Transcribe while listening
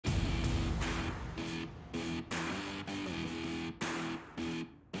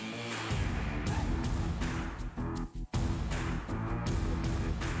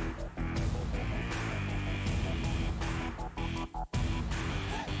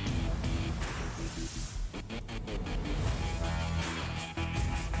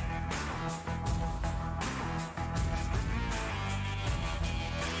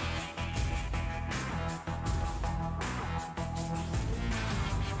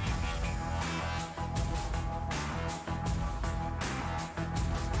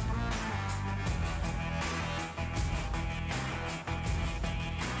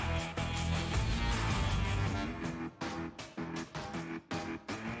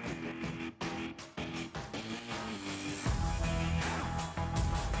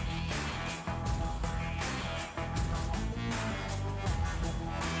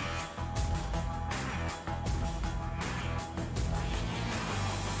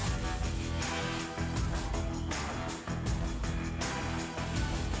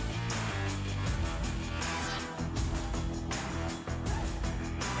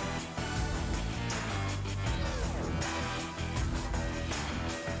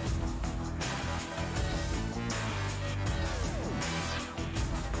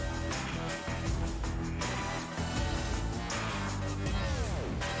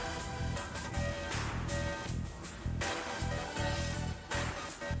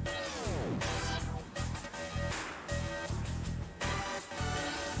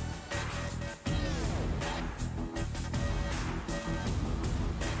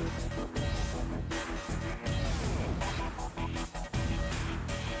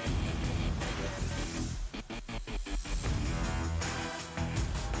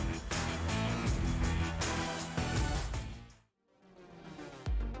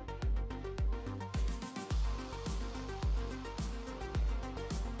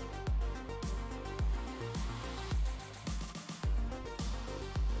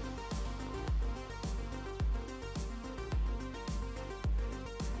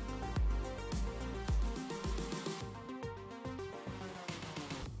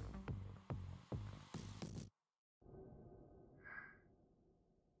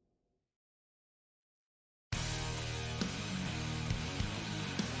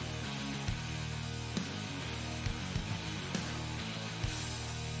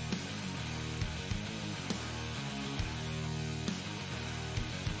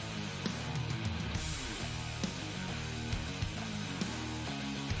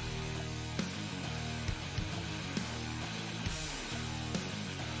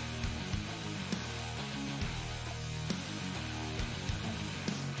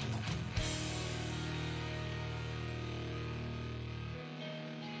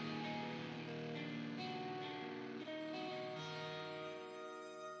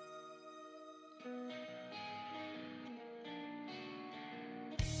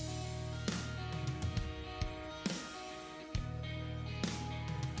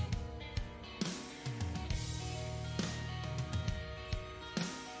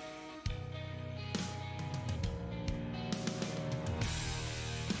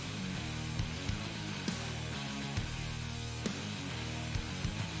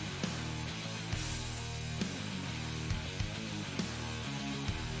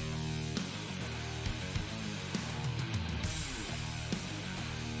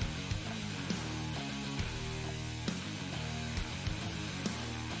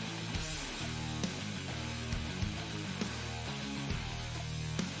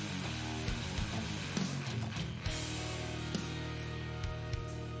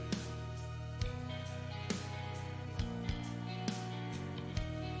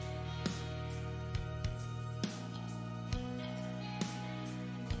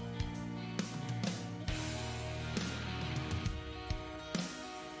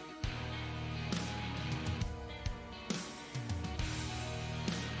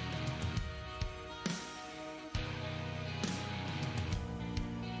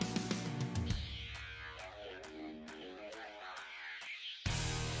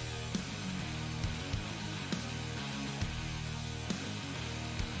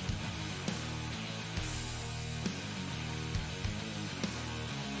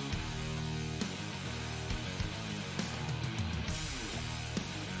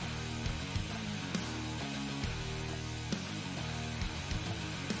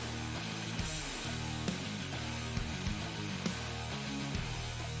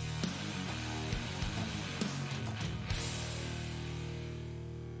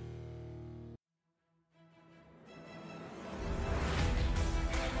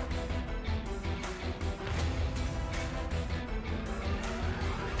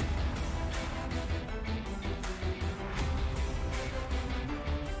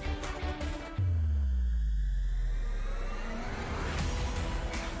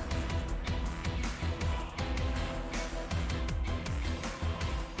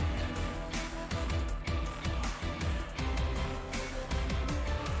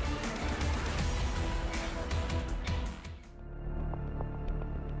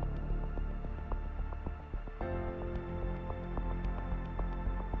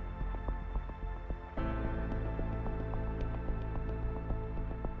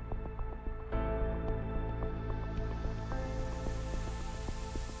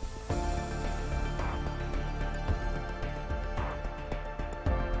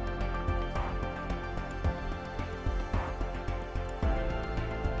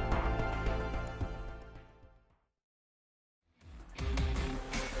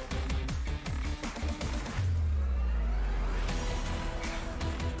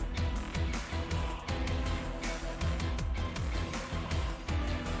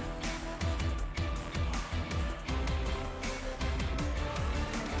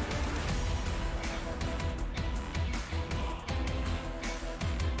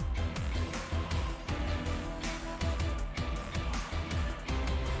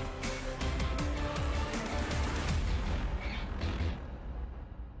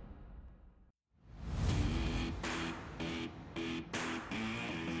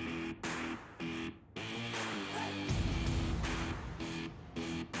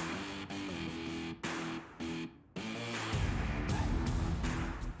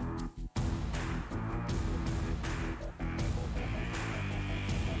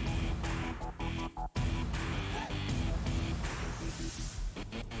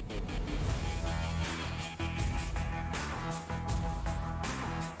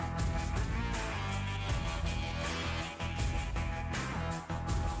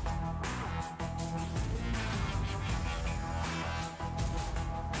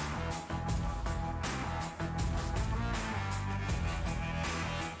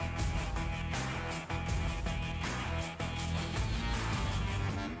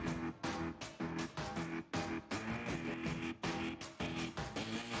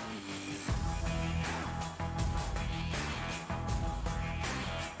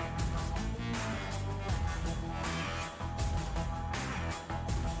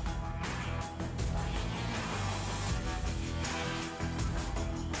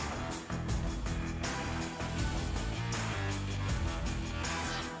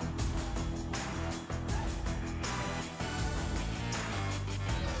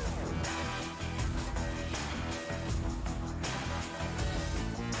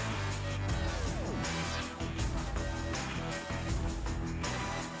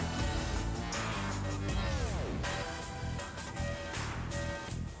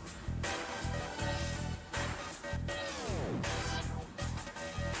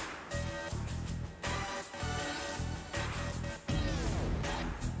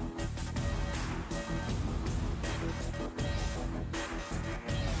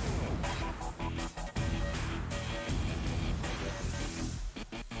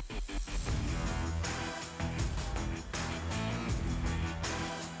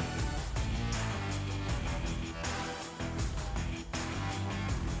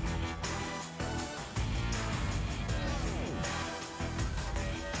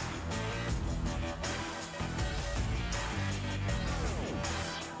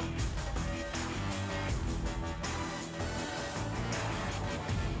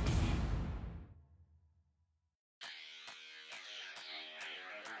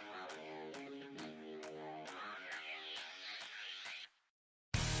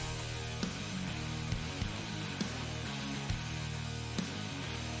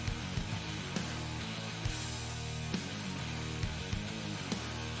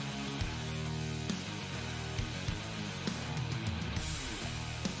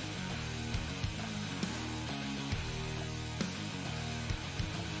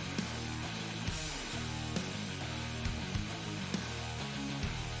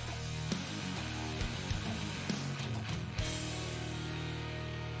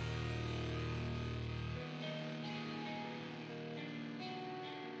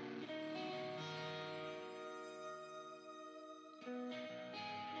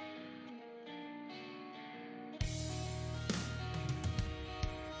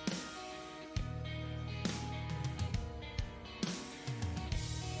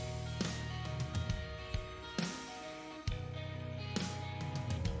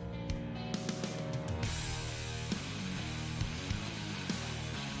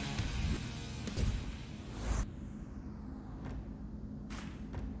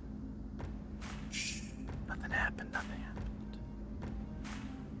happened. Nothing happened.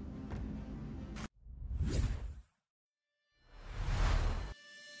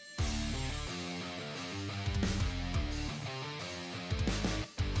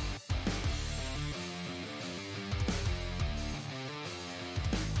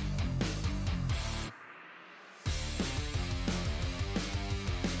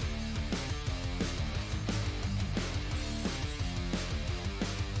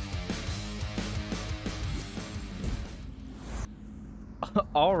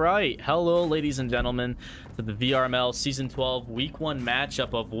 All right, hello ladies and gentlemen to the VRML season 12 week 1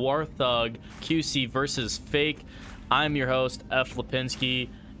 matchup of Warthog QC versus Fake. I'm your host F.lapinski,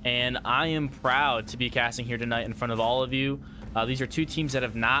 and I am proud to be casting here tonight in front of all of you. These are two teams that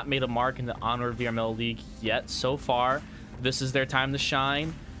have not made a mark in the Onward VRML League yet so far. This is their time to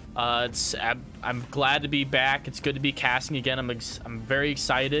shine. I'm glad to be back. It's good to be casting again. I'm very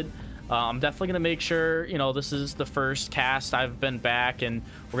excited. I'm definitely going to make sure, you know, this is the first cast I've been back, and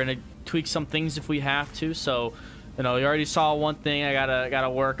we're going to tweak some things if we have to. So, you know, you already saw one thing I gotta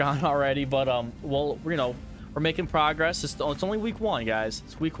work on already, but well, you know, we're making progress. It's only week 1, guys.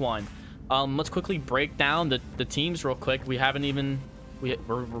 It's week 1. Let's quickly break down the teams real quick. We're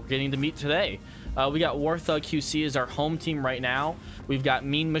getting to meet today. We got Warthog QC as our home team right now. We've got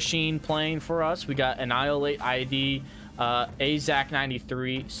Mean Machine playing for us. We got Annihilate ID,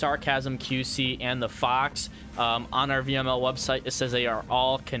 Azak93, Sarcasm QC, and the Fox. On our VML website, it says they are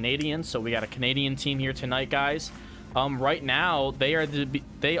all Canadian, so we got a Canadian team here tonight, guys. Right now, they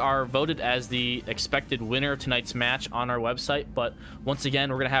are voted as the expected winner of tonight's match on our website. But once again,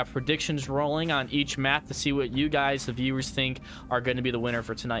 we're gonna have predictions rolling on each map to see what you guys, the viewers, think are going to be the winner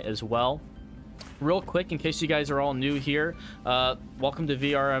for tonight as well. Real quick, in case you guys are all new here, welcome to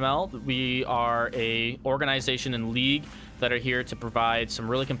VRML. We are a organization and league that are here to provide some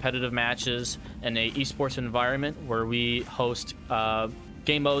really competitive matches in a esports environment where we host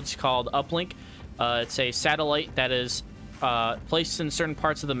game modes called Uplink. It's a satellite that is placed in certain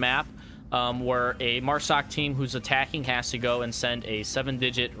parts of the map where a MARSOC team who's attacking has to go and send a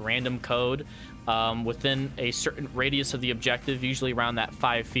 7-digit random code within a certain radius of the objective, usually around that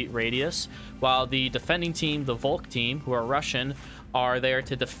 5 feet radius, while the defending team, the Volk team, who are Russian, are there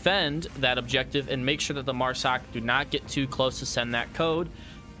to defend that objective and make sure that the MARSOC do not get too close to send that code.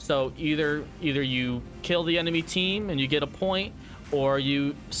 So either you kill the enemy team and you get a point, or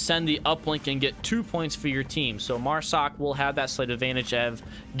you send the uplink and get 2 points for your team. So MARSOC will have that slight advantage of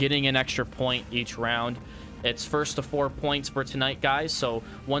getting an extra point each round. It's first to 4 points for tonight, guys. So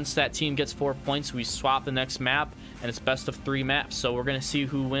once that team gets 4 points, we swap the next map, and it's best of 3 maps. So we're gonna see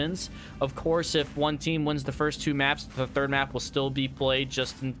who wins. Of course, if one team wins the first 2 maps, the third map will still be played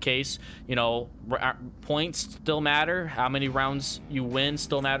just in case. You know, points still matter. How many rounds you win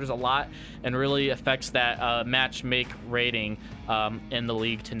still matters a lot, and really affects that match make rating in the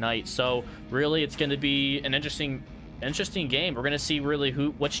league tonight. So really, it's gonna be an interesting game. We're gonna see really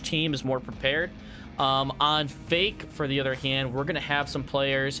which team is more prepared. On Fake, for the other hand, we're going to have some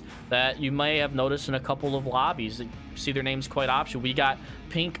players that you may have noticed in a couple of lobbies. You see their names quite optional. We got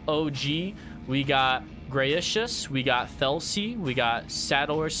Pink OG, we got Grayicious, we got Thelsey, we got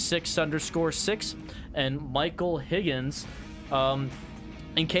Saddler6_6, and Michael Higgins.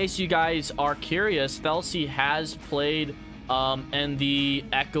 In case you guys are curious, Thelsey has played in the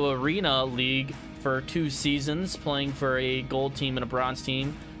Echo Arena League for 2 seasons, playing for a gold team and a bronze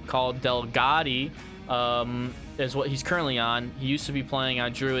team called Delgatti, is what he's currently on. He used to be playing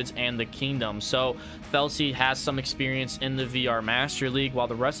on Druids and the Kingdom. So Thelsey has some experience in the VR Master League, while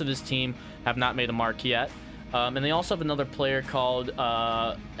the rest of his team have not made a mark yet. And they also have another player called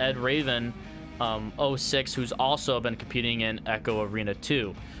Ed Raven 06, who's also been competing in Echo Arena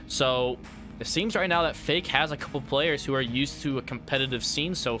 2. So it seems right now that Fake has a couple players who are used to a competitive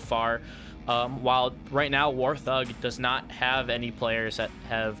scene so far, while right now Warthog does not have any players that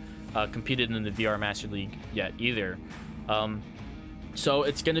have competed in the VR Master League yet either. So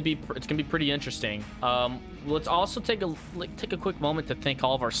it's gonna be pretty interesting. Let's also take a quick moment to thank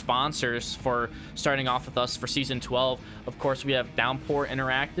all of our sponsors for starting off with us for season 12. Of course, we have Downpour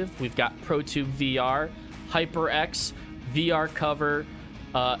Interactive, we've got ProTube VR, HyperX, VR Cover,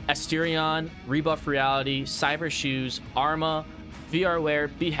 Asterion, Rebuff Reality, Cyber Shoes, Arma, VRware,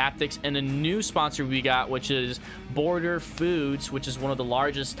 Bhaptics, and a new sponsor we got, which is Border Foods, which is one of the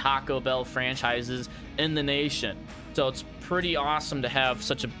largest Taco Bell franchises in the nation. So it's pretty awesome to have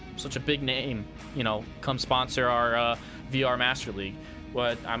such a big name, you know, come sponsor our VR Master League.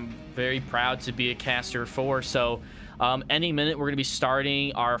 What I'm very proud to be a caster for. So any minute we're going to be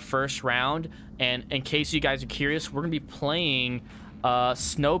starting our first round, and in case you guys are curious, we're going to be playing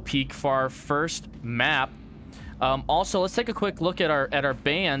Snow Peak for our first map. Also, let's take a quick look at our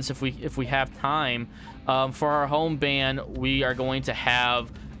bans if we have time. For our home ban, we are going to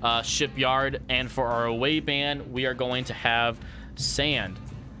have Shipyard, and for our away ban, we are going to have Sand.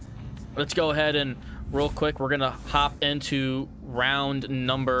 Let's go ahead and real quick, we're gonna hop into round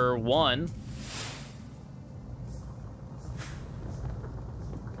number 1.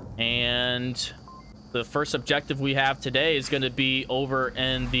 And the first objective we have today is going to be over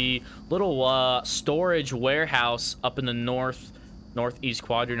in the little storage warehouse up in the northeast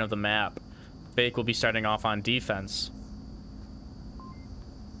quadrant of the map. Fake will be starting off on defense.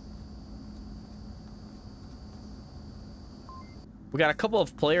 We got a couple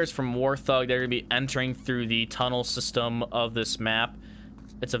of players from War Thug that are going to be entering through the tunnel system of this map.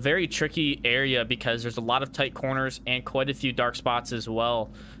 It's a very tricky area because there's a lot of tight corners and quite a few dark spots as well.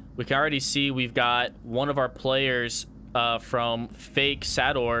 We can already see we've got one of our players from Fake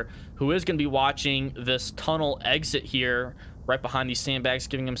Sador who is going to be watching this tunnel exit here right behind these sandbags,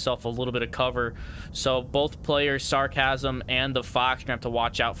 giving himself a little bit of cover. So both players, Sarcasm and the Fox, are going to have to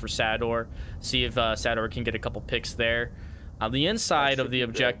watch out for Sador, see if Sador can get a couple picks there. On the inside of the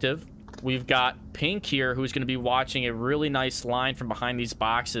objective, we've got Pink here, who's going to be watching a really nice line from behind these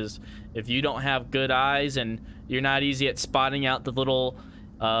boxes. If you don't have good eyes and you're not easy at spotting out the little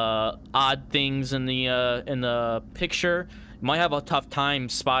odd things in the picture, you might have a tough time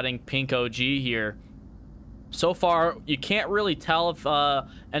spotting Pink OG here. So far, you can't really tell if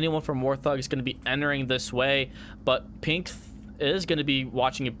anyone from War Thug is going to be entering this way, but Pink is going to be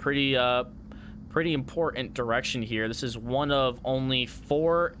watching a pretty important direction here. This is one of only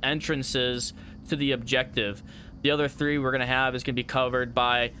 4 entrances to the objective. The other 3 we're going to have is going to be covered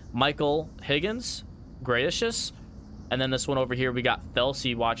by Michael Higgins, Gracious, and then this one over here, we got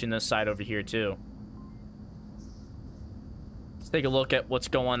Felsi watching this side over here too. Let's take a look at what's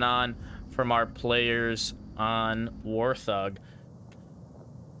going on from our players on War Thug.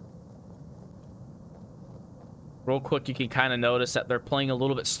 Real quick, you can kind of notice that they're playing a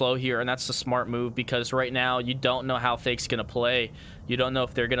little bit slow here, and that's the smart move because right now you don't know how Fake's gonna play. You don't know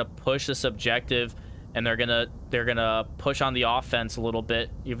if they're gonna push this objective and they're gonna push on the offense a little bit,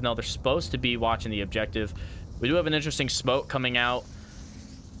 even though they're supposed to be watching the objective. We do have an interesting smoke coming out.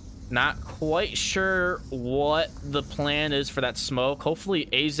 Not quite sure what the plan is for that smoke. Hopefully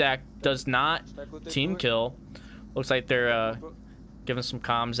Azak does not team kill. Looks like they're giving some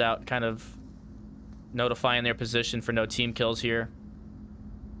comms out, kind of notifying their position for no team kills here.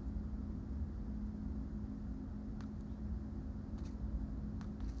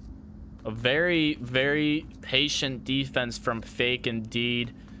 A very, very patient defense from Fake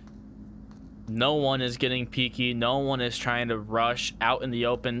indeed. No one is getting peeky. No one is trying to rush out in the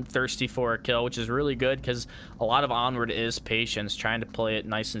open, thirsty for a kill, which is really good because a lot of Onward is patience, trying to play it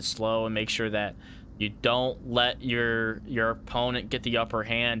nice and slow and make sure that you don't let your opponent get the upper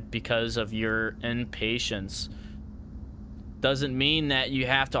hand because of your impatience. Doesn't mean that you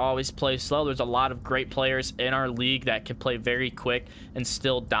have to always play slow. There's a lot of great players in our league that can play very quick and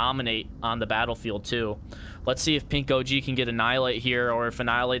still dominate on the battlefield too. Let's see if Pink OG can get Annihilate here, or if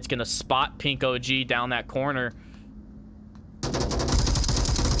Annihilate's going to spot Pink OG down that corner. A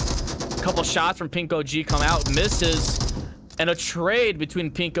couple shots from Pink OG come out, misses, and a trade between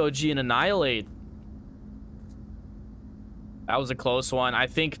Pink OG and Annihilate. That was a close one. I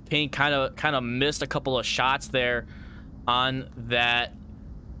think Pink kind of missed a couple of shots there on that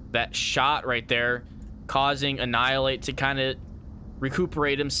shot right there, causing Annihilate to kind of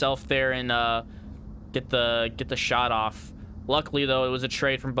recuperate himself there and get the shot off. Luckily though, it was a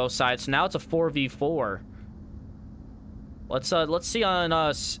trade from both sides, so now it's a 4v4. Let's see on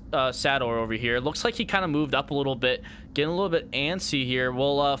Sador over here. Looks like he kind of moved up a little bit, getting a little bit antsy here.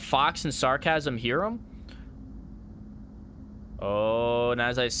 Will Fox and Sarcasm hear him? Oh, and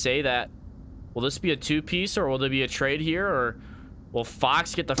as I say that, will this be a 2-piece, or will there be a trade here, or will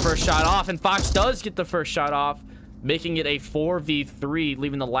Fox get the first shot off? And Fox does get the first shot off, making it a 4v3,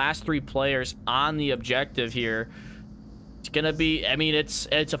 leaving the last 3 players on the objective here. It's gonna be, I mean, it's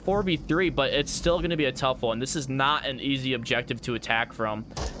a 4v3, but it's still gonna be a tough one. This is not an easy objective to attack from.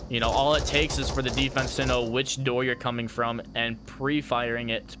 You know, all it takes is for the defense to know which door you're coming from and pre-firing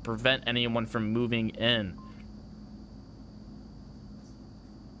it to prevent anyone from moving in.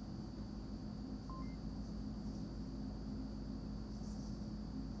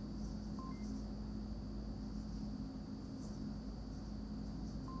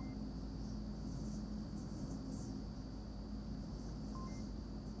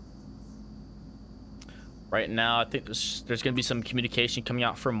 Right now, I think there's going to be some communication coming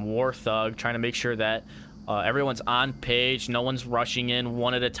out from War Thug, trying to make sure that everyone's on page, no one's rushing in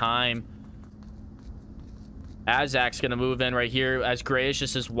one at a time. Azak's gonna move in right here as Grayish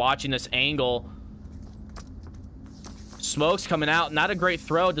just is watching this angle. Smoke's coming out. Not a great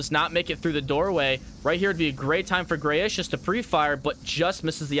throw. Does not make it through the doorway. Right here would be a great time for Grayish just to pre-fire, but just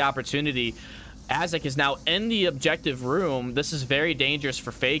misses the opportunity. Azak is now in the objective room. This is very dangerous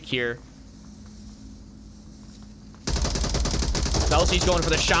for Fake here. Thelsy's going for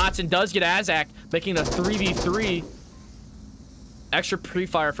the shots and does get Azak, making a 3v3. Extra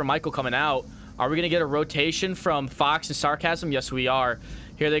pre-fire for Michael coming out. Are we going to get a rotation from Fox and Sarcasm? Yes, we are.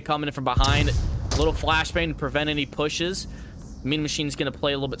 Here they come in from behind. A little flashbang to prevent any pushes. Mean Machine's going to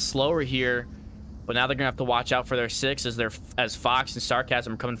play a little bit slower here. But now they're going to have to watch out for their 6 as Fox and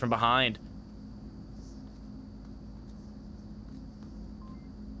Sarcasm are coming from behind.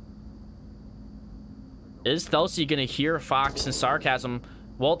 Is Thelsy going to hear Fox and Sarcasm?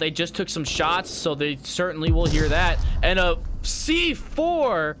 Well, they just took some shots, so they certainly will hear that. And a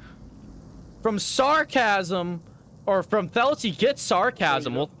C4 from Sarcasm, or from Thelsy gets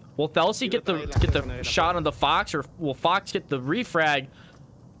Sarcasm. Will Thelsy get the shot on the Fox, or will Fox get the refrag?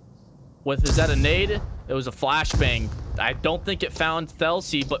 Is that a nade? It was a flashbang. I don't think it found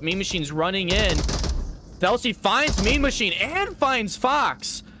Thelsy, but Mean Machine's running in. Thelsy finds Mean Machine and finds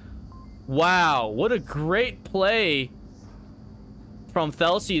Fox. Wow, what a great play from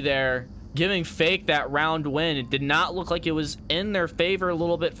Thelsy there, giving Fake that round win. It did not look like it was in their favor a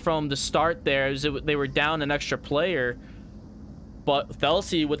little bit from the start there, as they were down an extra player. But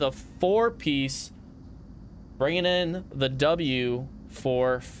Thelsy with a 4-piece, bringing in the W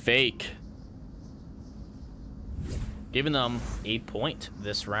for Fake, giving them a point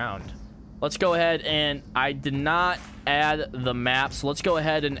this round. Let's go ahead, and I did not add the map, so let's go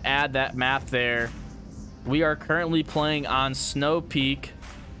ahead and add that map there. We are currently playing on Snow Peak.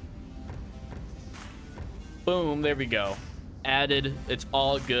 Boom, there we go. Added. It's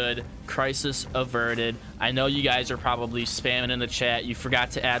all good. Crisis averted. I know you guys are probably spamming in the chat. You forgot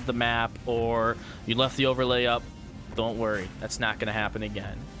to add the map, or you left the overlay up. Don't worry. That's not going to happen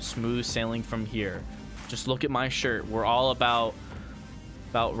again. Smooth sailing from here. Just look at my shirt. We're all about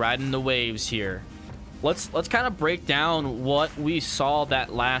riding the waves here. Let's kind of break down what we saw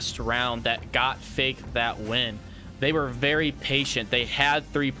that last round that got Fake that win. They were very patient. They had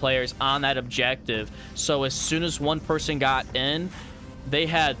 3 players on that objective, so as soon as one person got in, they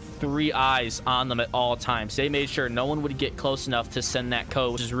had 3 eyes on them at all times. They made sure no one would get close enough to send that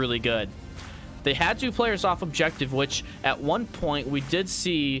code, which is really good. They had 2 players off objective, which at one point we did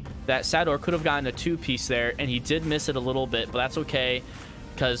see that Sador could have gotten a 2-piece there, and he did miss it a little bit, but that's okay,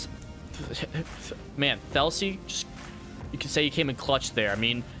 because man, Thelsy, just, you can say he came in clutch there. I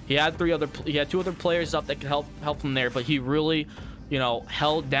mean, he had 2 other players up that could help him there, but he really, you know,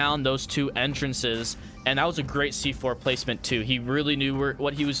 held down those 2 entrances, and that was a great C4 placement too. He really knew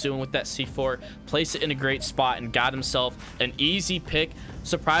what he was doing with that C4, placed it in a great spot, and got himself an easy pick.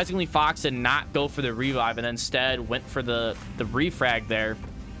 Surprisingly, Fox did not go for the revive, and instead went for the refrag there.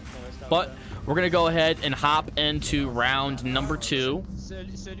 But we're gonna go ahead and hop into round number 2.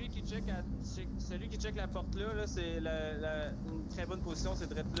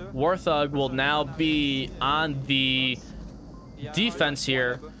 Warthog will now be on the defense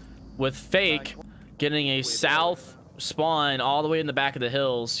here, with Fake getting a south spawn all the way in the back of the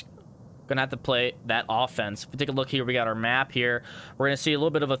hills. Gonna have to play that offense. If we take a look here, we got our map here. We're gonna see a little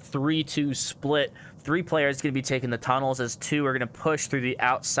bit of a 3-2 split. 3 players gonna be taking the tunnels, as 2 are gonna push through the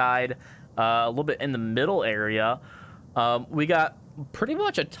outside, a little bit in the middle area. We got pretty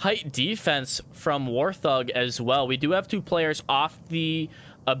much a tight defense from Warthog as well. We do have 2 players off the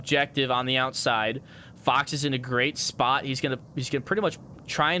objective on the outside. Fox is in a great spot. He's gonna pretty much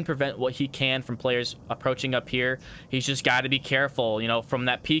try and prevent what he can from players approaching up here. He's just got to be careful, you know, from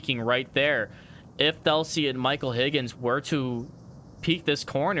that peeking right there. If Thelsy and Michael Higgins were to peek this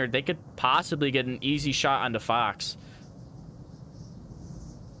corner, they could possibly get an easy shot onto Fox.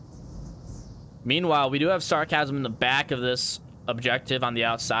 Meanwhile, we do have Sarcasm in the back of this objective on the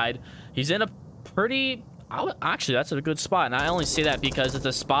outside. He's in a pretty... Actually, that's a good spot, and I only say that because it's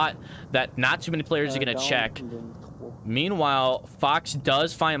a spot that not too many players are going to check. Meanwhile, Fox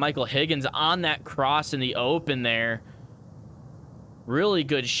does find Michael Higgins on that cross in the open there. Really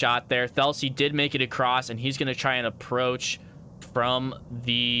good shot there. Thelsy did make it across, and he's going to try and approach from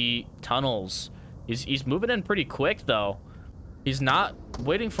the tunnels. He's moving in pretty quick, though. He's not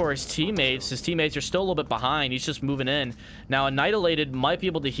waiting for his teammates. His teammates are still a little bit behind. He's just moving in. Now, Annihilated might be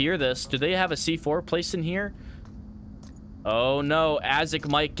able to hear this. Do they have a C4 placed in here? Oh, no. Azak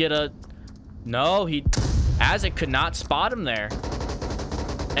might get a... No, Azak could not spot him there.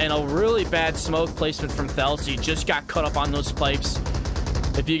 And a really bad smoke placement from Thelsy. Just got cut up on those pipes.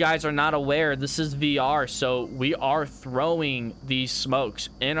 If you guys are not aware, this is VR, so we are throwing these smokes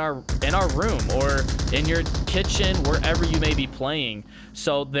in our room or in your kitchen, wherever you may be playing.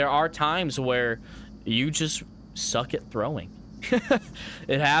 So there are times where you just suck at throwing.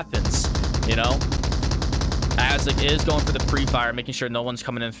 It happens, you know. Azek is going for the pre-fire, making sure no one's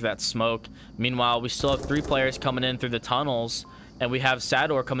coming in through that smoke. Meanwhile, we still have 3 players coming in through the tunnels. And we have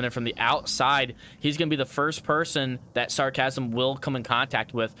Sador coming in from the outside. He's going to be the first person that Sarcasm will come in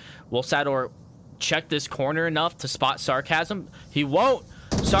contact with. Will Sador check this corner enough to spot Sarcasm? He won't.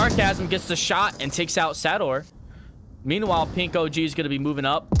 Sarcasm gets the shot and takes out Sador. Meanwhile, Pink OG is going to be moving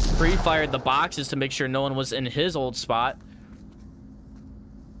up. Pre-fired the boxes to make sure no one was in his old spot.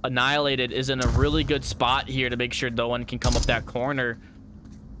 Annihilated is in a really good spot here to make sure no one can come up that corner.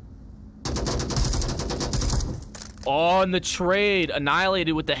 Oh, and the trade.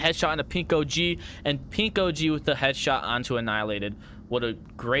 Annihilated with the headshot on a Pink OG, and Pink OG with the headshot onto Annihilated. What a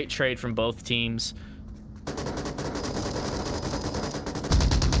great trade from both teams.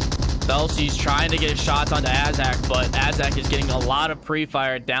 Felsi's trying to get shots onto Azak, but Azak is getting a lot of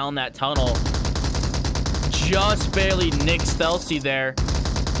pre-fire down that tunnel. Just barely nicks Felsi there.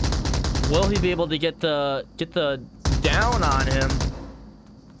 Will he be able to get the down on him?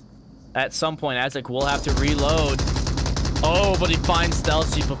 At some point, Azek will have to reload. Oh, but he finds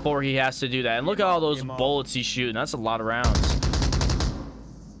Felsi before he has to do that. And look at all those bullets he's shooting. That's a lot of rounds.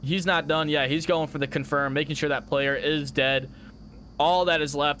 He's not done yet. He's going for the confirm, making sure that player is dead. All that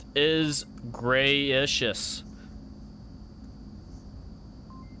is left is Grayicious.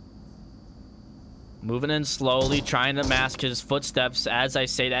 Moving in slowly, trying to mask his footsteps. As I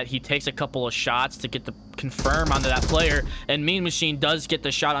say that, he takes a couple of shots to get the confirm onto that player. And Mean Machine does get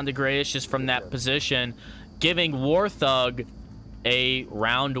the shot onto Grayicious from that position, giving Warthog a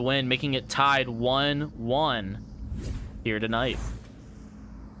round win, making it tied 1-1 here tonight.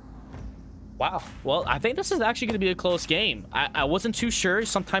 Wow. Well, I think this is actually going to be a close game. I wasn't too sure.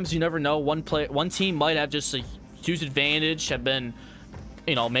 Sometimes you never know. One team might have just a huge advantage, have been...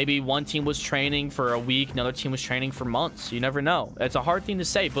 You know, maybe one team was training for a week, another team was training for months. You never know. It's a hard thing to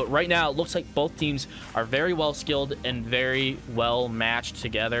say, but right now it looks like both teams are very well skilled and very well matched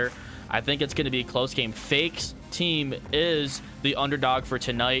together. I think it's going to be a close game. Fake's team is the underdog for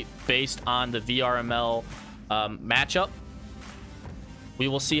tonight based on the VRML matchup. We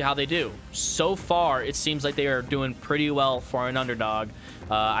will see how they do. So far, it seems like they are doing pretty well for an underdog.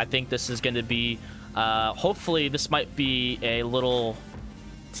 I think this is going to be, hopefully this might be a little...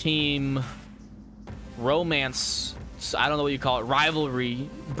 team romance, I don't know what you call it, rivalry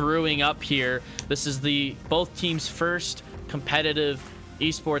brewing up here. This is the both teams' first competitive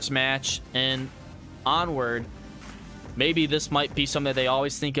esports match in Onward. Maybe this might be something that they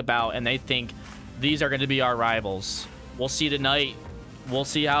always think about, and they think these are going to be our rivals. We'll see tonight. We'll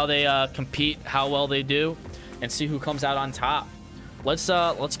see how they compete, how well they do, and see who comes out on top. Let's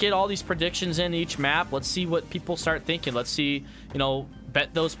get all these predictions in each map. Let's see what people start thinking. Let's see, you know,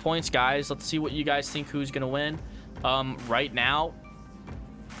 bet those points, guys. Let's see what you guys think who's gonna win. Right now,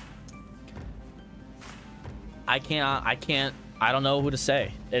 I don't know who to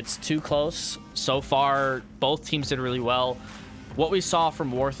say. It's too close. So far, both teams did really well. What we saw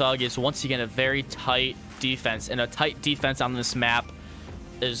from Warthog is once again a very tight defense, and a tight defense on this map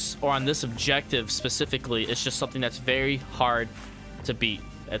is, or on this objective specifically, it's just something that's very hard to beat.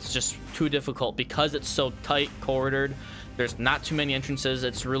 It's just too difficult because it's so tight corridored. There's not too many entrances.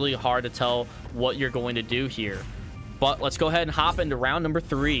 It's really hard to tell what you're going to do here. But let's go ahead and hop into round number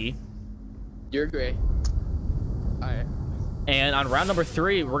 3. You're great. All right. And on round number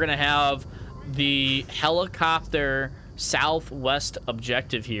 3, we're gonna have the helicopter southwest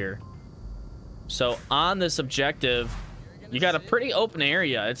objective here. So on this objective, you got a pretty open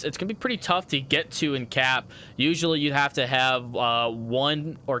area. It's gonna be pretty tough to get to and cap. Usually you'd have to have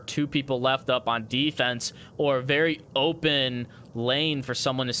 1 or 2 people left up on defense, or a very open lane for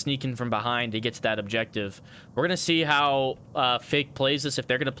someone to sneak in from behind to get to that objective. We're gonna see how Fake plays this, if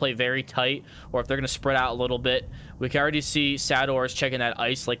they're gonna play very tight or if they're gonna spread out a little bit. We can already see Sador's checking that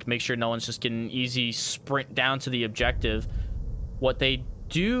ice, like make sure no one's just getting an easy sprint down to the objective. What they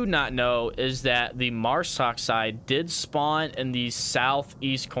do not know is that the Marsoc side did spawn in the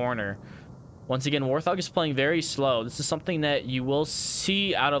southeast corner. Once again, Warthog is playing very slow. This is something that you will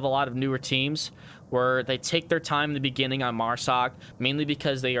see out of a lot of newer teams, where they take their time in the beginning on Marsoc, mainly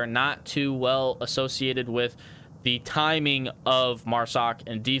because they are not too well associated with the timing of Marsoc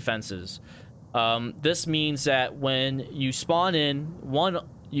and defenses. This means that when you spawn in,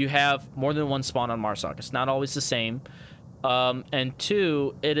 you have more than one spawn on Marsoc. It's not always the same. And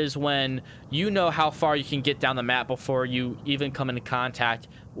two, it is when you know how far you can get down the map before you even come into contact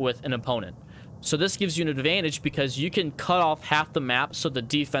with an opponent. So this gives you an advantage because you can cut off half the map so the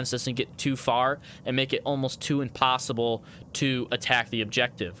defense doesn't get too far and make it almost too impossible to attack the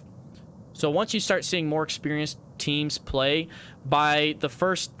objective. So once you start seeing more experienced teams play, by the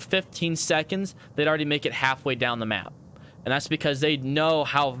first 15 seconds, they'd already make it halfway down the map. And that's because they know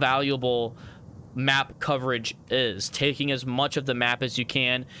how valuable map coverage is, taking as much of the map as you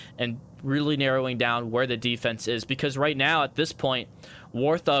can and really narrowing down where the defense is. Because right now, at this point,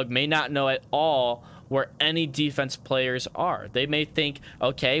 Warthog may not know at all where any defense players are. They may think,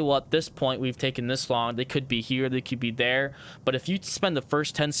 okay, well, at this point, we've taken this long. They could be here, they could be there. But if you spend the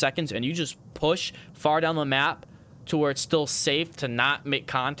first 10 seconds and you just push far down the map to where it's still safe to not make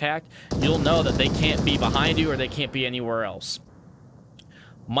contact, you'll know that they can't be behind you or they can't be anywhere else.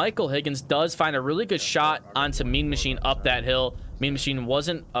 Michael Higgins does find a really good shot onto Mean Machine up that hill. Mean Machine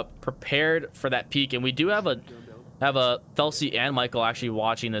wasn't prepared for that peek, and we do have a Felsi and Michael actually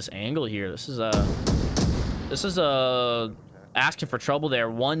watching this angle here. This is asking for trouble there.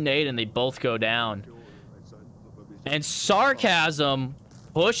 One nade and they both go down. And Sarcasm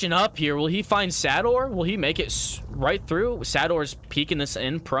pushing up here. Will he find Sador? Will he make it right through? Sador's peeking this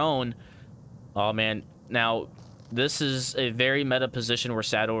in prone. Oh man, now this is a very meta position where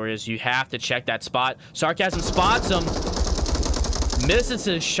Sador is. You have to check that spot. Sarcasm spots him, misses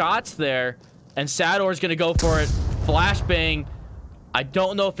his shots there, and Sador's gonna go for it. Flashbang. I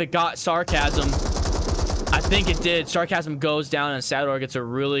don't know if it got Sarcasm. I think it did. Sarcasm goes down and Sador gets a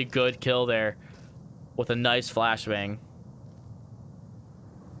really good kill there with a nice flashbang,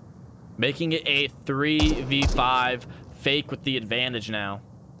 making it a 3v5. Fake with the advantage now.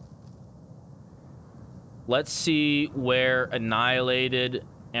 Let's see where Annihilated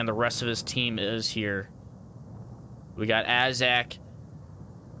and the rest of his team is here. We got Azak,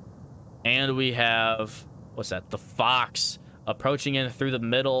 and we have, what's that? The Fox approaching in through the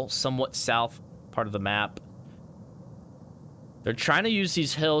middle, somewhat south part of the map. They're trying to use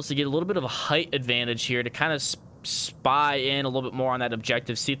these hills to get a little bit of a height advantage here to kind of spy in a little bit more on that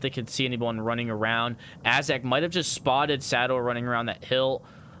objective, see if they can see anyone running around. Azak might have just spotted Sador running around that hill,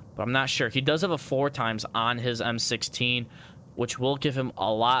 but I'm not sure. He does have a 4x on his M16, which will give him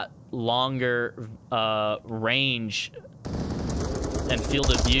a lot longer range and field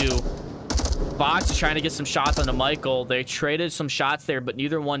of view. Fox is trying to get some shots onto Michael. They traded some shots there, but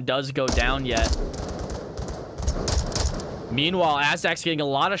neither one does go down yet. Meanwhile, Azak's getting a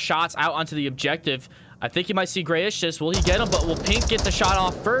lot of shots out onto the objective. I think he might see Grayishus. Will he get him? But will Pink get the shot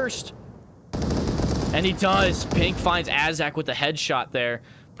off first? And he does. Pink finds Azak with a headshot there,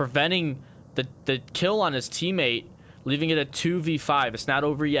 preventing the kill on his teammate, leaving it a 2v5. It's not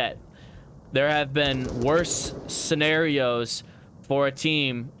over yet. There have been worse scenarios for a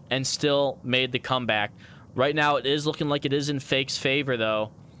team and still made the comeback. Right now, it is looking like it is in Fake's favor,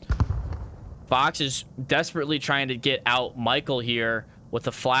 though. Fox is desperately trying to get out Michael here with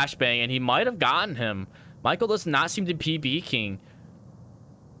a flashbang, and he might have gotten him. Michael does not seem to be peeking.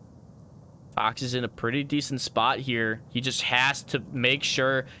 Fox is in a pretty decent spot here. He just has to make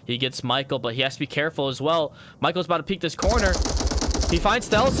sure he gets Michael, but he has to be careful as well. Michael's about to peek this corner. He finds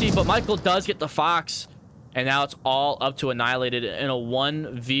Thelsi, but Michael does get the Fox. And now it's all up to Annihilated in a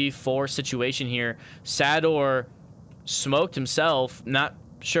 1v4 situation here. Sador smoked himself. Not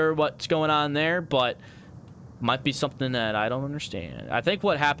sure what's going on there, but might be something that I don't understand. I think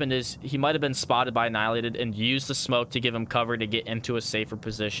what happened is he might have been spotted by Annihilated and used the smoke to give him cover to get into a safer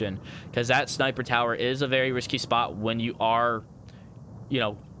position, because that sniper tower is a very risky spot when you are, you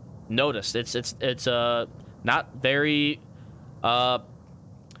know, noticed. It's not very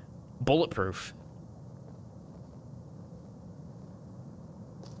bulletproof.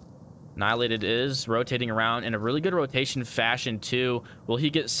 Annihilated is rotating around in a really good rotation fashion too. Will he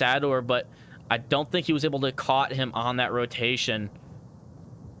get Sador? But I don't think he was able to caught him on that rotation.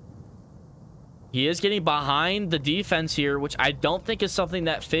 He is getting behind the defense here, which I don't think is something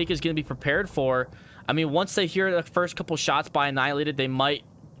that Fake is going to be prepared for. I mean, once they hear the first couple shots by Annihilated, they might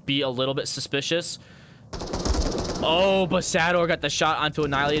be a little bit suspicious. Oh, but Sador got the shot onto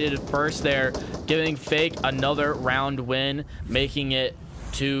Annihilated first there, giving Fake another round win, making it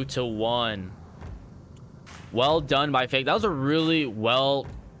 2-1. Well done by Fake. That was a really well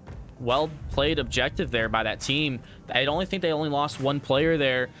played objective there by that team. I only think they only lost one player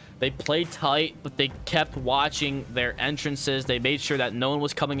there. They played tight, but they kept watching their entrances. They made sure that no one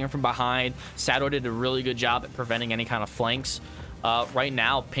was coming in from behind. Sador did a really good job at preventing any kind of flanks. Right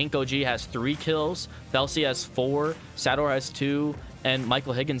now, Pink OG has 3 kills. Thelsi has 4. Sador has 2. and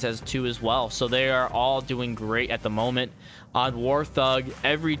Michael Higgins has 2 as well. So they are all doing great at the moment. On War Thug,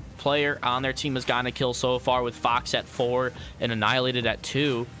 every player on their team has gotten a kill so far, with Fox at 4 and Annihilated at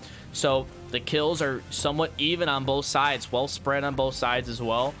 2. So the kills are somewhat even on both sides, well spread on both sides as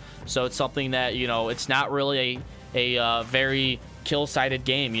well. So it's something that, you know, it's not really a very kill-sided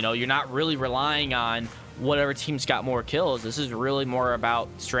game. You know, you're not really relying on whatever team's got more kills. This is really more about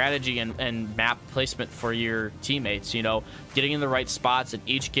strategy and map placement for your teammates, you know, getting in the right spots and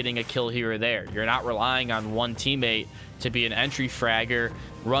each getting a kill here or there. You're not relying on one teammate to be an entry fragger,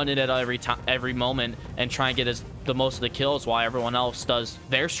 run it at every moment and try and get the most of the kills, while everyone else does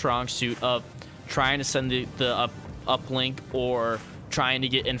their strong suit of trying to send the uplink or trying to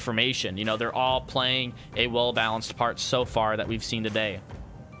get information. You know, they're all playing a well-balanced part so far that we've seen today.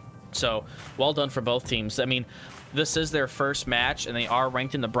 So well done for both teams. I mean, this is their first match and they are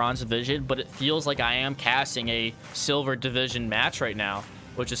ranked in the bronze division, but it feels like I am casting a silver division match right now,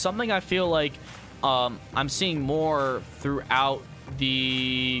 which is something I feel like I'm seeing more throughout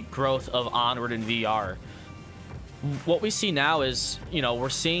the growth of Onward and VR. What we see now is, you know, we're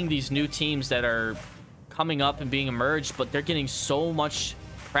seeing these new teams that are coming up and being emerged, but they're getting so much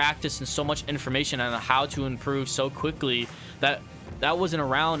practice and so much information on how to improve so quickly that wasn't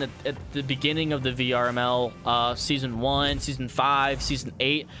around at the beginning of the VRML season 1, season 5, season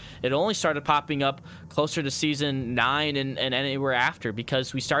 8. It only started popping up closer to season 9 and anywhere after,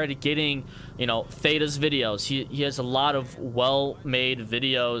 because we started getting, you know, Theta's videos. He has a lot of well-made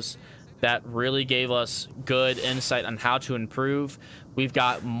videos that really gave us good insight on how to improve. We've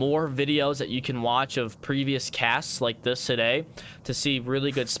got more videos that you can watch of previous casts like this today to see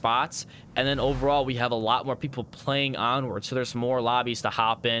really good spots. And then overall, we have a lot more people playing Onward, so there's more lobbies to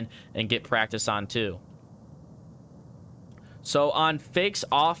hop in and get practice on too. So on Fake's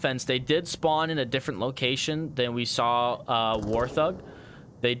offense, they did spawn in a different location than we saw War Thug.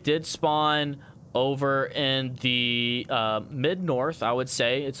 They did spawn over in the mid-north, I would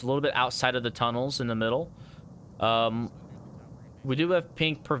say. It's a little bit outside of the tunnels in the middle. We do have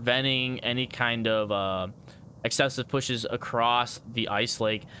Pink preventing any kind of excessive pushes across the ice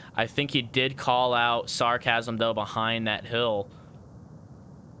lake. I think he did call out Sarcasm, though, behind that hill.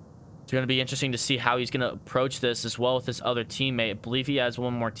 It's going to be interesting to see how he's going to approach this, as well with his other teammate. I believe he has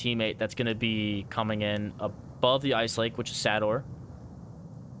one more teammate that's going to be coming in above the ice lake, which is Sador.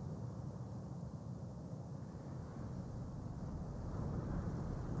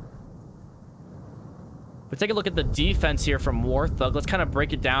 But take a look at the defense here from War Thug. Let's kind of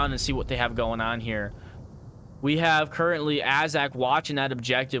break it down and see what they have going on here. We have currently Azak watching that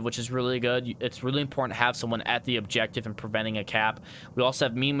objective, which is really good. It's really important to have someone at the objective and preventing a cap. We also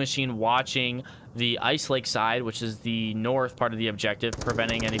have Mean Machine watching the Ice Lake side, which is the north part of the objective,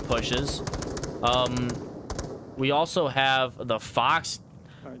 preventing any pushes. We also have the Fox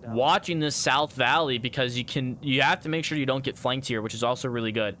watching this South Valley, because you have to make sure you don't get flanked here, which is also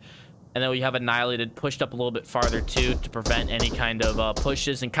really good. And then we have Annihilated pushed up a little bit farther too to prevent any kind of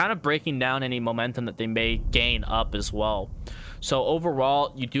pushes and kind of breaking down any momentum that they may gain up as well. So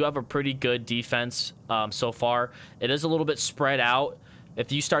overall, you do have a pretty good defense so far. It is a little bit spread out.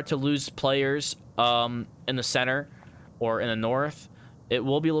 If you start to lose players in the center or in the north, it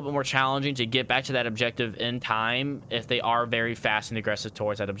will be a little bit more challenging to get back to that objective in time if they are very fast and aggressive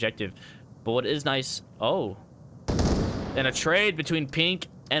towards that objective. But what is nice, and a trade between Pink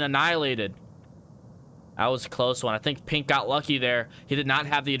and Annihilated. That was a close one. I think Pink got lucky there. He did not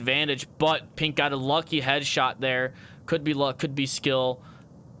have the advantage, but Pink got a lucky headshot there. Could be luck, could be skill.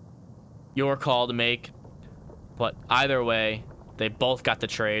 Your call to make. But either way, they both got the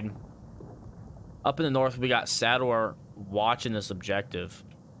trade. Up in the north, we got Sador watching this objective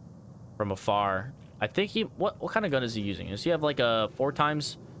from afar. I think he... What kind of gun is he using? Does he have like a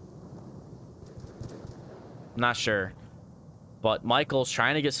 4x? Not sure. But Michael's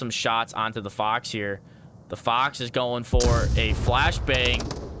trying to get some shots onto the Fox here. The Fox is going for a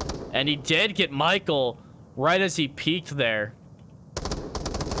flashbang. And he did get Michael right as he peeked there.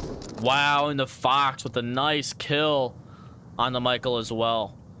 Wow, and the Fox with a nice kill on the Michael as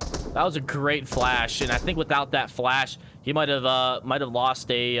well. That was a great flash. And I think without that flash, he might have lost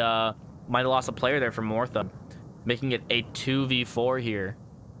a player there from Mortha, making it a 2v4 here.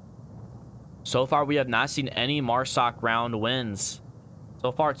 So far, we have not seen any Marsoc round wins.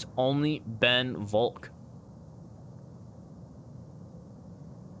 So far, it's only been Volk.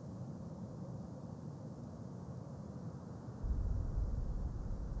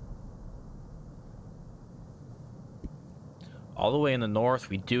 All the way in the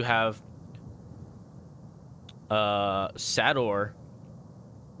north, we do have Sador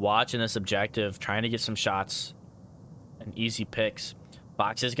watching this objective, trying to get some shots and easy picks.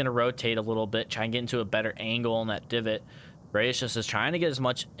 Fox is going to rotate a little bit, try and get into a better angle on that divot. Gracious is trying to get as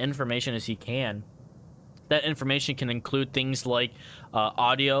much information as he can. That information can include things like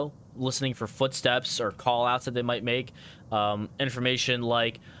audio, listening for footsteps or call-outs that they might make. Information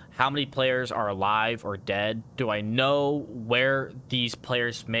like how many players are alive or dead. Do I know where these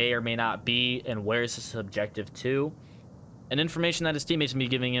players may or may not be, and where is this objective to? And information that his teammates may be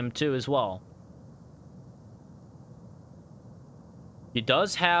giving him too as well. He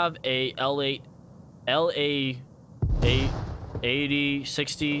does have a L8, LA80,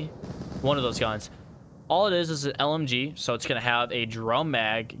 60, one of those guns. All it is an LMG, so it's going to have a drum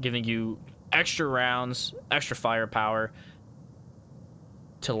mag, giving you extra rounds, extra firepower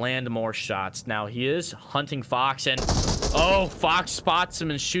to land more shots. Now, he is hunting Fox, and oh, Fox spots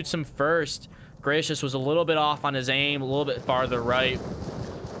him and shoots him first. Gracious was a little bit off on his aim, a little bit farther right,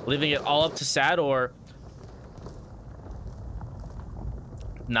 leaving it all up to Sador.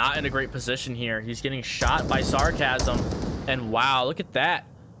 Not in a great position here. He's getting shot by Sarcasm, and wow, look at that.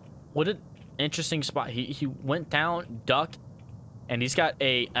 What an interesting spot. He went down, ducked, and he's got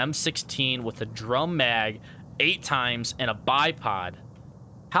a M16 with a drum mag 8 times and a bipod.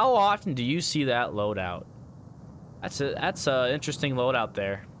 How often do you see that loadout? That's a interesting loadout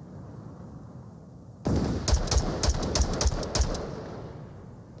there.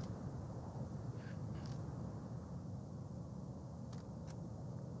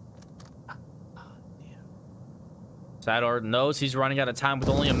 Sador knows he's running out of time with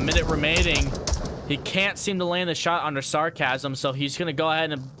only a minute remaining. He can't seem to land the shot under Sarcasm, so he's going to go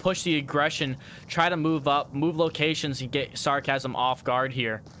ahead and push the aggression, try to move up, move locations, and get Sarcasm off guard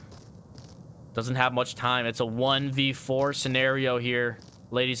here. Doesn't have much time. It's a 1v4 scenario here,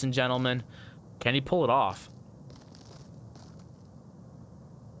 ladies and gentlemen. Can he pull it off?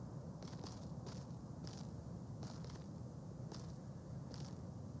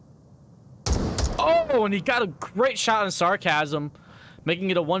 Oh, and he got a great shot on Sarcasm,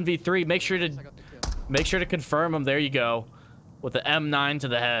 making it a 1v3. Make sure to confirm him. There you go, with the M9 to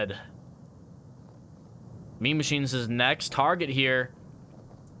the head. Mean Machine's his next target here.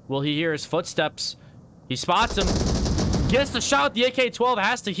 Will he hear his footsteps? He spots him, gets the shot with the AK-12,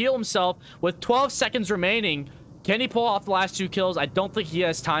 has to heal himself with 12 seconds remaining. Can he pull off the last 2 kills? I don't think he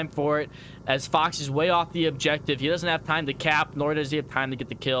has time for it, as Fox is way off the objective. He doesn't have time to cap, nor does he have time to get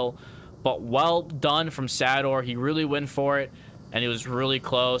the kill. But well done from Sador. He really went for it, and he was really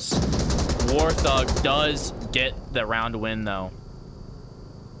close. War Thug does get the round win, though,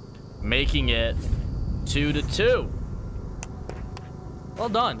 making it 2-2. Well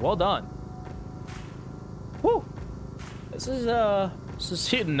done, well done. Whew. This is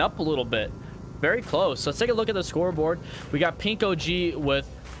heating up a little bit. Very close. Let's take a look at the scoreboard. We got Pink OG with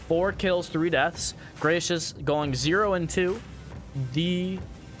 4 kills, 3 deaths. Gracious going 0-2.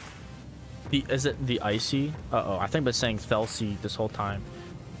 Is it the Icy? Uh-oh, I think I've been saying Felcy this whole time.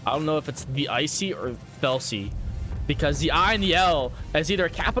 I don't know if it's the Icy or Felcy, because the I and the L is either a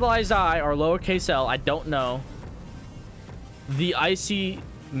capitalized I or lowercase l. I don't know. The Icy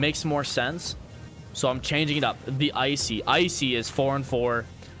makes more sense, so I'm changing it up. The Icy. Icy is 4-4.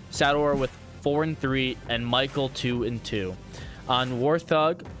 Sador with 4-3, and Michael 2-2. On War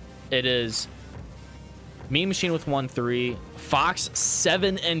Thug, it is Mean Machine with 1-3. Fox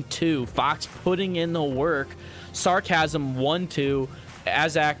 7-2. Fox putting in the work. Sarcasm 1-2.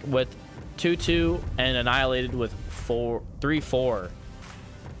 Azak with 2-2, and Annihilated with 3-4.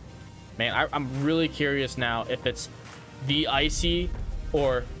 Man, I'm really curious now if it's the Icy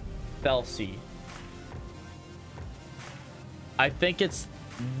or Felcy. I think it's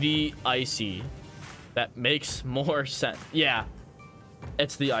the Icy. That makes more sense. Yeah,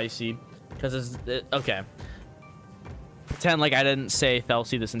 it's the Icy, because okay. Pretend like I didn't say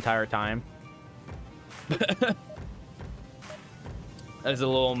Felcy this entire time. That's a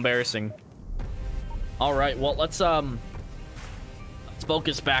little embarrassing. All right, well, let's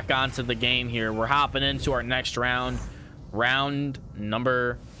focus back onto the game here. We're hopping into our next round, round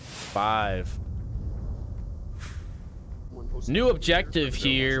number 5. New objective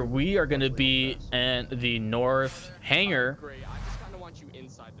here. We are going to be in the north hangar. Great. I just kind of want you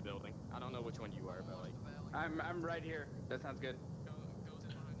inside the building. I don't know which one you are, but like, I'm right here. That sounds good.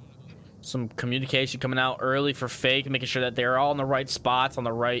 Some communication coming out early for Fake, making sure that they're all in the right spots, on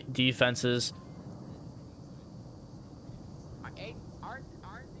the right defenses. Aren't these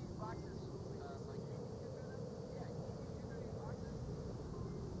boxes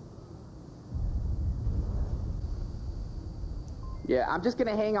Yeah, I'm just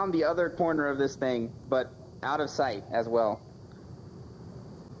gonna hang on the other corner of this thing, but out of sight as well.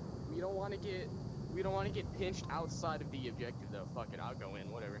 We don't want to get We don't want to get pinched outside of the objective, though. Fuck it, I'll go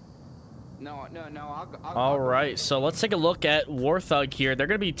in, whatever. No, All right, so let's take a look at Warthog here. They're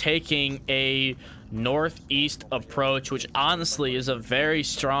going to be taking a northeast approach, which honestly is a very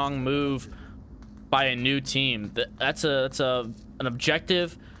strong move by a new team. That's an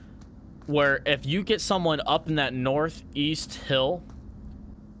objective where if you get someone up in that northeast hill,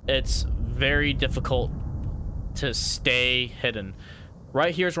 it's very difficult to stay hidden.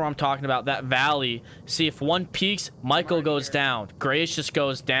 Right here's where I'm talking about, that valley. See, if one peaks, Michael goes down, Gracious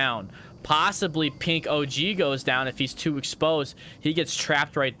goes down, possibly Pink OG goes down. If he's too exposed, he gets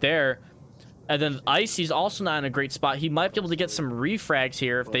trapped right there. And then Icy's also not in a great spot. He might be able to get some refrags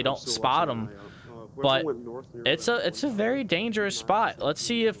here if they don't spot him. But it's a very dangerous spot. Let's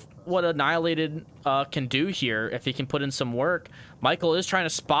see if what Annihilated can do here, if he can put in some work. Michael is trying to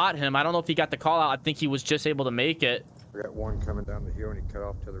spot him. I don't know if he got the call out. I think he was just able to make it. We got one coming down the hill and he cut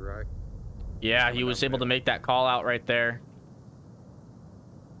off to the right. Yeah, he was able to make that call out right there.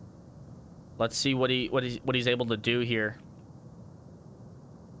 Let's see what he's able to do here.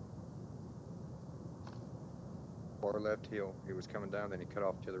 Far left hill. He was coming down, then he cut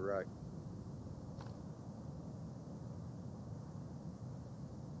off to the right.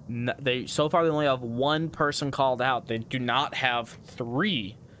 No, so far they only have one person called out. They do not have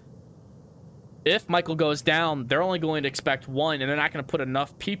 3. If Michael goes down, they're only going to expect 1, and they're not going to put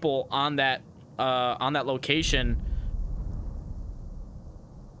enough people on that location.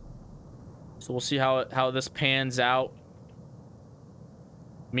 So we'll see how this pans out.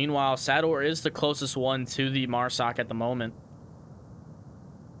 Meanwhile, Sador is the closest one to the Marsoc at the moment.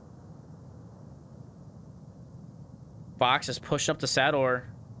 Fox is pushing up to Sador.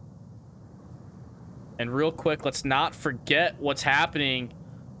 And real quick, let's not forget what's happening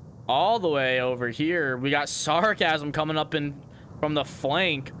all the way over here. We got Sarcasm coming up in from the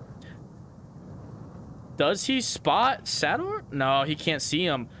flank. Does he spot Sador? No, he can't see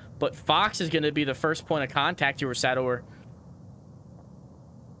him. But Fox is going to be the first point of contact here with Sador.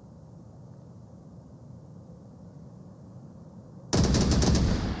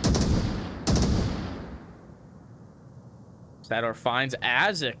 Sador finds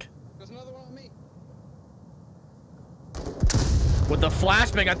Azik. There's another one on me. With the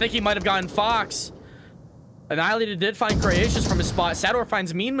flashbang, I think he might have gotten Fox. Annihilated did find Creacious from his spot. Sador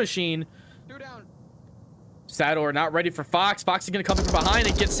finds Mean Machine. 2 down. Sador not ready for Fox. Fox is going to come from behind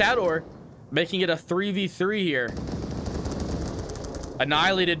and get Sador, making it a 3v3 here.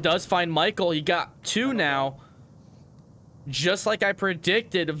 Annihilated does find Michael. He got 2 now. Just like I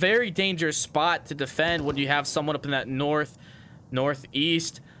predicted, a very dangerous spot to defend when you have someone up in that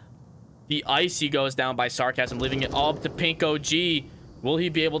northeast. The Icy goes down by Sarcasm, leaving it all up to Pink OG. Will he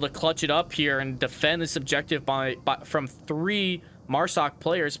be able to clutch it up here and defend this objective from 3 Marsoc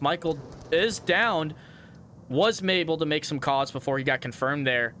players? Michael is downed. Was able to make some calls before he got confirmed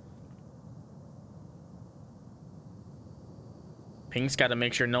there. Pink's got to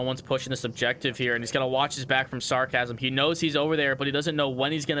make sure no one's pushing this objective here, and he's got to watch his back from Sarcasm. He knows he's over there, but he doesn't know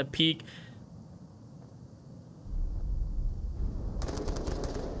when he's going to peek.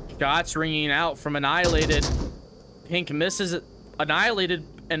 Shots ringing out from Annihilated. Pink misses it. Annihilated,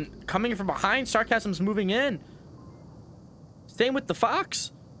 and coming from behind, Sarcasm's moving in. Same with the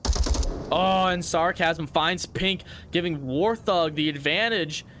Fox. Oh, and Sarcasm finds Pink, giving Warthog the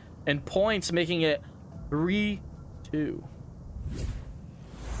advantage and points, making it 3-2.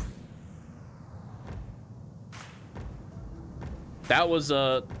 That was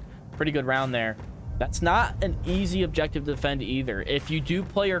a pretty good round there. That's not an easy objective to defend either. If you do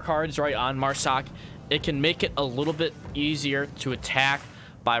play your cards right on Marsoc, it can make it a little bit easier to attack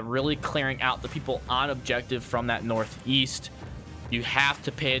by really clearing out the people on objective from that northeast. You have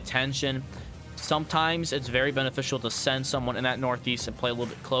to pay attention. Sometimes it's very beneficial to send someone in that northeast and play a little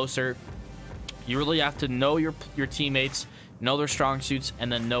bit closer. You really have to know your teammates, know their strong suits,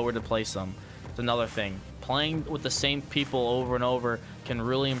 and then know where to place them. It's another thing. Playing with the same people over and over can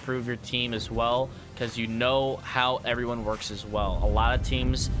really improve your team as well, because you know how everyone works as well. A lot of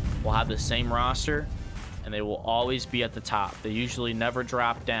teams will have the same roster, and they will always be at the top. They usually never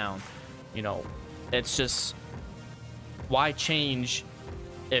drop down. You know, it's just, why change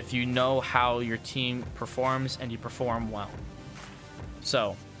if you know how your team performs and you perform well?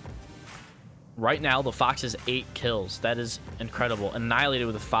 So right now the Fox has 8 kills. That is incredible. Annihilated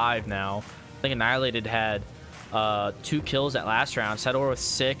with a 5 now. I think Annihilated had 2 kills that last round. Sador with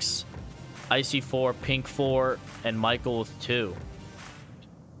 6, Icy 4, Pink 4, and Michael with 2.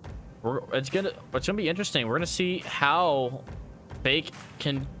 It's gonna be interesting. We're gonna see how Fake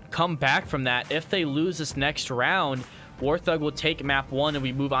can come back from that. If they lose this next round, Warthog will take map 1 and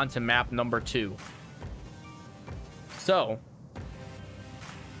we move on to map number 2. So,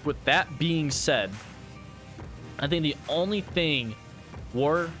 with that being said, I think the only thing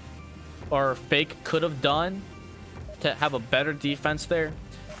War or Fake could have done to have a better defense there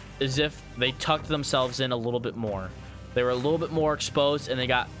is if they tucked themselves in a little bit more. They were a little bit more exposed and they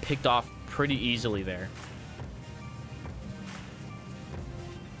got picked off pretty easily there.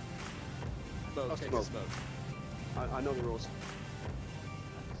 Smoke, Okay, smoke. smoke. I know the rules.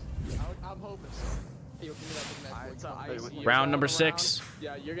 I'm hoping so. Hey, yo, give me that big match. Alright, so Wait, Icy, wait. you're Round going number around. 6.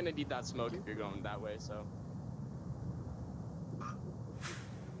 Yeah, you're gonna need that smoke if you're going that way, so.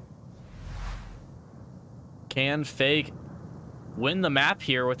 Can Fake win the map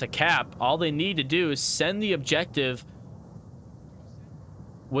here with a cap? All they need to do is send the objective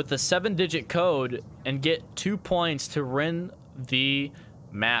with the 7-digit code and get 2 points to win the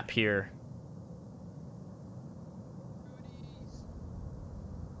map here.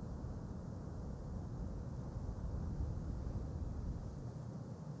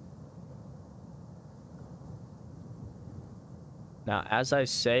 Now, as I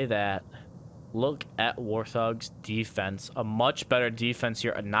say that, look at Warthog's defense. A much better defense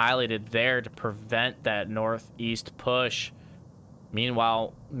here. Annihilated there to prevent that northeast push.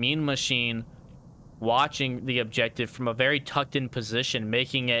 Meanwhile, Mean Machine watching the objective from a very tucked in position,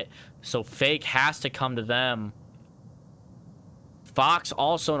 making it so Fake has to come to them. Fox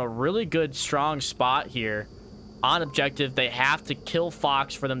also in a really good, strong spot here. On objective, they have to kill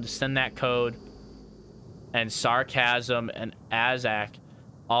Fox for them to send that code. And Sarcasm and Azak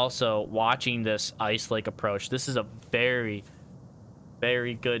also watching this Ice Lake approach. This is a very,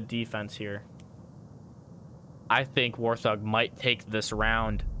 very good defense here. I think Warthog might take this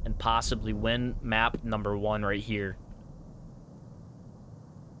round and possibly win map number 1 right here.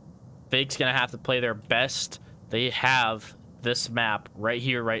 Fake's gonna have to play their best. They have this map right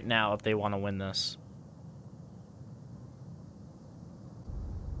here, right now, if they want to win this.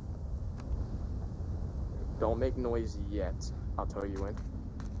 Don't make noise yet. I'll tell you when.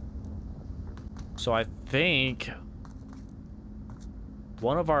 So I think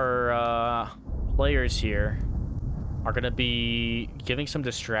one of our players here are going to be giving some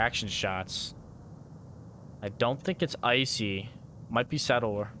distraction shots. I don't think it's Icy. Might be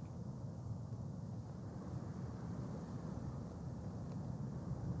Settler.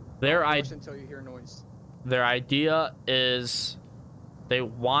 Until you hear noise. Their idea is they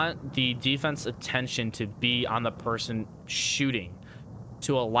want the defense attention to be on the person shooting,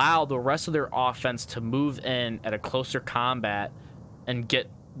 to allow the rest of their offense to move in at a closer combat and get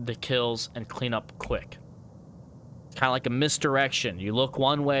the kills and clean up quick. It's kind of like a misdirection. You look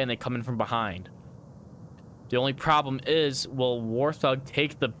one way and they come in from behind. The only problem is, will Warthog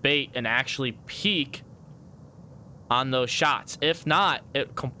take the bait and actually peek on those shots? If not,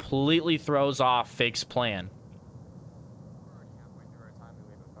 it completely throws off Fake's plan. We're already halfway through our time and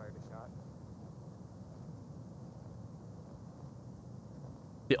we haven't fired a shot.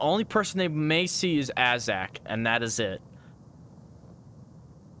 The only person they may see is Azak, and that is it.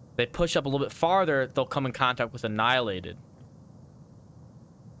 They push up a little bit farther, they'll come in contact with Annihilated.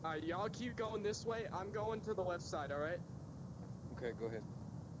 Alright, y'all keep going this way. I'm going to the left side, alright? Okay, go ahead.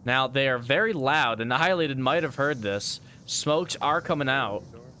 Now, they are very loud. Annihilated might have heard this. Smokes are coming out.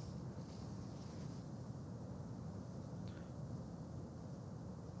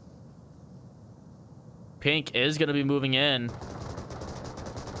 Pink is going to be moving in.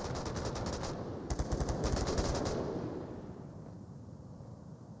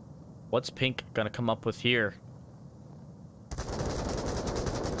 What's Pink going to come up with here?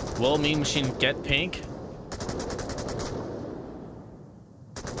 Will Mean Machine get Pink?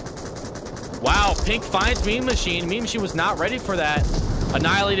 Wow, Pink finds Mean Machine. Mean Machine was not ready for that.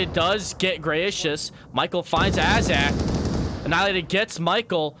 Annihilated does get Gracious. Michael finds Azak. Annihilated gets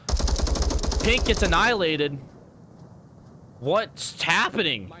Michael. Pink gets Annihilated. What's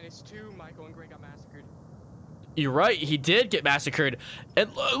happening? -2, Michael and Gray got massacred. You're right, he did get massacred.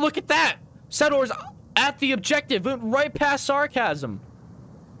 And look at that! Sedor's at the objective, went right past Sarcasm.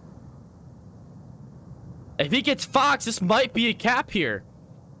 If he gets Fox, this might be a cap here.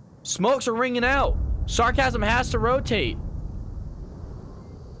 Smokes are ringing out. Sarcasm has to rotate.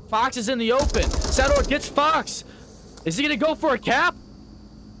 Fox is in the open. Sedor gets Fox. Is he gonna go for a cap?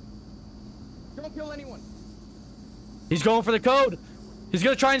 Don't kill anyone. He's going for the code. He's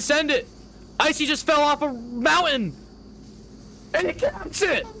gonna try and send it. Icy just fell off a mountain. And he caps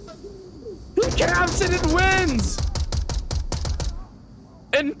it. He caps it and wins.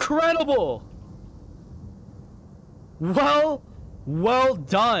 Incredible. Well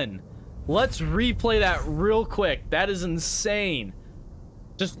done. Let's replay that real quick. That is insane.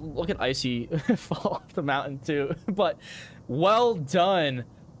 Just look at Icy fall off the mountain too. But well done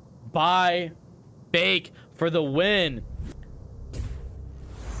by Fake for the win.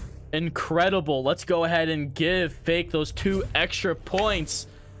 Incredible. Let's go ahead and give Fake those 2 extra points.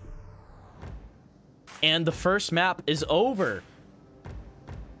 And the first map is over.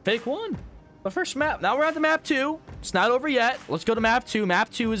 Fake won the first map. Now we're at the map 2. It's not over yet. Let's go to map 2. Map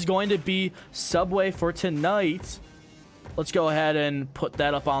 2 is going to be Subway for tonight. Let's go ahead and put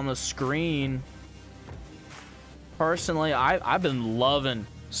that up on the screen. Personally, I've been loving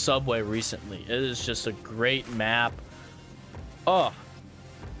Subway recently. It is just a great map. Oh,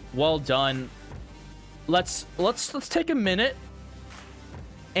 well done. Let's take a minute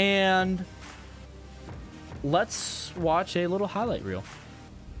and let's watch a little highlight reel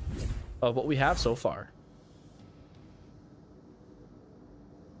of what we have so far.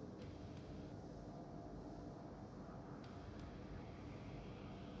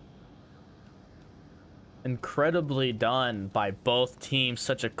 Incredibly done by both teams.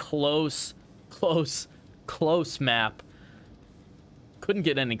 Such a close map. Couldn't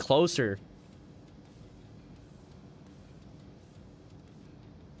get any closer.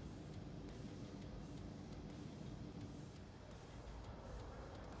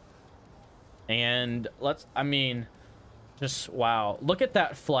 And just wow. Look at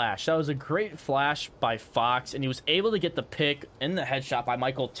that flash. That was a great flash by Fox, and he was able to get the pick in the headshot by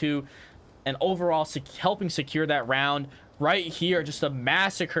Michael too, and overall helping secure that round. Right here, just a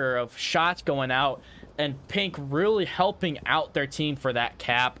massacre of shots going out, and Pink really helping out their team for that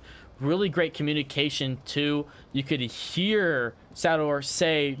cap. Really great communication too. You could hear Sador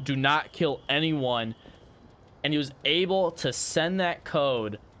say, "Do not kill anyone," and he was able to send that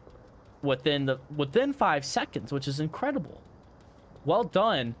code within 5 seconds, which is incredible. Well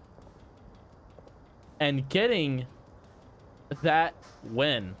done, and getting that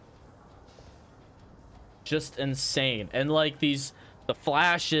win, just insane. And like the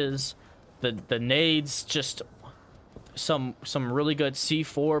flashes, the nades, just some really good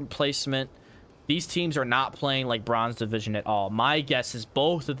C4 placement. These teams are not playing like Bronze Division at all. My guess is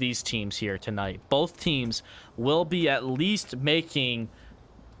both of these teams here tonight, both teams will be at least making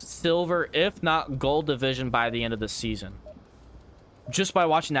Silver, if not Gold Division, by the end of the season, just by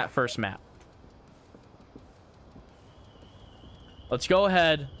watching that first map. Let's go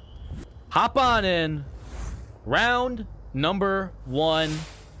ahead, hop on in. Round number 1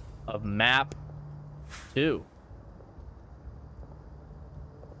 of map 2.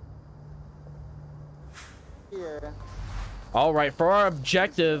 Yeah. All right, for our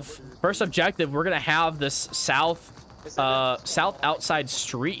first objective, we're gonna have this south outside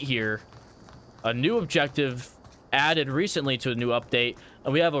street here. A new objective added recently to a new update,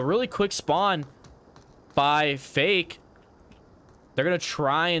 and we have a really quick spawn by Fake. They're gonna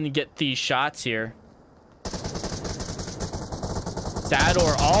try and get these shots here.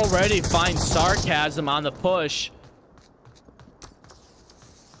 Sador already finds sarcasm on the push.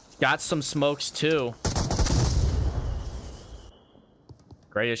 Got some smokes too.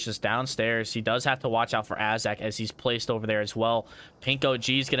 Grayish is downstairs. He does have to watch out for Azak as he's placed over there as well. Pink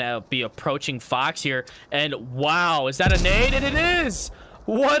OG is gonna be approaching Fox here, and wow, is that a nade? And it is.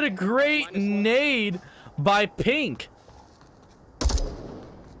 What a great nade by Pink.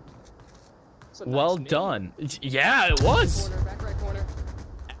 Well done. Yeah, it was. Back right corner.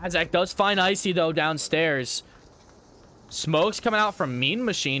 Azak does find Icy though downstairs. Smoke's coming out from Mean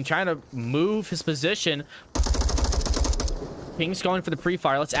Machine, trying to move his position. Pink's going for the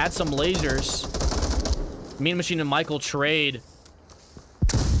pre-fire. Let's add some lasers. Mean Machine and Michael trade.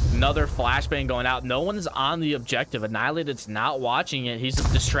 Another flashbang going out. No one is on the objective. Annihilated's not watching it. He's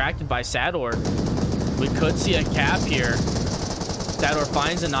distracted by Sador. We could see a cap here. Sador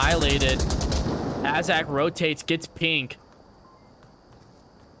finds Annihilated. Azak rotates, gets Pink.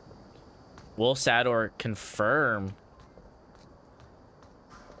 Will Sador confirm?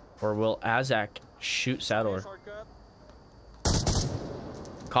 Or will Azak shoot Sador?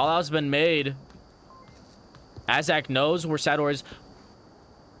 Call-out's been made. Azak knows where Sador is.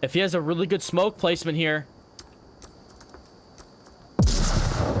 If he has a really good smoke placement here.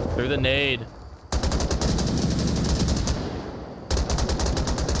 Through the nade.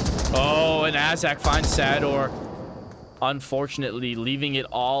 Oh, and Azak finds Sador. Unfortunately, leaving it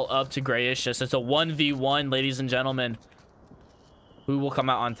all up to Grayicious. It's a 1v1, ladies and gentlemen. Who will come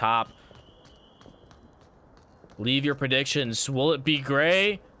out on top? Leave your predictions. Will it be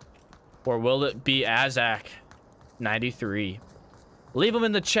Gray or will it be Azak? 93. Leave them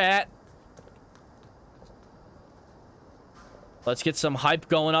in the chat. Let's get some hype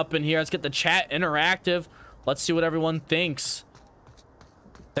going up in here. Let's get the chat interactive. Let's see what everyone thinks.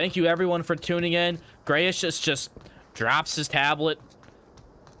 Thank you everyone for tuning in. Grayish just drops his tablet.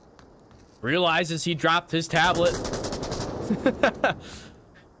 Realizes he dropped his tablet.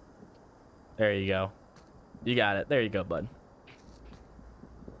 There you go. You got it. There you go, bud.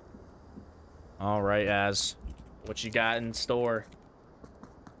 All right, Az. What you got in store?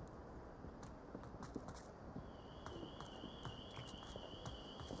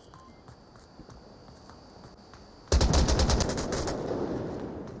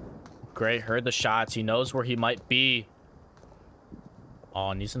 Great, heard the shots. He knows where he might be. Oh,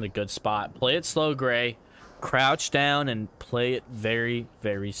 and he's in a good spot. Play it slow, Gray. Crouch down and play it very,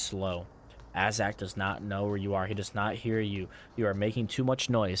 very slow. Azak does not know where you are. He does not hear you. You are making too much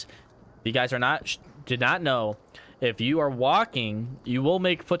noise. You guys did not know. If you are walking, you will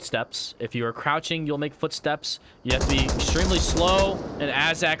make footsteps. If you are crouching, you'll make footsteps. You have to be extremely slow. And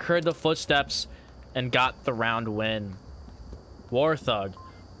Azak heard the footsteps and got the round win. Warthog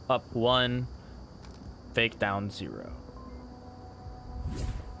up 1, Fake down 0.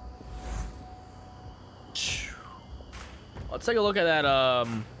 Let's take a look at that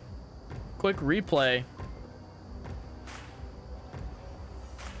quick replay.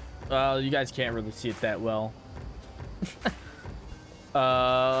 You guys can't really see it that well.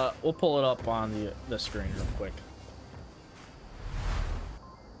 We'll pull it up on the screen real quick.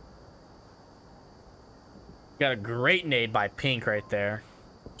 Got a great nade by Pink right there.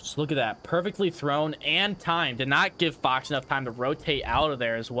 Just look at that. Perfectly thrown and timed. Did not give Fox enough time to rotate out of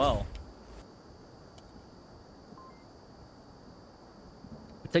there as well.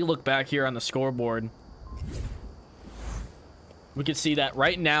 Take a look back here on the scoreboard. We can see that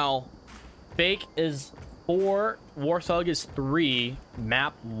right now, Fake is 4, Warthog is 3,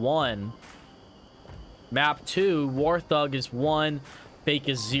 Map 1. Map 2, Warthog is 1, Fake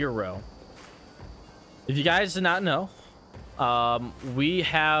is 0. If you guys did not know, we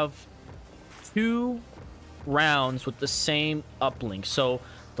have 2 rounds with the same uplink. So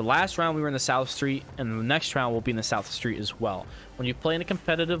the last round we were in the South Street, and the next round will be in the South Street as well. When you play in a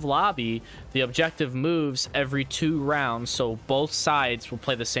competitive lobby, the objective moves every 2 rounds, so both sides will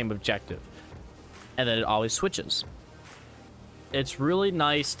play the same objective. And then it always switches. It's really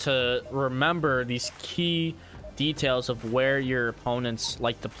nice to remember these key details of where your opponents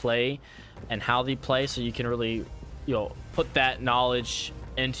like to play and how they play, so you can really, you know, put that knowledge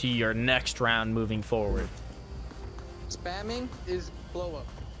into your next round moving forward. Spamming is blow up.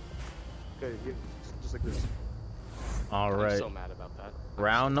 Okay, yeah, just like this. All right. I'm so mad about that.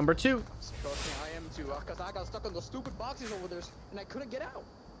 Round number 2. Trust me, I am too. Cause I got stuck on those stupid boxes over there, and I couldn't get out.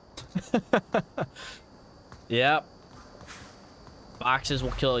 Yep. Boxes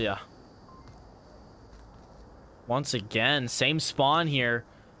will kill you. Once again, same spawn here.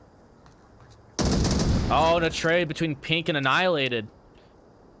 Oh, and a trade between Pink and Annihilated.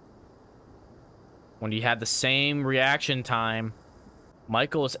 When you had the same reaction time,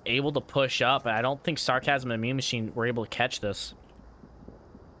 Michael was able to push up, and I don't think Sarcasm and Meme Machine were able to catch this.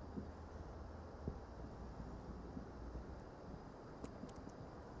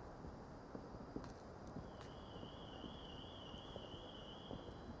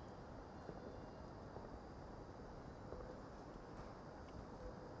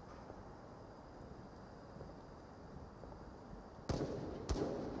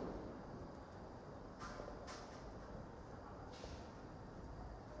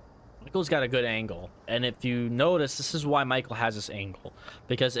 Michael's got a good angle, and if you notice, this is why Michael has this angle,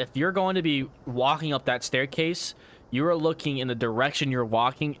 because if you're going to be walking up that staircase, you are looking in the direction you're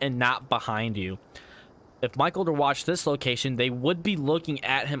walking and not behind you. If Michael were to watch this location, they would be looking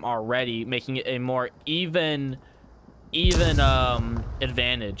at him already, making it a more even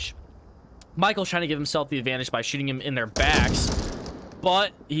advantage. Michael's trying to give himself the advantage by shooting him in their backs,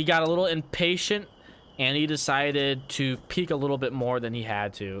 but he got a little impatient and he decided to peek a little bit more than he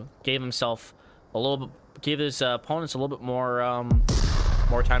had to. Gave himself a little bit, gave his opponents a little bit more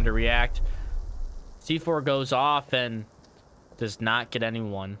time to react. C4 goes off and does not get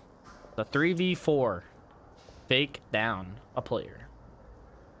anyone. The 3v4, Fake down a player.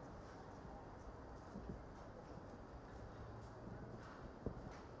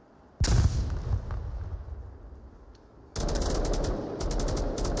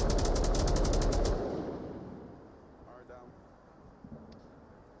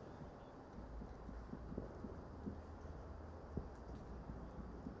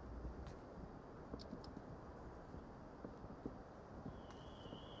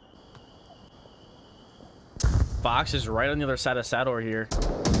 Fox is right on the other side of Sador here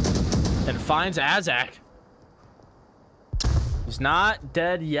and finds Azak. He's not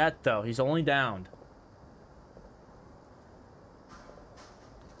dead yet, though. He's only downed.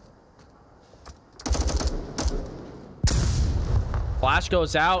 Flash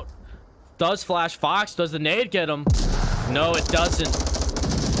goes out. Does Flash Fox? Does the nade get him? No, it doesn't.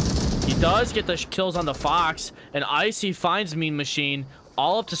 He does get the kills on the Fox. And Icy finds Mean Machine.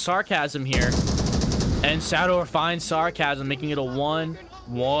 All up to Sarcasm here. And Sador finds Sarcasm, making it a 1-1.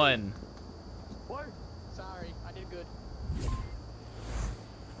 Sorry, I did good.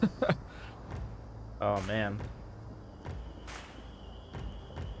 Oh, man.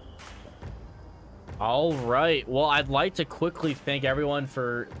 All right. Well, I'd like to quickly thank everyone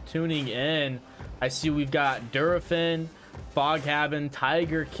for tuning in. I see we've got Durafin, Foghaven,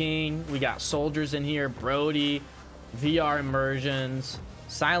 Tiger King. We got soldiers in here, Brody, VR Immersions,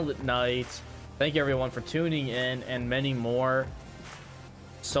 Silent Night. Thank you everyone for tuning in and many more.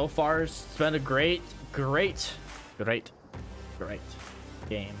 So far, it's been a great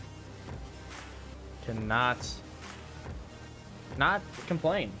game. Cannot not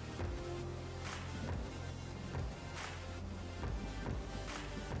complain.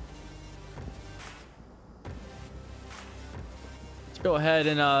 Go ahead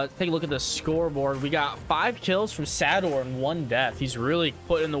and take a look at the scoreboard. We got 5 kills from Sador and 1 death. He's really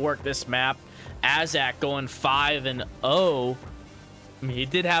put in the work this map. Azak going 5-0. I mean, he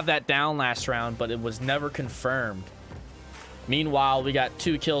did have that down last round, but it was never confirmed. Meanwhile, we got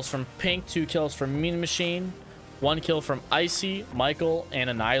 2 kills from Pink, 2 kills from Mean Machine, 1 kill from Icy, Michael, and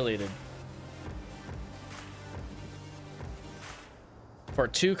Annihilated. For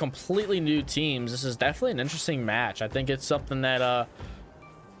 2 completely new teams, this is definitely an interesting match. I think it's something that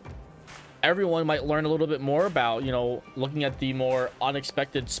everyone might learn a little bit more about, you know, looking at the more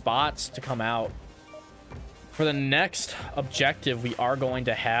unexpected spots to come out. For the next objective, we are going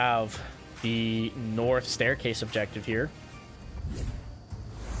to have the North Staircase objective here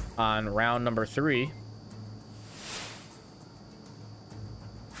on round number 3.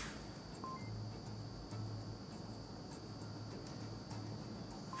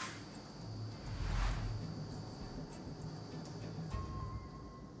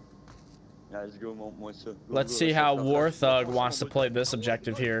 Let's see how Warthog wants to play this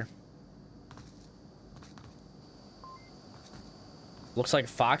objective here. Looks like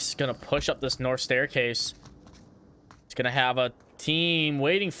Fox is going to push up this North Staircase. He's going to have a team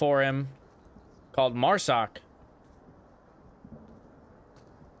waiting for him called Marsoc.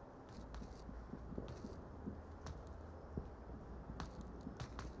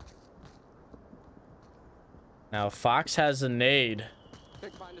 Now Fox has a nade.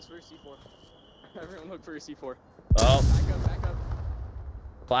 Quick, find us for your C4. Everyone look for your C4. Oh. Back up.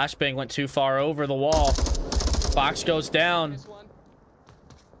 Flashbang went too far over the wall. Fox goes down.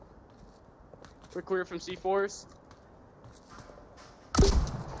 We're clear from C4s.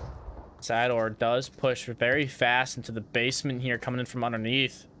 Sador does push very fast into the basement here, coming in from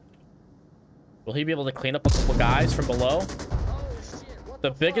underneath. Will he be able to clean up a couple guys from below? Oh, shit. What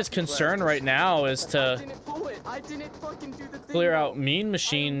The biggest concern right now is to I didn't fucking do the thing. clear out Mean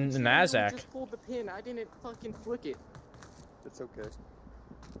Machine and Azak. Just pulled the pin. I didn't fucking flick it. It's okay. There's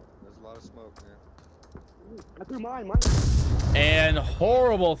a lot of smoke here. I threw mine. And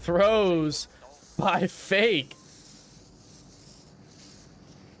horrible throws by Fake.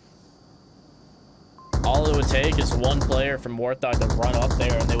 All it would take is one player from Warthog to run up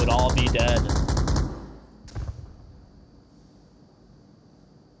there and they would all be dead.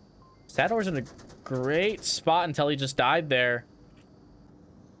 Sador's in a great spot until he just died there.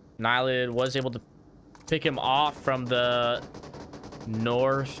 Annihilated was able to pick him off from the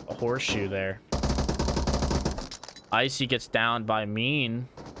north horseshoe there. Icy gets downed by Mean.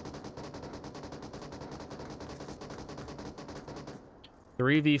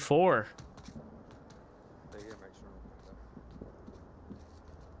 3v4.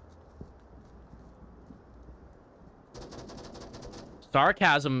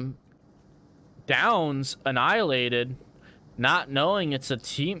 Sarcasm downs Annihilated, not knowing it's a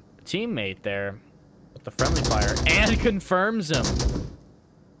teammate there with the friendly fire, and confirms him.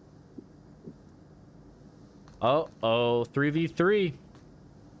 Uh-oh, 3v3.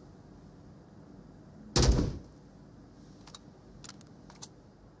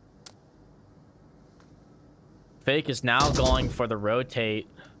 Fake is now going for the rotate,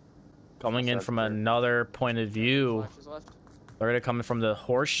 coming in from another point of view. They're gonna come in from the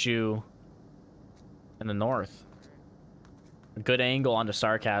horseshoe in the north. A good angle onto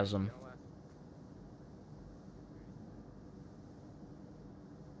Sarcasm.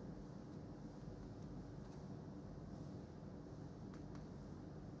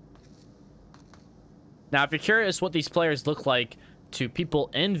 Now, if you're curious what these players look like to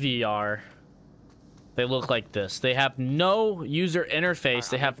people in VR, They look like this. They have no user interface.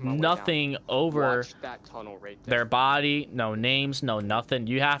 They have nothing over Watch that tunnel right there. their body, no names, no nothing.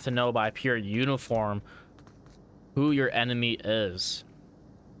 You have to know by pure uniform who your enemy is.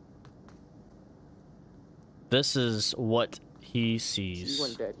 This is what he sees. She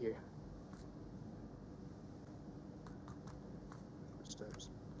went dead here. Stairs.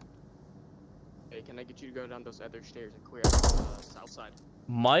 Hey, can I get you to go down those other stairs and clear out the south side?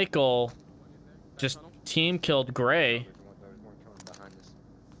 Michael just tunnel? team killed Gray. There's one coming behind us.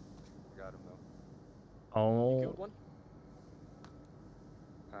 Got him though. You Oh, killed one?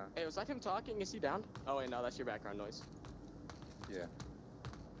 Huh? Hey, was that him talking? Is he down? Oh wait, no, that's your background noise. Yeah.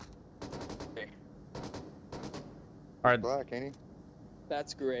 Hey, are Black, ain't he?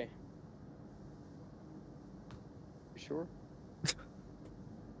 That's gray. You sure?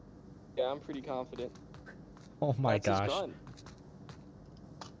 Yeah, I'm pretty confident. oh my That's his gosh. gun.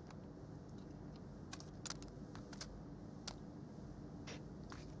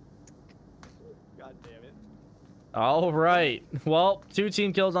 God damn it. All right. Well, 2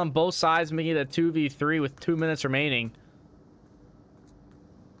 team kills on both sides, making it a 2v3 with 2 minutes remaining.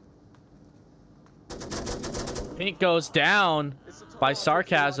 Pink goes down it's the tunnel by on 51.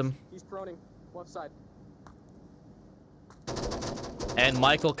 sarcasm, He's proning. Left side. and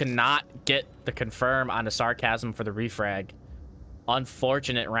Michael cannot get the confirm on the sarcasm for the refrag.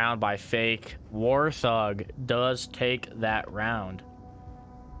 Unfortunate round by Fake. Warthog does take that round,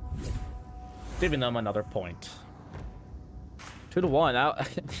 giving them another point. 2-1.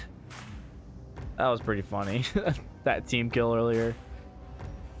 That was pretty funny. That team kill earlier.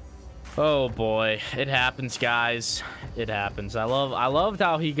 Oh boy, it happens, guys. It happens. I loved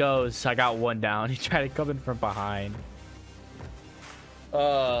how he goes. I got one down. He tried to come in from behind.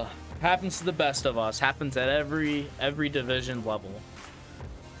 Happens to the best of us. Happens at every division level.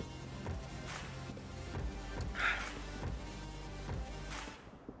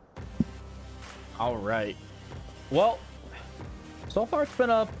 All right. Well, so far it's been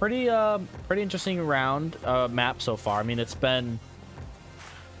a pretty interesting round map so far. I mean, it's been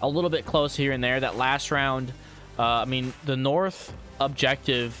a little bit close here and there. That last round, I mean, the north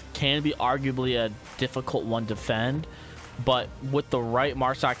objective can be arguably a difficult one to defend, but with the right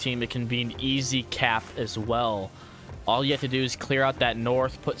Marsoc team, it can be an easy cap as well. All you have to do is clear out that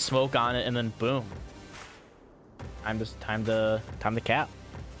north, put smoke on it, and then boom. Time to cap.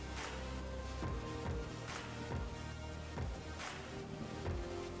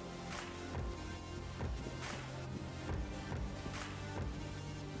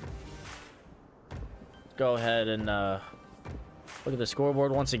 Go ahead and look at the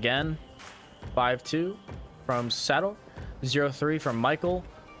scoreboard once again. 5-2 from Saddle, 0-3 from Michael,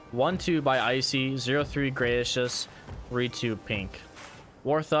 1-2 by Icy, 0-3 Gracious, 3-2 Pink.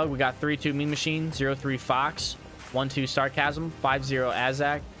 Warthog, we got 3-2 Mean Machine, 0-3 Fox, 1-2 Sarcasm, 5-0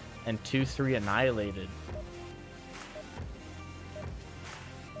 Azak, and 2-3 Annihilated.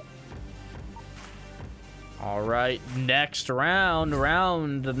 All right, next round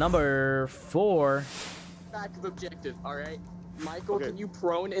number 4. Back of objective, alright? Michael, Okay. can you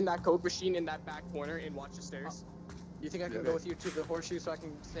prone in that coke machine in that back corner and watch the stairs? You think I can Yeah, go okay. with you to the horseshoe so I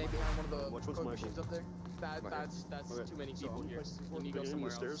can stay behind one of the Which one's coke Michael? machines up there? That's Okay. too many So people I'm here. placing You need to go in somewhere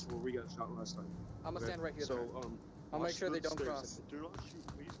the stairs else. where we got shot last time. I'm gonna stand right here. So, So I'll watch make sure they those don't stairs. cross. If they do not shoot,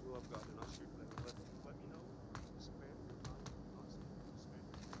 please roll up God, and I'll shoot them. Let me know. Spam your time. Not spam your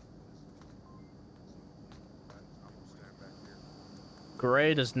time. I'm gonna stand back here.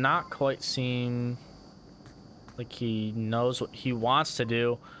 Gray does not quite seem like he knows what he wants to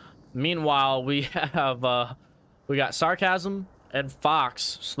do. Meanwhile, we have we got Sarcasm and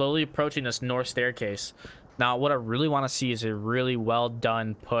Fox slowly approaching this north staircase. Now, what I really want to see is a really well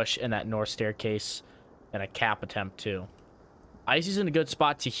done push in that north staircase and a cap attempt too. Icy's in a good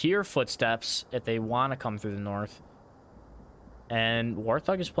spot to hear footsteps if they want to come through the north. And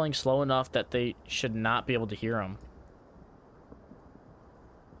Warthog is playing slow enough that they should not be able to hear him.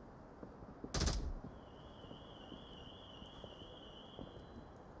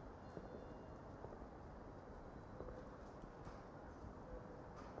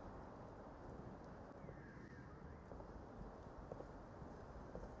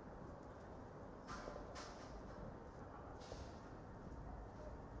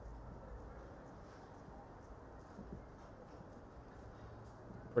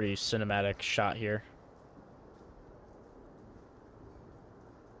 Pretty cinematic shot here.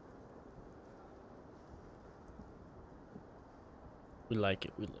 We like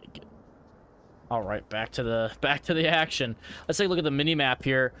it. We like it. All right, back to the action. Let's take a look at the mini map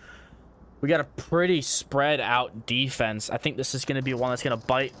here. We got a pretty spread out defense. I think this is going to be one that's going to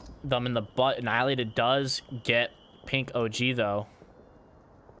bite them in the butt. Annihilated does get pink OG, though.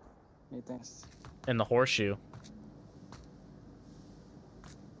 Hey, thanks. In the horseshoe.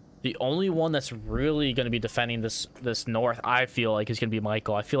 The only one that's really going to be defending this north, I feel like, is going to be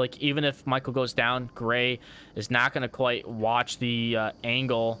Michael. I feel like even if Michael goes down, Gray is not going to quite watch the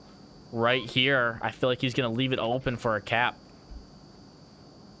angle right here. I feel like he's going to leave it open for a cap.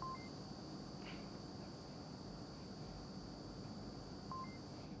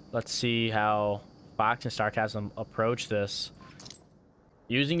 Let's see how Fox and Sarcasm approach this.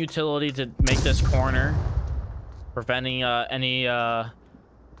 Using utility to make this corner, preventing any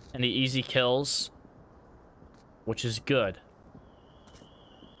easy kills, which is good.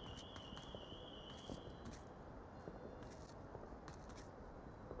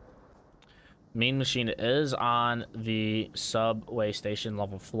 Mean Machine is on the subway station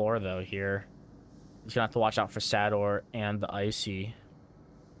level floor, though, here. He's gonna have to watch out for Sador and the Icy.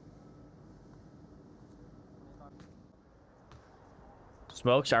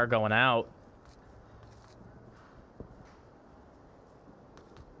 Smokes are going out.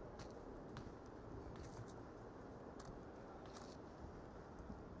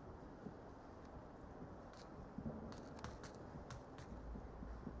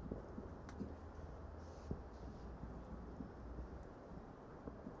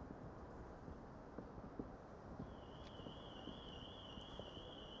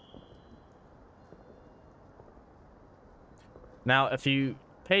 Now, if you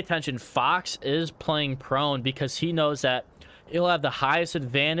pay attention, Fox is playing prone because he knows that he'll have the highest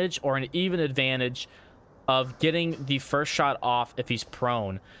advantage or an even advantage of getting the first shot off if he's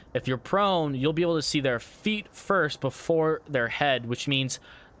prone. If you're prone, you'll be able to see their feet first before their head, which means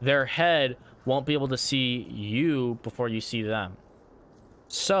their head won't be able to see you before you see them.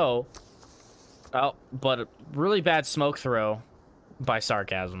 So, oh, but a really bad smoke throw by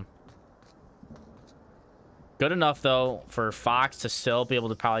Sarcasm. Good enough, though, for Fox to still be able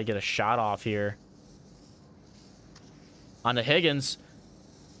to probably get a shot off here. On to Higgins.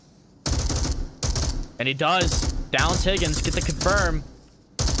 And he does. Downs Higgins. Get the confirm.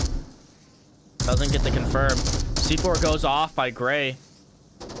 Doesn't get the confirm. C4 goes off by Gray.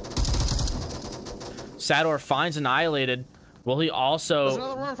 Sador finds Annihilated. Will he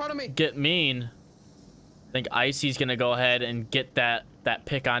also in front of me. get Mean? I think Icy's going to go ahead and get that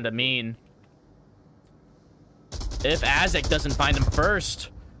pick onto Mean. If Azek doesn't find him first.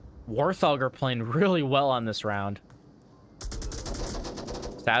 Warthog are playing really well on this round.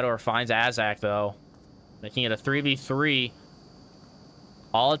 Sador finds Azak, though. Making it a 3v3.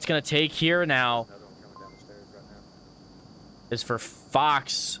 All it's going to take here now is for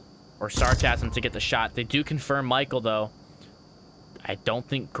Fox or Sarcasm to get the shot. They do confirm Michael, though. I don't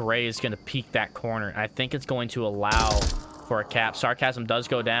think Gray is going to peek that corner. I think it's going to allow for a cap. Sarcasm does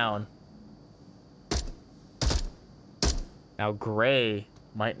go down. Now, Gray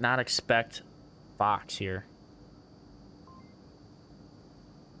might not expect Fox here.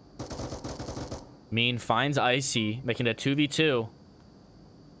 Mean finds Icy, making it a 2v2.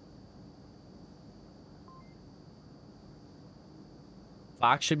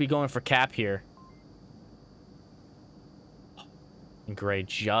 Fox should be going for cap here. And Gray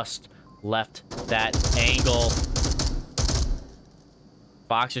just left that angle.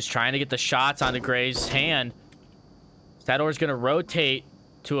 Fox is trying to get the shots onto Gray's hand. Sador's going to rotate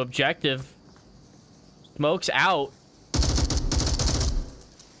to objective. Smoke's out.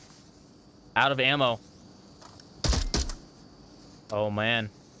 Out of ammo. Oh,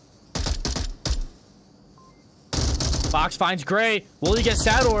 man. Fox finds Gray. Will he get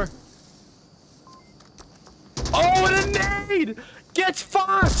Sador? Oh, and a nade! Gets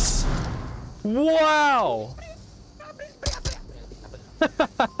Fox! Wow!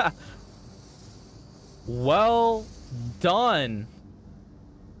 Well done.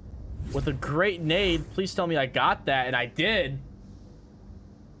 With a great nade. Please tell me I got that, and I did.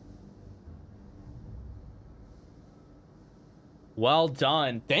 Well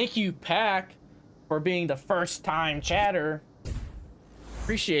done. Thank you, Pack, for being the first time chatter.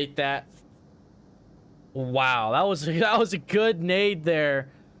 Appreciate that. Wow, that was a good nade there.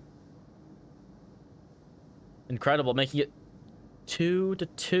 Incredible, making it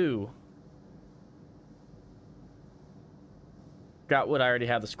 2-2. Got what I already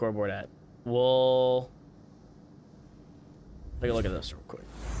have the scoreboard at. We'll take a look at this real quick.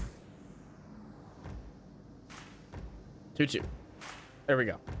 2-2. There we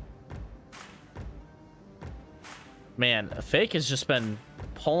go. Man, Fake has just been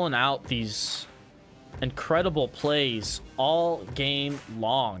pulling out these incredible plays all game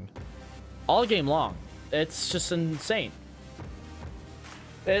long. all game long. It's just insane.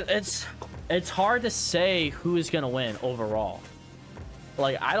 It's hard to say who is going to win overall.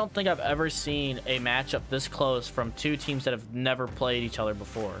 Like, I don't think I've ever seen a matchup this close from two teams that have never played each other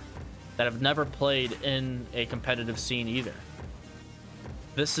before, that have never played in a competitive scene either.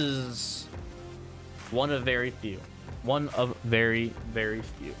 This is one of very few. One of very, very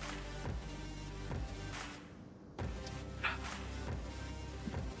few.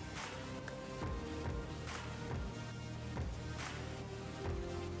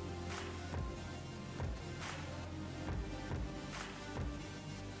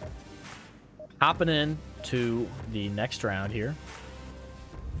 Hopping in to the next round here.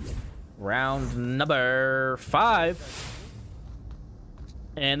 Round number 5.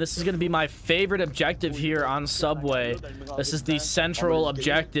 And this is going to be my favorite objective here on Subway. This is the central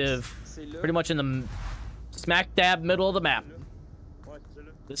objective, pretty much in the smack dab middle of the map.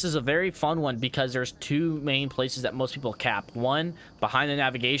 This is a very fun one because there's two main places that most people cap. One, behind the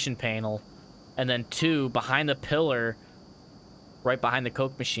navigation panel, and then two, behind the pillar, right behind the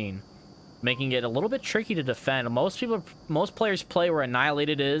Coke machine, making it a little bit tricky to defend. Most players play where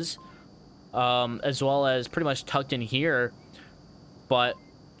Annihilated is, as well as pretty much tucked in here. But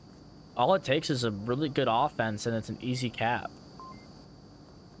all it takes is a really good offense, and it's an easy cap.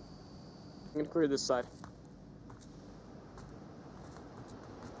 I'm gonna clear this side.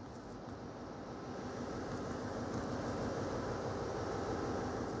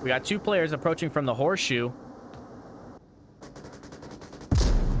 We got two players approaching from the horseshoe.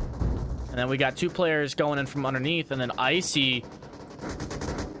 And then we got two players going in from underneath, and then Icy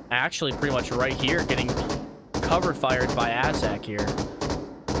actually pretty much right here getting cover fired by Azak here.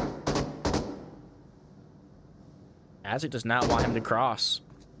 Azak does not want him to cross.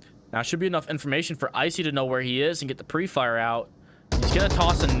 Now, should be enough information for Icy to know where he is and get the pre-fire out. He's going to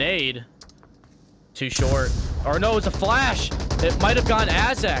toss a nade. Too short. Or no, it's a flash. It might have gone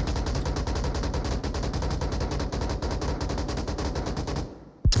Azak.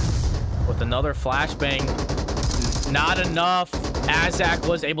 With another flashbang. Not enough. Azak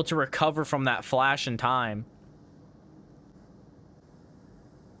was able to recover from that flash in time.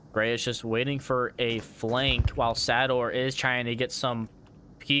 Gray is just waiting for a flank while Sador is trying to get some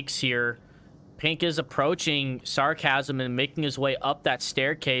peeks here. Pink is approaching Sarcasm and making his way up that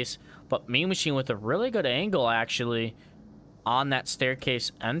staircase, but Mean Machine with a really good angle actually on that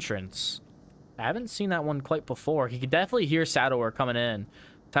staircase entrance. I haven't seen that one quite before. He could definitely hear Sador coming in.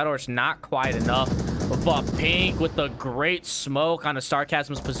 Sador's not quite enough, but Pink with the great smoke on a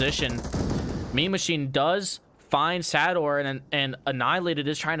Sarcasm's position. Mean Machine does find Sador, and Annihilated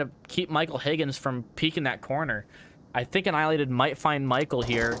is trying to keep Michael Higgins from peeking that corner. I think Annihilated might find Michael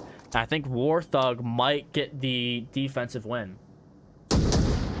here. I think War Thug might get the defensive win.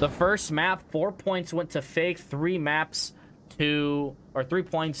 The first map, 4 points went to Fake, 3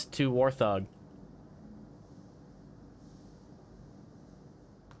 points to War Thug.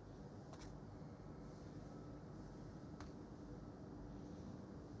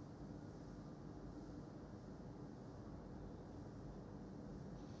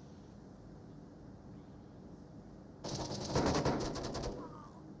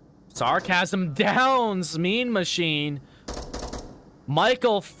 Sarcasm downs Mean Machine.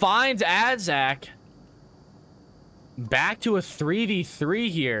 Michael finds Adzak. Back to a 3v3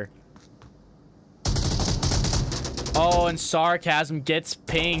 here. Oh, and Sarcasm gets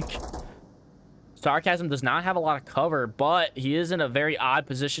Pink. Sarcasm does not have a lot of cover, but he is in a very odd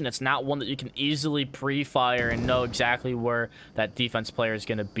position. It's not one that you can easily pre-fire and know exactly where that defense player is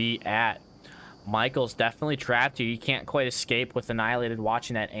going to be at. Michael's definitely trapped here. You can't quite escape with Annihilated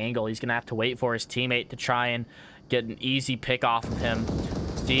watching that angle. He's going to have to wait for his teammate to try and get an easy pick off of him.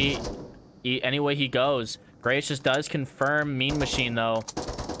 See, anyway he goes. Gracious does confirm Mean Machine, though.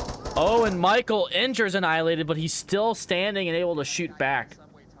 Oh, and Michael injures Annihilated, but he's still standing and able to shoot back.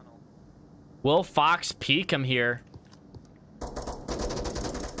 Will Fox peek him here?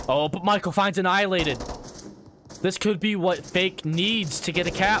 Oh, but Michael finds Annihilated. This could be what Fake needs to get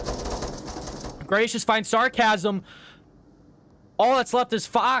a cap. Gracious finds Sarcasm. All that's left is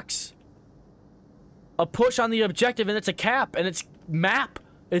Fox. A push on the objective, and it's a cap, and it's map.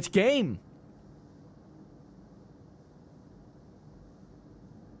 It's game.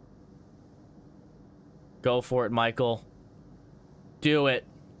 Go for it, Michael. Do it.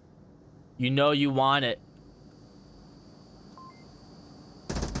 You know you want it.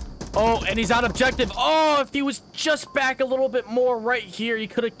 Oh, and he's on objective. Oh, if he was just back a little bit more right here, he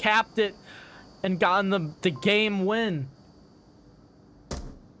could have capped it and gotten the game win.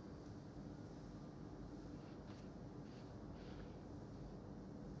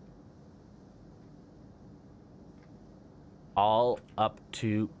 all up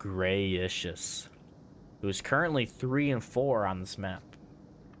to Grayishus, who is currently 3-4 on this map.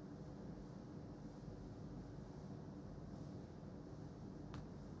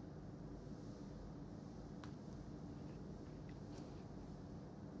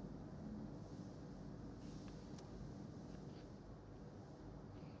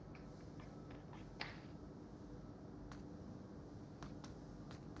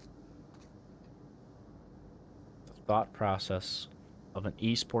 Thought process of an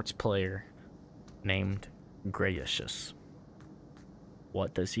esports player named Grayishus.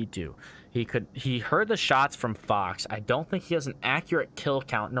 What does he do? He heard the shots from Fox. I don't think he has an accurate kill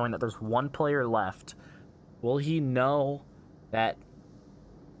count, knowing that there's one player left. Will he know that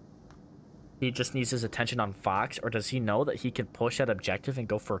he just needs his attention on Fox, or does he know that he can push that objective and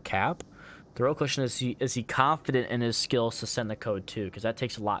go for a cap? The real question is he confident in his skills to send the code too? Because that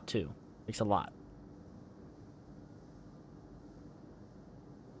takes a lot too. Takes a lot.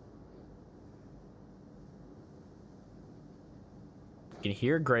 You can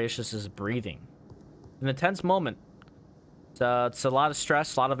hear Gracious's breathing. An intense moment. It's a lot of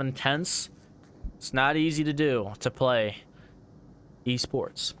stress, a lot of intense. It's not easy to do, to play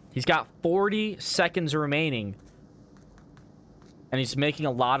esports. He's got 40 seconds remaining. And he's making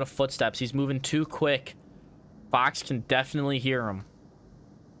a lot of footsteps. He's moving too quick. Fox can definitely hear him.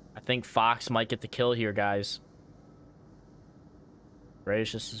 I think Fox might get the kill here, guys.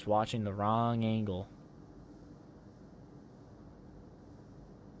 Gracious is watching the wrong angle.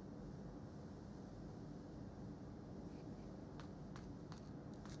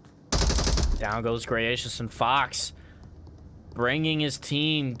 Down goes Gracious, and Fox bringing his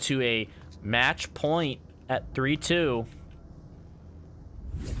team to a match point at 3-2.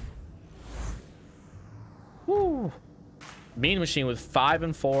 Woo! Mean Machine with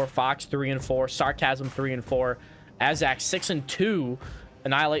 5-4, Fox 3-4, Sarcasm 3-4, Azak 6-2,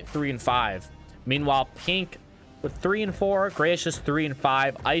 Annihilate 3-5. Meanwhile, Pink with 3-4, Gracious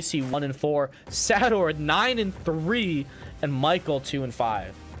 3-5, Icy 1-4, Sador 9-3, and Michael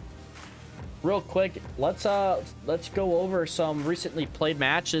 2-5. Real quick, let's go over some recently played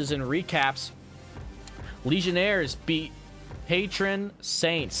matches and recaps. Legionnaires beat Patron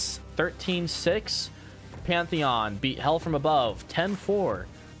Saints 13-6. Pantheon beat Hell from Above 10-4.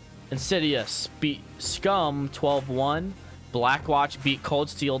 Insidious beat Scum 12-1. Blackwatch beat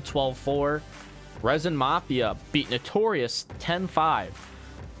Cold Steel 12-4. Resin Mafia beat Notorious 10-5.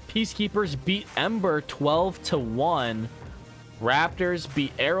 Peacekeepers beat Ember 12-1. Raptors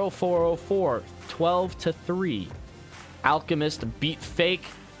beat Arrow 404 12-3. Alchemist beat Fake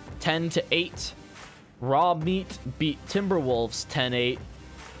 10-8. Raw Meat beat Timberwolves 10-8.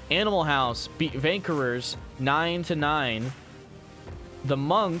 Animal House beat Vanquerors 9-9. The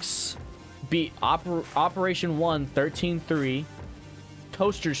Monks beat Operation 1 13-3.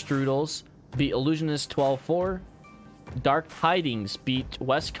 Toaster Strudels beat Illusionist 12-4. Dark Tidings beat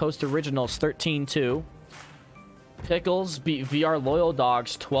West Coast Originals 13-2. Pickles beat VR Loyal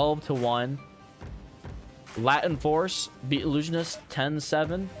Dogs 12-1. Latin Force beat Illusionist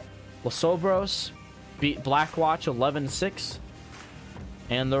 10-7. Lasobros beat Blackwatch 11-6.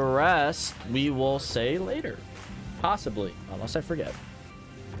 And the rest we will say later. Possibly, unless I forget.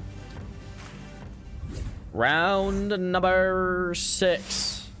 Round number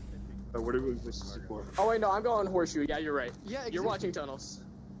 6. What are we listening for? Oh wait, no, I'm going Horseshoe. Yeah, you're right. Yeah, You're watching Tunnels.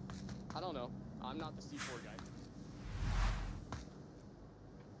 I don't know. I'm not the C4 guy.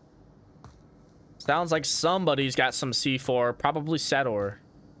 Sounds like somebody's got some C4. Probably Sador.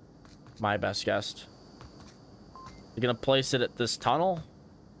 My best guess. You gonna place it at this tunnel?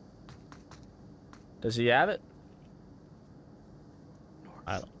 Does he have it?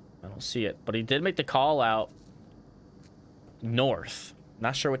 I don't see it. But he did make the call out north.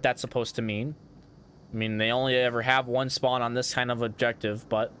 Not sure what that's supposed to mean. I mean, they only ever have one spawn on this kind of objective,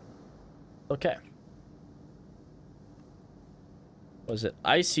 but okay. Was it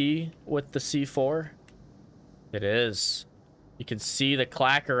Icy with the C4? It is. You can see the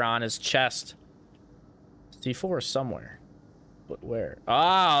clacker on his chest. C4 is somewhere. But where?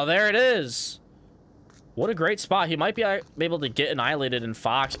 Oh, there it is. What a great spot. He might be able to get Annihilated in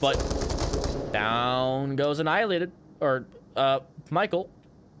Fox, but down goes Annihilated. Or, Michael.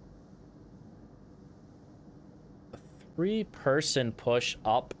 A 3-person push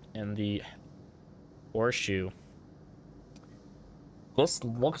up in the Horseshoe. This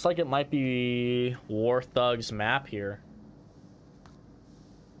looks like it might be War Thug's map here.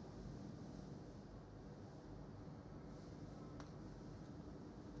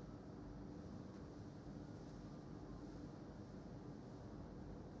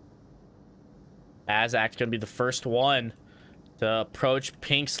 Azak's gonna be the first one to approach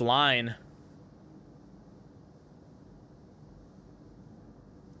Pink's line.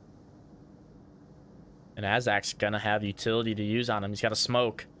 And Azak's gonna have utility to use on him. He's got a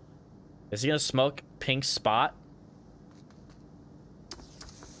smoke. Is he gonna smoke Pink's spot?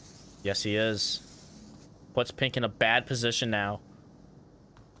 Yes, he is. Puts Pink in a bad position now.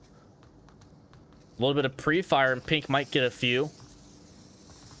 A little bit of pre-fire and Pink might get a few.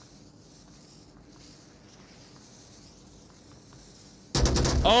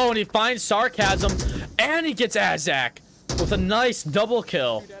 Oh, and he finds Sarcasm, and he gets Azak with a nice double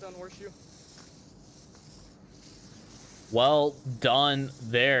kill. Well done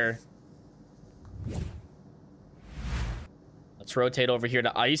there. Let's rotate over here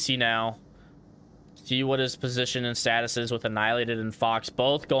to Icy now. See what his position and status is with Annihilated and Fox.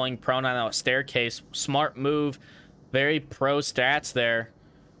 Both going prone on that staircase. Smart move. Very pro stats there.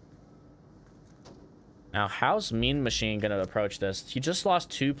 Now, how's Mean Machine going to approach this? He just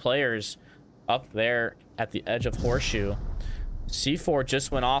lost 2 players up there at the edge of Horseshoe. C4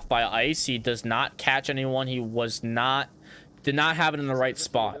 just went off by Icy. Does not catch anyone. He was not... Did not have it in the right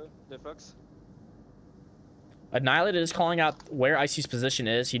spot. Annihilated is calling out where Icy's position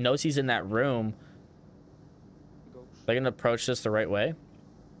is. He knows he's in that room. They're going to approach this the right way.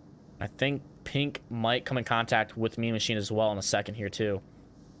 I think Pink might come in contact with Mean Machine as well in a second here, too.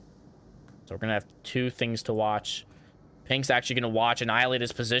 So we're going to have 2 things to watch. Pink's actually going to watch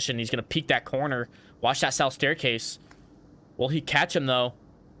Annihilated's position. He's going to peek that corner. Watch that south staircase. Will he catch him, though?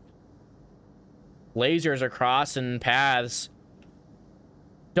 Lasers are crossing paths.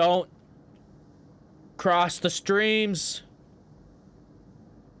 Don't cross the streams.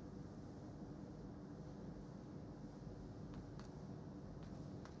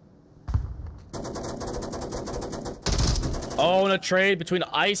 Oh, and a trade between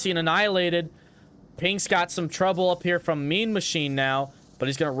Icy and Annihilated. Pink's got some trouble up here from Mean Machine now, but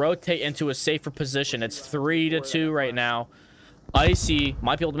he's going to rotate into a safer position. It's 3-2 right now. Icy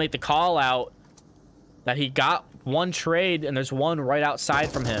might be able to make the call out that he got 1 trade, and there's 1 right outside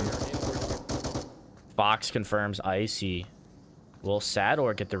from him. Fox confirms Icy. Will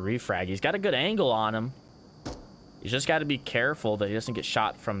Sador get the refrag? He's got a good angle on him. He's just got to be careful that he doesn't get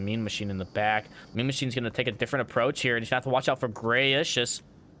shot from Mean Machine in the back. Mean Machine's going to take a different approach here, and he's going to have to watch out for Grayishus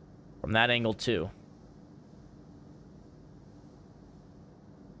from that angle, too.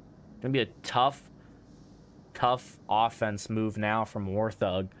 Going to be a tough offense move now from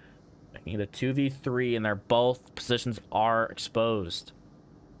Warthog. Making it a 2v3, and their both positions are exposed.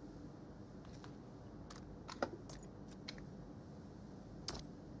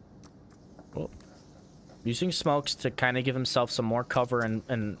 Using smokes to kind of give himself some more cover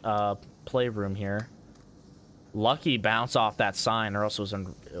and playroom here. Lucky bounce off that sign, or else it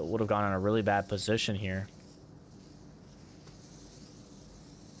would have gone in a really bad position here.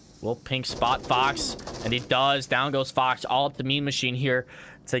 Will Pink spot Fox? And he does. Down goes Fox. All up to Mean Machine here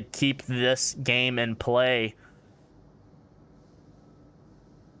to keep this game in play.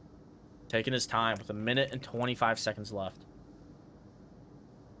 Taking his time with 1 minute and 25 seconds left.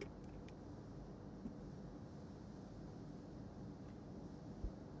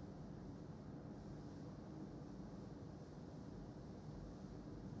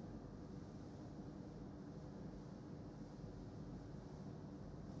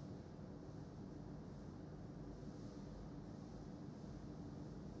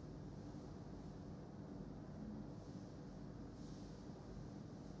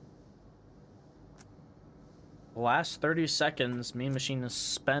 Last 30 seconds, Mean Machine is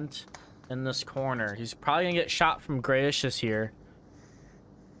spent in this corner. He's probably gonna get shot from Grayishus here.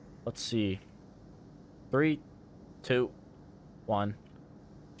 Let's see. 3, 2, 1.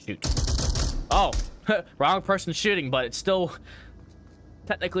 Shoot. Oh, wrong person shooting, but it's still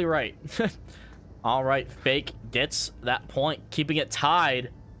technically right. All right, Fake gets that point, keeping it tied.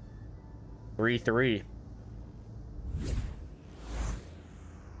 3-3.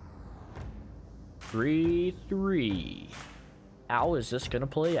 3-3. How is this gonna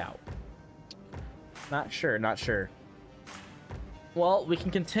play out? Not sure, not sure. Well, we can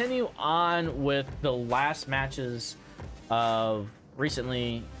continue on with the last matches of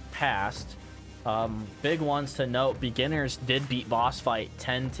recently past. Big ones to note. Beginners did beat Boss Fight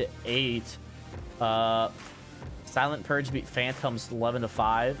 10-8. Silent Purge beat Phantoms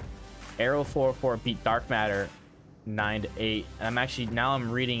 11-5. Arrow 404 beat Dark Matter 9-8. And I'm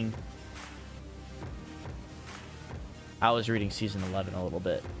reading. I was reading season 11 a little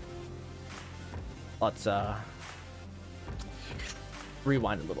bit. Let's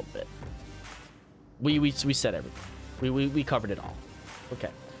rewind a little bit. We said everything. We covered it all.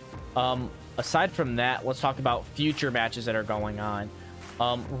 Okay. aside from that, let's talk about future matches that are going on.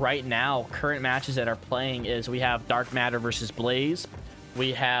 Right now, current matches that are playing is we have Dark Matter versus Blaze.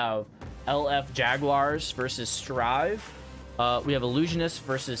 We have LF Jaguars versus Strive. We have Illusionist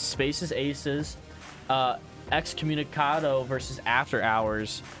versus Spaces Aces. Excommunicado versus After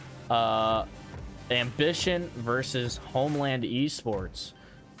Hours. Ambition versus Homeland Esports.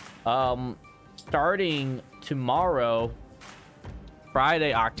 Starting tomorrow,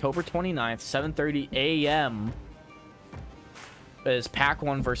 Friday, October 29th, 7:30 a.m. is Pack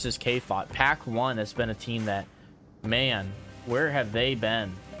 1 versus KFOT. Pack 1 has been a team that, man, where have they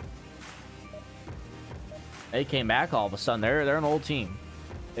been? They came back all of a sudden. They're an old team.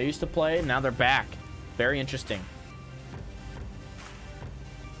 They used to play, now they're back. Very interesting.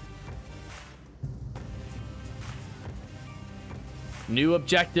 New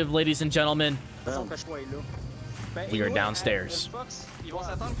objective, ladies and gentlemen. We are downstairs.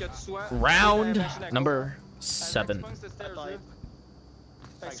 Round number 7.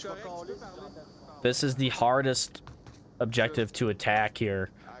 This is the hardest objective to attack here.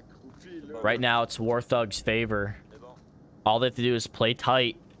 Right now, it's War Thug's favor. All they have to do is play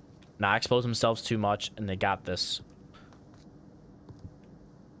tight, not expose themselves too much, and they got this.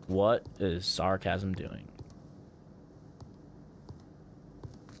 What is Sarcasm doing?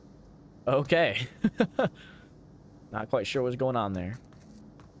 Okay. Not quite sure what's going on there.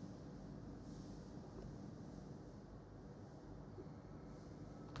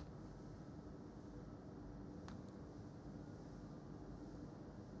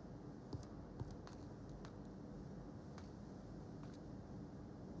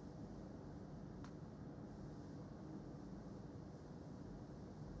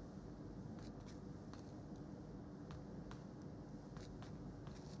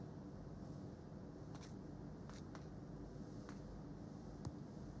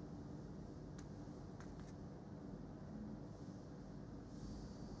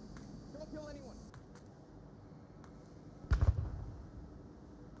 Don't kill anyone.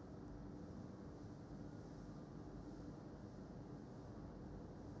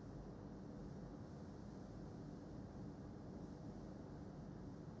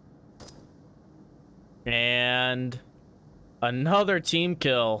 And another team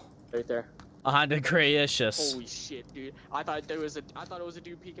kill Right there. on the Grayicious. Holy shit, dude! I thought it was a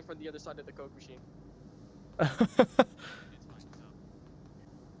dude peeking from the other side of the Coke machine.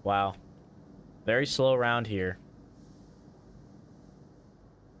 Wow. Very slow round here.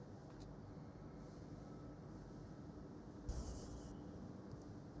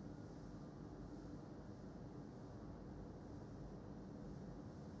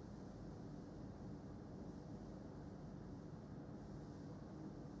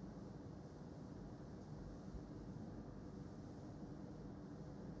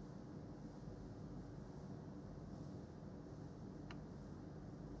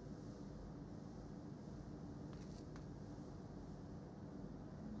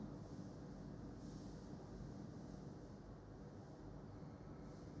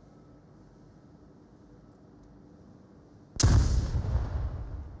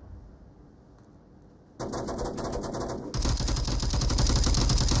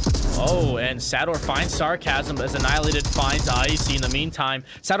 Oh, and Sador finds Sarcasm as Annihilated finds Icy. In the meantime,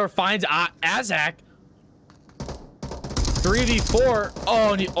 Sador finds Azak. 3v4.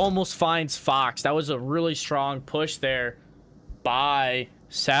 Oh, and he almost finds Fox. That was a really strong push there by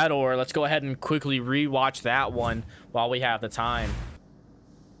Sador. Let's go ahead and quickly rewatch that one while we have the time.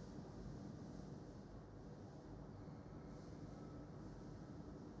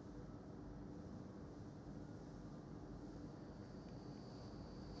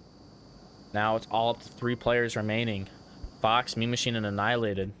 Now it's all up to 3 players remaining. Fox, Mean Machine, and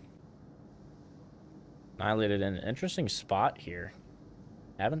Annihilated. Annihilated in an interesting spot here.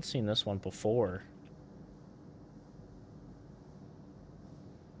 Haven't seen this one before.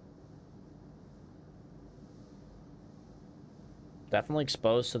 Definitely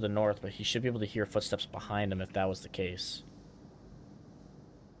exposed to the north, but he should be able to hear footsteps behind him if that was the case.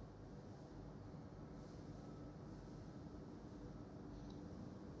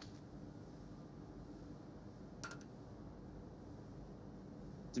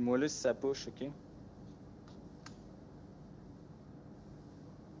 Dis-moi là si ça push, ok?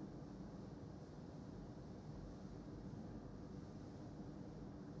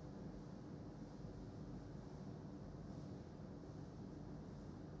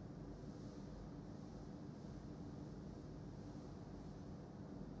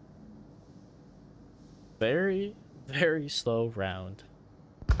 Very, very slow round.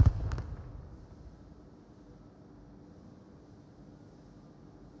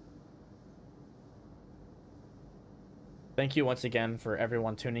 Thank you once again for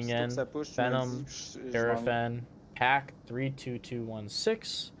everyone tuning in. Venom, Durafen, Pack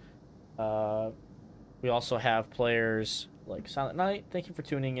 32216. We also have players like Silent Knight. Thank you for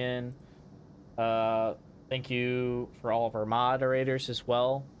tuning in. Thank you for all of our moderators as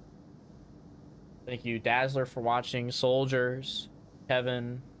well. Thank you, Dazzler, for watching. Soldiers,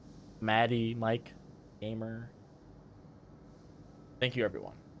 Kevin, Maddie, Mike, Gamer. Thank you,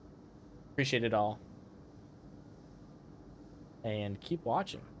 everyone. Appreciate it all. And keep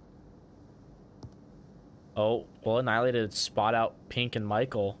watching. Oh, well, Annihilated spot out Pink and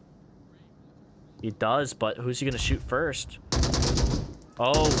Michael. He does, but who's he going to shoot first?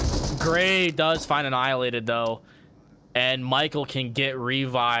 Oh, Gray does find Annihilated, though. And Michael can get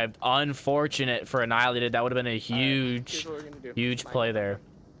revived. Unfortunate for Annihilated. That would have been a huge, huge play there.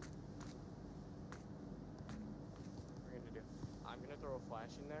 I'm going to throw a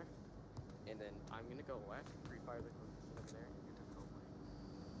flash in there. And then I'm going to go left, pre-fire the position over there. And you're going to go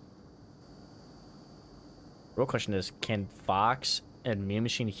Real question is, can Fox and Mean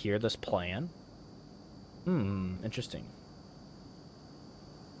Machine hear this plan? Interesting.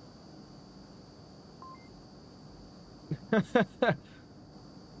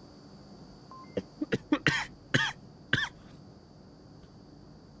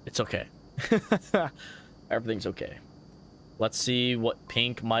 It's okay. Everything's okay. Let's see what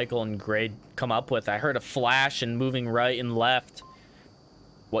Pink, Michael, and Gray come up with. I heard a flash and moving right and left.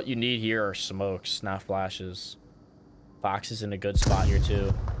 What you need here are smokes, not flashes. Fox is in a good spot here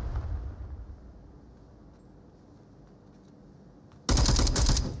too.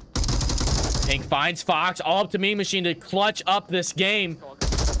 Pink finds Fox, all up to Mean Machine to clutch up this game.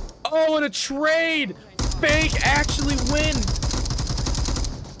 Oh, and a trade! Fake actually win!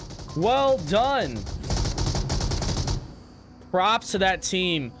 Well done. Props to that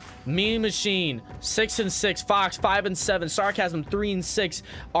team. Mean Machine 6-6, Fox 5-7, Sarcasm 3-6,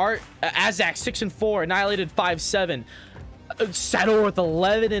 Art Azak 6-4, Annihilated 5-7, Sador with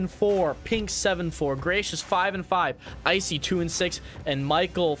 11-4, Pink 7-4, Gracious 5-5, Icy 2-6, and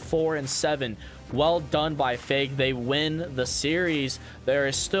Michael 4-7. Well done by Fake. They win the series. There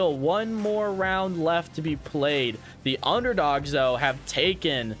is still one more round left to be played. The underdogs, though, have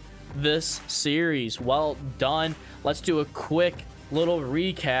taken this series. Well done. Let's do a quick little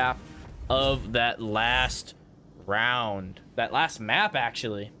recap of that last round. That last map,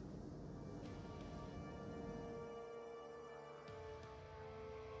 actually.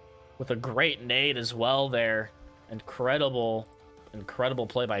 With a great nade as well there. Incredible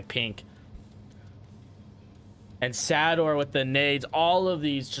play by Pink. And Sador with the nades. All of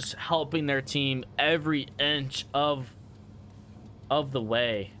these just helping their team every inch of the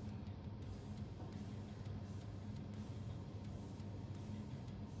way.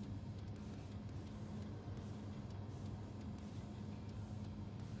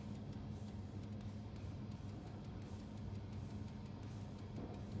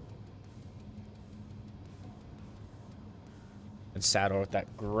 And Sador with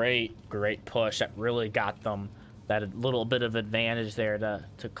that great push that really got them that little bit of advantage there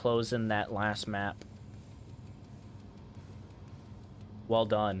to close in that last map. Well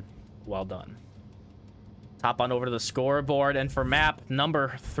done. Well done. Hop on over to the scoreboard, and for map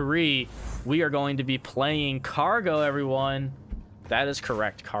number 3, we are going to be playing Cargo, everyone. That is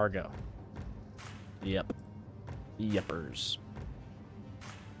correct, Cargo. Yep. Yepers.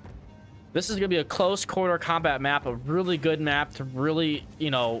 This is going to be a close quarter combat map, a really good map to really,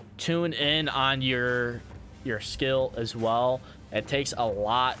 you know, tune in on your skill as well. It takes a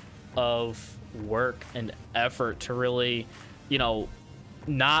lot of work and effort to really, you know,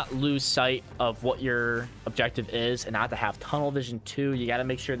 not lose sight of what your objective is and not to have tunnel vision too. You got to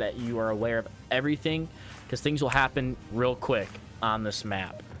make sure that you are aware of everything because things will happen real quick on this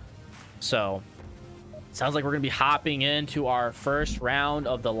map. So sounds like we're going to be hopping into our first round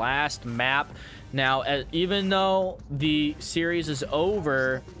of the last map. Now, even though the series is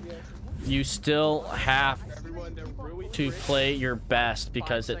over, you still have to play your best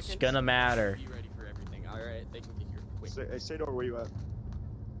because it's going to matter. Be ready for everything. All right, they can get here quick. Hey, Sador, where you at?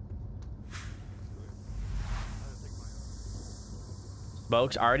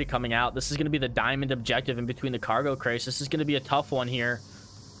 Smoke's already coming out. This is going to be the diamond objective in between the cargo crates. This is going to be a tough one here.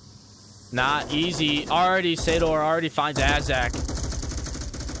 Not easy. Already, Sador already finds Azak.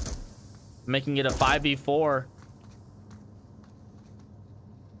 Making it a 5v4.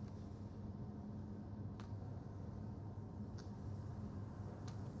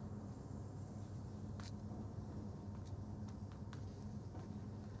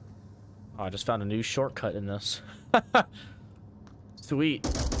 Oh, I just found a new shortcut in this. Sweet.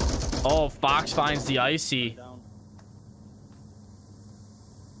 Oh, Fox finds the Icy.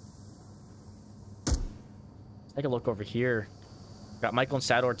 Take a look over here. Got Michael and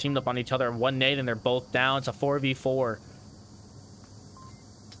Sador teamed up on each other. One nade, and they're both down. It's a 4v4.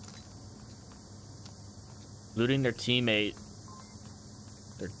 Looting their teammate.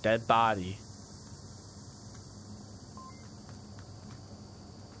 Their dead body.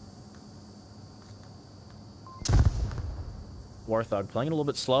 Warthog playing it a little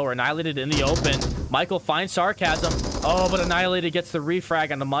bit slower. Annihilated in the open. Michael finds Sarcasm. Oh, but Annihilated gets the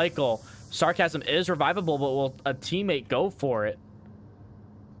refrag onto Michael. Sarcasm is revivable, but will a teammate go for it?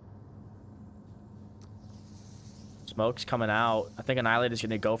 Smoke's coming out. I think Annihilated is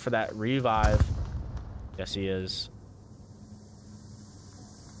going to go for that revive. Yes, he is.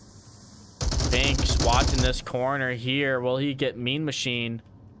 Pink's watching this corner here. Will he get Mean Machine?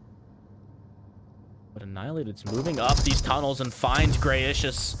 But Annihilated's moving up these tunnels and finds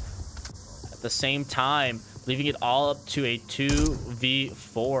Grayicious at the same time, leaving it all up to a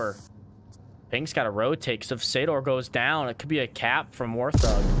 2v4. Pink's got to rotate, because if Sador goes down, it could be a cap from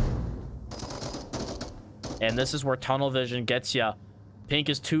Warthog. And this is where tunnel vision gets you. Pink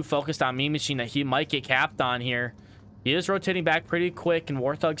is too focused on Mean Machine that he might get capped on here. He is rotating back pretty quick, and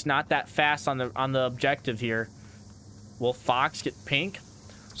Warthog's not that fast on the objective here. Will Fox get Pink?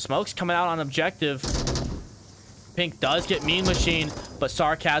 Smoke's coming out on objective. Pink does get Mean Machine, but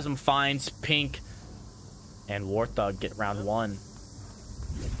Sarcasm finds Pink, and Warthog get round one.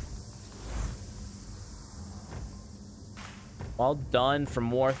 Well done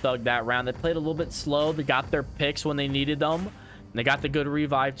from Warthog that round. They played a little bit slow. They got their picks when they needed them. And they got the good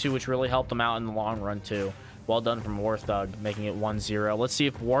revive too, which really helped them out in the long run too. Well done from Warthog, making it 1-0. Let's see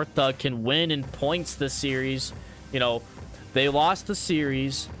if Warthog can win in points this series. You know, they lost the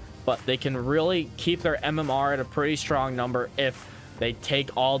series, but they can really keep their MMR at a pretty strong number if they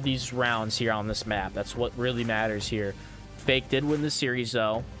take all these rounds here on this map. That's what really matters here. Fake did win the series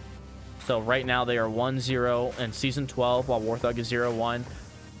though. So right now they are 1-0 in Season 12 while Warthog is 0-1.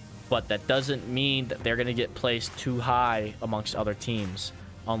 But that doesn't mean that they're going to get placed too high amongst other teams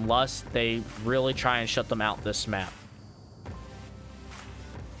unless they really try and shut them out this map.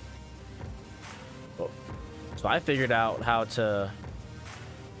 So I figured out how to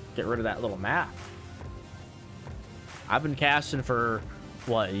get rid of that little map. I've been casting for,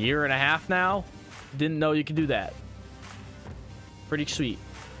 what, a year and a half now? Didn't know you could do that. Pretty sweet.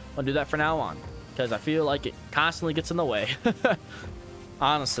 I'll do that from now on, because I feel like it constantly gets in the way.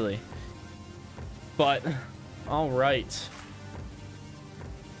 Honestly. But, alright.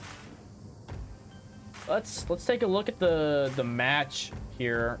 Let's take a look at the match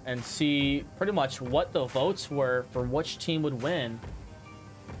here and see pretty much what the votes were for which team would win.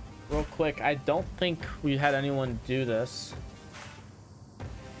 Real quick, I don't think we had anyone do this,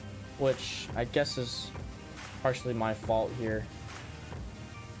 which I guess is partially my fault here.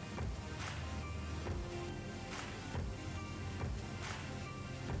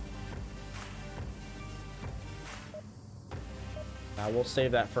 We'll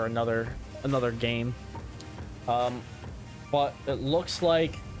save that for another game. But it looks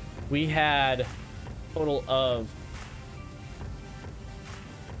like we had a total of...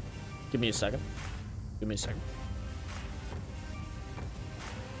 Give me a second.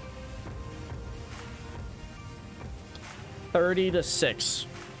 30-6.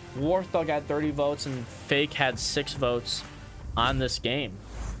 Warthog had 30 votes and Fake had 6 votes on this game.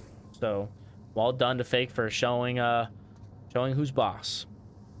 So, well done to Fake for showing who's boss.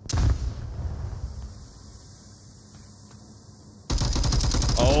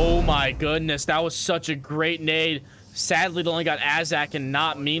 Oh my goodness, that was such a great nade. Sadly, it only got Azak and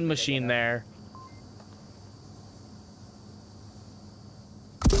not Mean Machine there.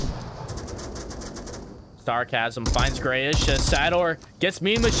 Sarcasm finds Grayish. Sador gets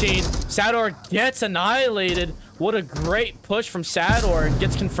Mean Machine. Sador gets annihilated. What a great push from Sador. And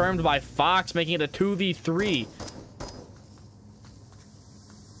gets confirmed by Fox, making it a 2v3.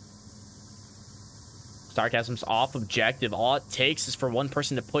 Sarcasm's off objective. All it takes is for one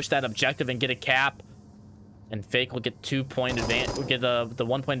person to push that objective and get a cap. And Fake will get 2-point advantage. Will get the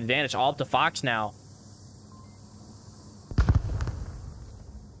 1-point advantage. All up to Fox now.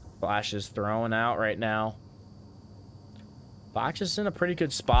 Flash is throwing out right now. Fox is in a pretty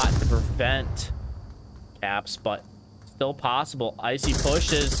good spot to prevent caps, but still possible. Icy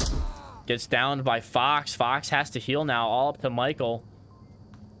pushes. Gets downed by Fox. Fox has to heal now. All up to Michael.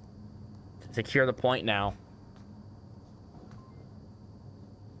 To secure the point now.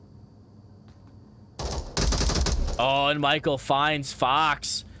 Oh, and Michael finds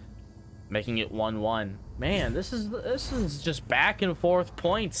Fox, making it 1-1. Man, this is just back and forth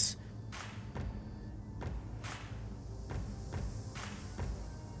points.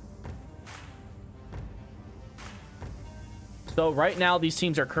 So right now, these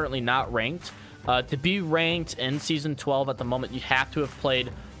teams are currently not ranked. To be ranked in Season 12 at the moment, you have to have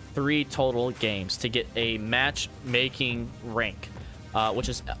played 3 total games to get a matchmaking rank, which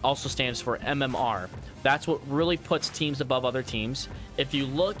also stands for MMR. That's what really puts teams above other teams. If you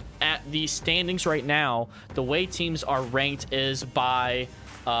look at the standings right now, the way teams are ranked is by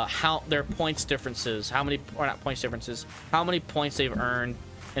how their points differences, how many points they've earned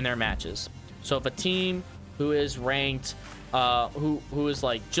in their matches. So if a team who is ranked, who is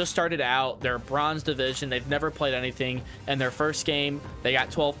like just started out, they're bronze division, they've never played anything, and their first game they got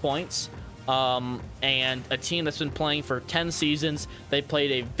 12 points. And a team that's been playing for 10 seasons, they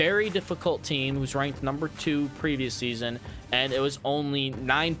played a very difficult team who's ranked number 2 previous season, and it was only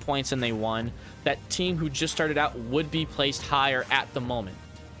 9 points and they won. That team who just started out would be placed higher at the moment.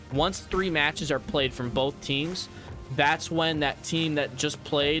 Once 3 matches are played from both teams, that's when that team that just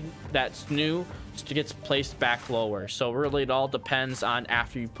played, that's new, gets placed back lower. So really it all depends on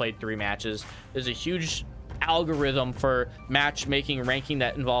after you've played 3 matches. There's a huge algorithm for matchmaking ranking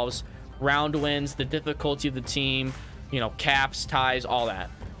that involves round wins, the difficulty of the team, you know, caps, ties, all that.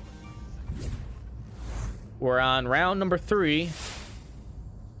 We're on round number 3. Let's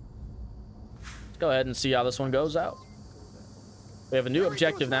go ahead and see how this one goes out. We have a new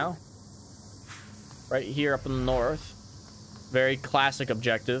objective now. Right here up in the north. Very classic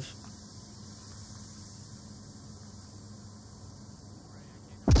objective.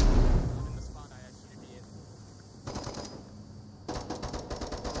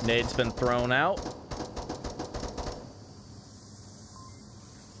 Nade's been thrown out.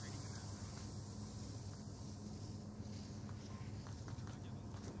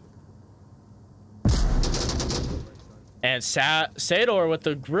 And Sador with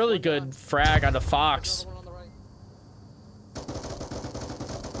a really good frag on the Fox.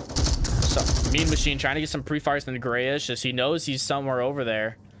 So, Mean Machine trying to get some pre-fires in the grayish as he knows he's somewhere over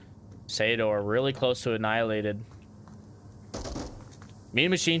there. Sador really close to annihilated. Mean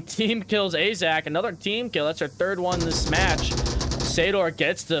Machine team kills Azak. Another team kill. That's our 3rd one this match. Sador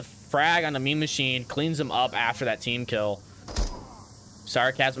gets the frag on the Mean Machine, cleans him up after that team kill.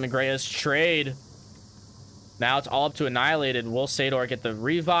 Sarcasm and Grayish trade. Now it's all up to annihilated. Will Sador get the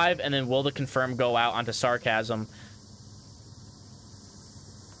revive, and then will the confirm go out onto Sarcasm?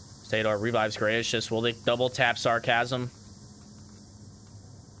 Sador revives Gracious. Will they double tap Sarcasm?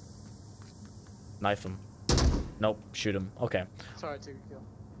 Knife him. Nope, shoot him. Okay. Sorry, I took a kill.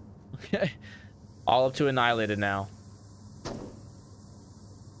 Okay. All up to annihilated now.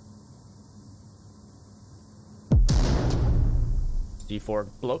 D4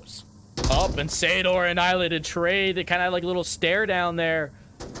 blows up, and Sador annihilated trade. They kind of like a little stare down there.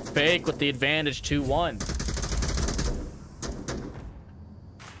 Fake with the advantage, 2-1.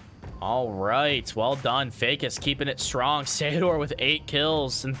 All right, well done. Fake is keeping it strong. Sador with 8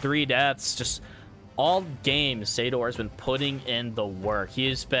 kills and 3 deaths. Just all game, Sador has been putting in the work. He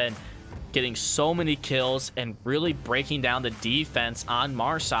has been getting so many kills and really breaking down the defense on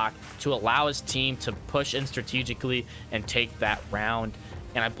Marsoc to allow his team to push in strategically and take that round.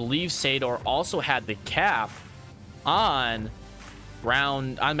 And I believe Sador also had the cap on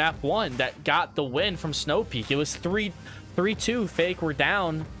map 1 that got the win from Snow Peak. It was 3-2. Fake were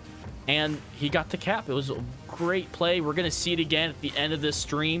down, and he got the cap. It was a great play. We're going to see it again at the end of this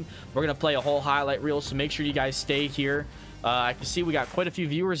stream. We're going to play a whole highlight reel, so make sure you guys stay here. I can see we got quite a few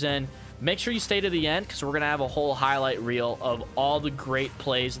viewers in. Make sure you stay to the end, because we're going to have a whole highlight reel of all the great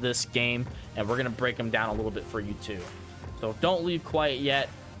plays this game, and we're going to break them down a little bit for you too. So don't leave quite yet.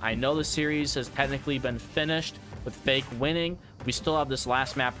 I know the series has technically been finished with Fake winning. We still have this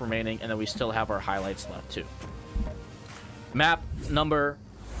last map remaining, and then we still have our highlights left too. Map number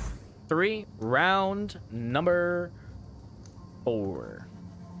 3, round number 4.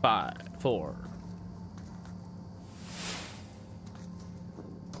 4.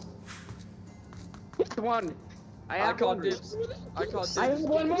 Which one? I called dibs. I called dibs. I have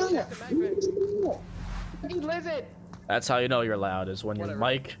one more. Listen. That's how you know you're loud, is when your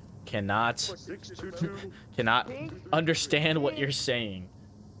mic cannot understand what you're saying.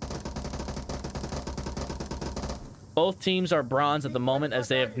 Both teams are bronze at the moment, as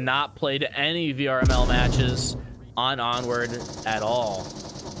they have not played any VRML matches on Onward at all.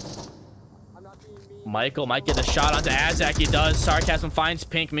 Michael might get a shot onto Azak. He does. Sarcasm finds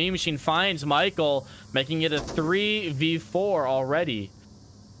Pink. Mean Machine finds Michael, making it a 3v4 already.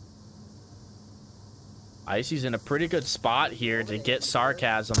 Icy's in a pretty good spot here to get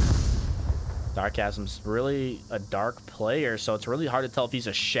Sarcasm. Sarcasm's really a dark player, so it's really hard to tell if he's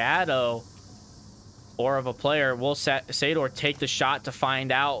a shadow or of a player. Will Sador take the shot to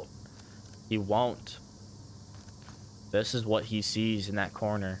find out? He won't. This is what he sees in that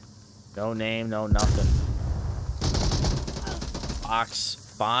corner. No name, no nothing.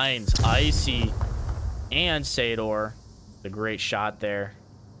 Fox finds Icy and Sador. The great shot there.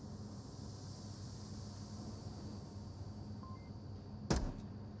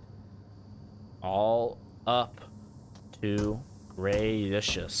 All up to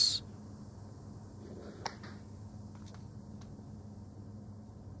Graylicious.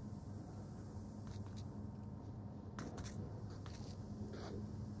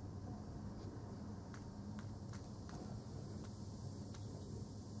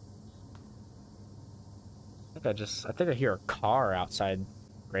 I think I hear a car outside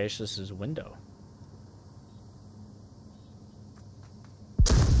Gracious's window.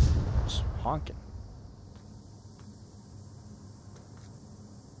 Just honking.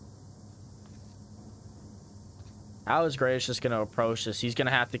 How is Gracious going to approach this? He's going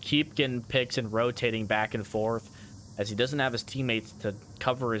to have to keep getting picks and rotating back and forth as he doesn't have his teammates to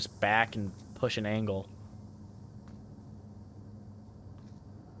cover his back and push an angle.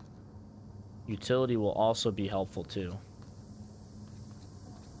 Utility will also be helpful too.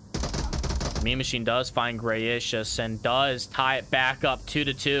 Mean Machine does find Gracious and does tie it back up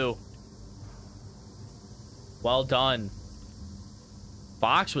 2-2. Well done.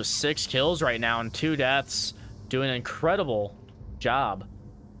 Fox with 6 kills right now and 2 deaths. Doing an incredible job.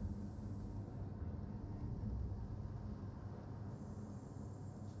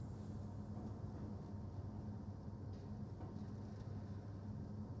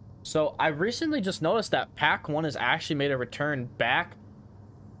 So I recently just noticed that Pack 1 has actually made a return back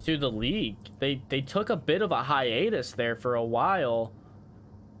to the league. They took a bit of a hiatus there for a while,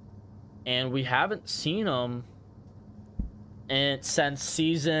 and we haven't seen them since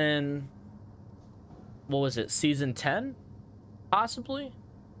season, what was it, season 10 possibly.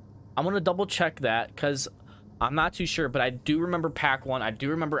 I'm gonna double check that because I'm not too sure, but I do remember Pack 1. I do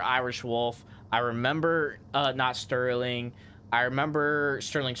remember Irish Wolf. I remember not Sterling. I remember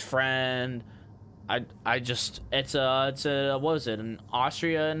Sterling's friend. I just it's a what is it, an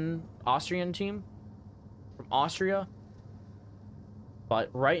Austrian team from Austria? But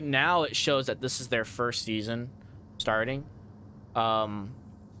right now it shows that this is their first season starting.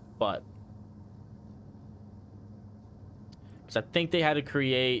 But because I think they had to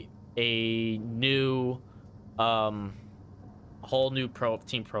create a new whole new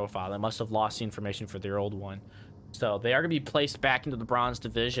team profile. They must have lost the information for their old one. So they are going to be placed back into the bronze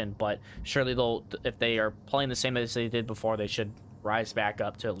division, but surely they'll, if they are playing the same as they did before, they should rise back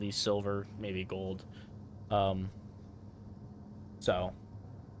up to at least silver, maybe gold. So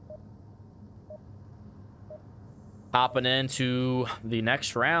hopping into the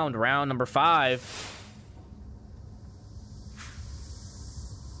next round, round number 5.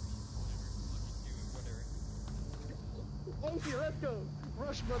 Okay, let's go.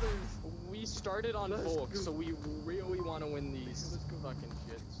 Rush Brothers. We started on Volk, so we really want to win these fucking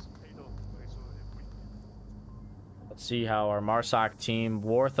shits. Let's see how our Marsoc team,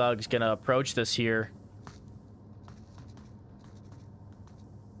 War Thug's gonna approach this here.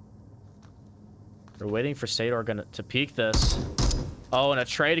 We're waiting for Sador to peek this. Oh, and a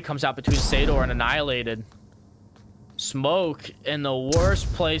trade comes out between Sador and Annihilated. Smoke in the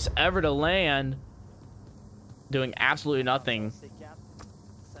worst place ever to land, doing absolutely nothing.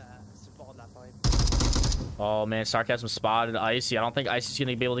 Oh man, Sarcasm spotted Icy. I don't think Icy's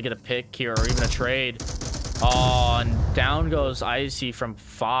gonna be able to get a pick here or even a trade. Oh, and down goes Icy from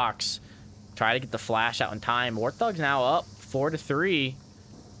Fox. Try to get the flash out in time. War Thug's now up 4-3.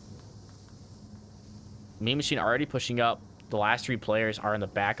 Mean Machine already pushing up. The last 3 players are in the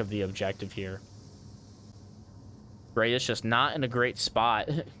back of the objective here. Gray is just not in a great spot.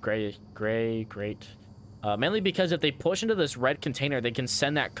 Great. Mainly because if they push into this red container, they can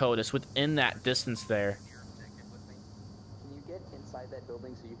send that code. It's within that distance there. Can you get inside that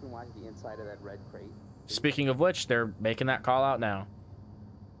building so you can watch the inside of that red crate? Speaking of which, they're making that call out now.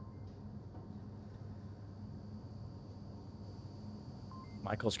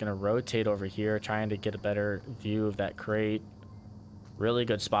 Michael's going to rotate over here, trying to get a better view of that crate. Really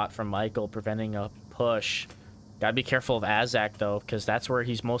good spot from Michael, preventing a push. Gotta be careful of Azak, though, because that's where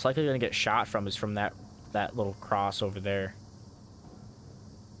he's most likely going to get shot from, is from that little cross over there.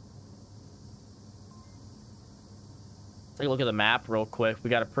 Take a look at the map real quick. We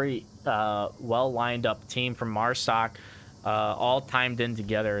got a pretty well lined up team from Marsoc, all timed in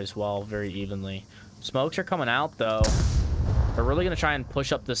together as well, very evenly. Smokes are coming out though. They're really gonna try and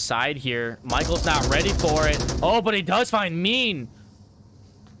push up the side here. Michael's not ready for it. Oh, but he does find Mean.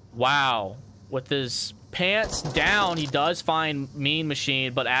 Wow, with his pants down, he does find Mean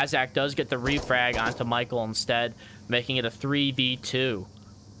Machine, but Azak does get the refrag onto Michael instead. making it a 3v2.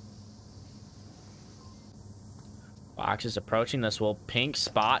 Fox is approaching this. Will Pink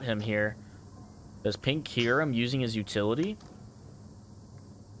spot him here? Does Pink hear him using his utility?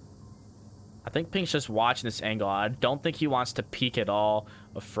 I think Pink's just watching this angle. I don't think he wants to peek at all.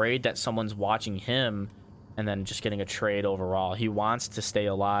 Afraid that someone's watching him and then just getting a trade overall. He wants to stay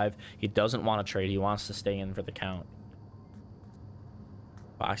alive. He doesn't want to trade. He wants to stay in for the count.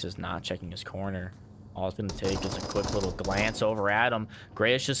 Fox is not checking his corner. All it's going to take is a quick little glance over at him.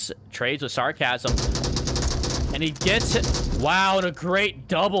 Grayish just trades with sarcasm. And he gets it. Wow, and a great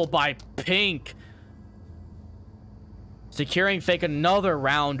double by Pink. Securing Fake another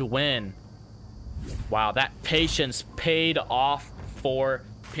round win. Wow, that patience paid off for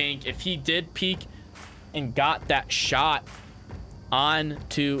Pink. If he did peek and got that shot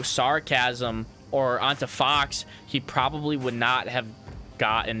onto sarcasm or onto Fox, he probably would not have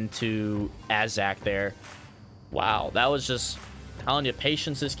gotten to Azak there. Wow, that was just telling you,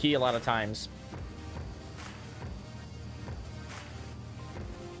 patience is key a lot of times.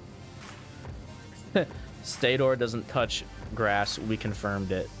 Stador doesn't touch grass. We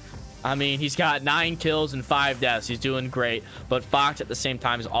confirmed it. I mean, he's got 9 kills and 5 deaths. He's doing great. But Fox at the same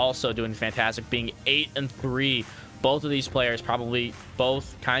time is also doing fantastic, being 8-3. Both of these players probably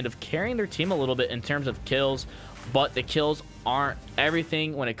both kind of carrying their team a little bit in terms of kills, but the kills aren't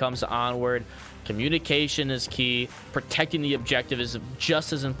everything when it comes to Onward. Communication is key. Protecting the objective is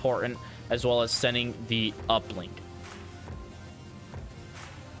just as important, as well as sending the uplink.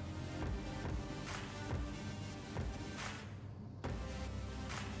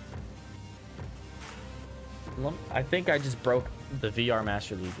 I think I just broke the VR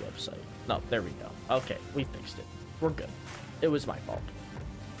Master League website. No, there we go. Okay, we fixed it. We're good. It was my fault.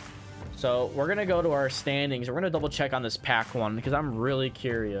 So we're going to go to our standings. We're going to double check on this pack 1 because I'm really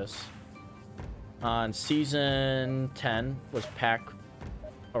curious. On season 10 was pack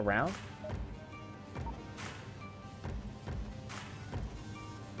around?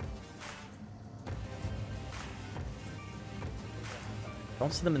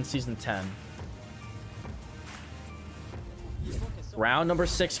 Don't see them in season 10. Round number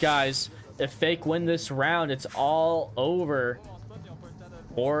 6, guys. If Fake win this round, it's all over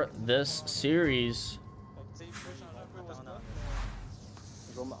for this series.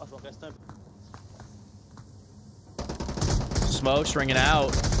 Smoke's ringing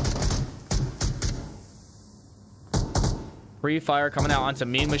out. Free fire coming out onto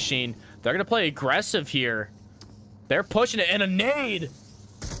Mean Machine. They're gonna play aggressive here. They're pushing it, and a nade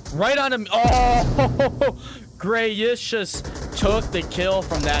right on him. Oh, Grayish just took the kill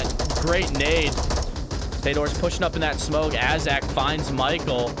from that great nade. Sador's pushing up in that smoke. Azak finds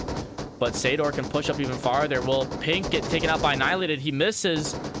Michael, but Sador can push up even farther. Will Pink get taken out by Annihilated? He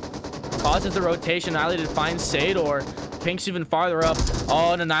misses. Causes the rotation. Annihilated finds Sador. Pink's even farther up.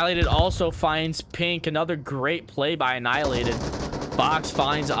 Oh, and Annihilated also finds Pink. Another great play by Annihilated. Fox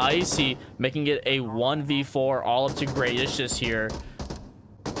finds Icy, making it a 1v4 all up to Grayishus here.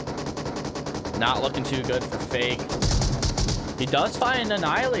 Not looking too good for Fake. He does find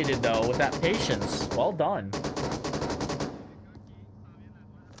Annihilated, though, with that patience. Well done.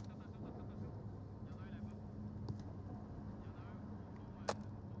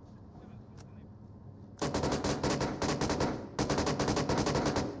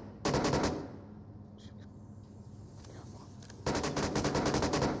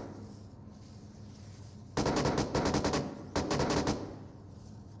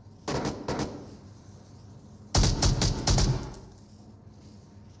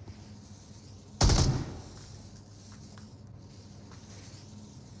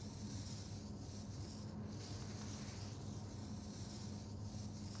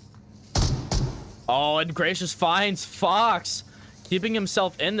 Oh, and Gracious finds Fox, keeping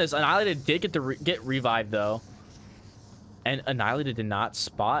himself in this. Annihilated did get revived, though. And Annihilated did not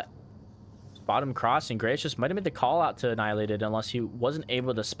spot him crossing. Gracious might have made the call out to Annihilated, unless he wasn't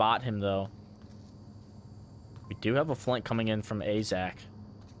able to spot him, though. We do have a flank coming in from Azak.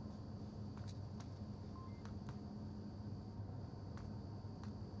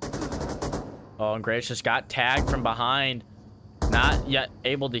 Oh, and Gracious got tagged from behind. Not yet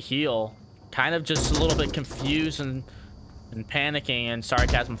able to heal. Kind of just a little bit confused and panicking, and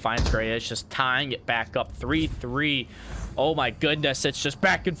Sarcasm finds Grayish, just tying it back up 3-3. Oh my goodness, it's just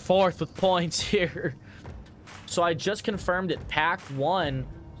back and forth with points here. So I just confirmed it. Pack 1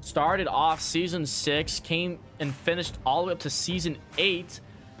 started off season 6, came and finished all the way up to season 8,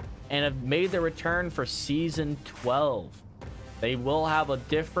 and have made their return for season 12. They will have a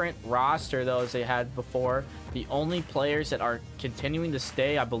different roster, though, as they had before. The only players that are continuing to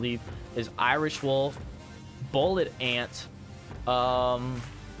stay, I believe, is Irish Wolf, Bullet Ant.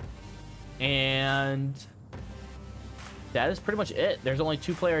 And that is pretty much it. There's only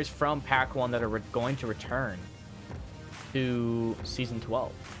 2 players from Pack 1 that are going to return to Season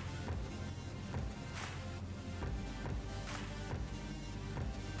 12.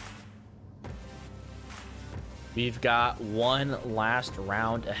 We've got one last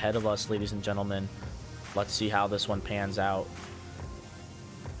round ahead of us, ladies and gentlemen. Let's see how this one pans out.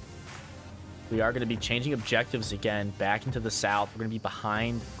 We are going to be changing objectives again back into the south. We're going to be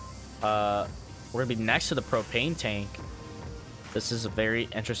behind. We're going to be next to the propane tank. This is a very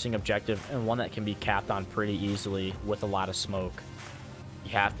interesting objective and one that can be capped on pretty easily with a lot of smoke.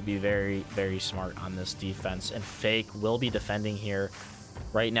 You have to be very, very smart on this defense. And Fake will be defending here.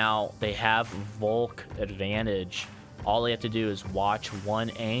 Right now, they have Volk advantage. All they have to do is watch one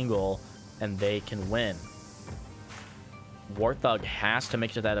angle, and they can win. Warthog has to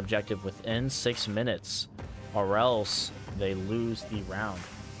make it to that objective within 6 minutes, or else they lose the round.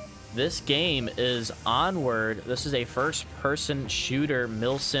 This game is Onward. This is a first-person shooter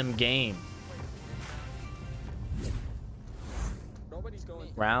milsim game.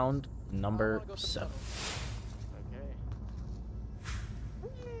 Round number 7.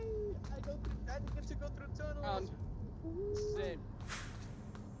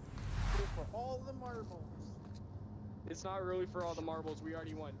 For all the marbles. It's not really for all the marbles. We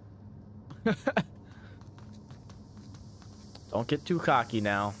already won. Don't get too cocky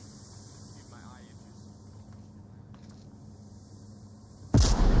now.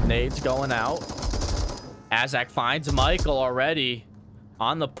 Nade's going out. Azak finds Michael already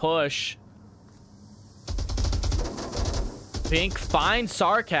on the push. Pink finds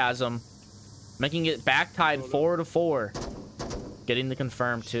Sarcasm, making it back tied 4-4. Getting the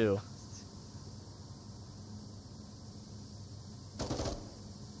confirm too.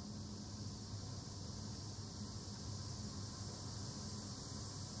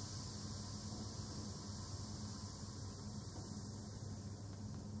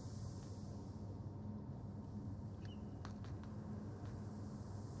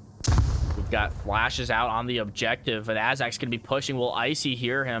 Got flashes out on the objective, and Azak's gonna be pushing. Will Icy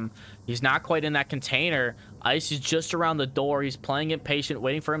hear him? He's not quite in that container. Icy's just around the door. He's playing impatient,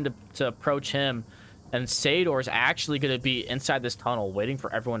 waiting for him to approach him. And Sador's actually gonna be inside this tunnel, waiting for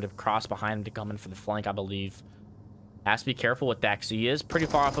everyone to cross behind him to come in for the flank, I believe. Has to be careful with that, because he is pretty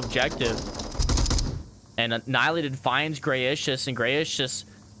far off objective. And Annihilated finds Grayicious, and Grayicious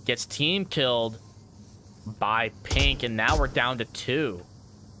gets team killed by Pink, and now we're down to 2.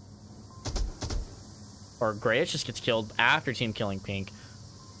 Or Grayish just gets killed after team killing Pink.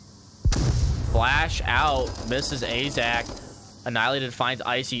 Flash out, misses Azak. Annihilated finds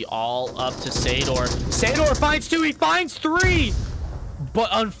Icy all up to Sador. Sador finds 2, he finds 3! But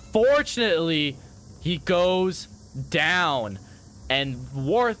unfortunately, he goes down. And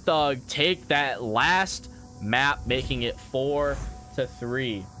Warthog take that last map, making it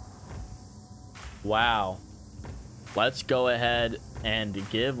 4-3. Wow. Let's go ahead and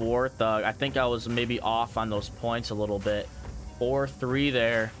give Warthog, I think I was maybe off on those points a little bit. 4-3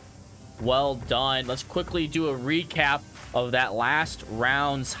 there. Well done. Let's quickly do a recap of that last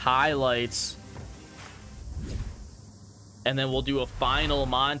round's highlights. And then we'll do a final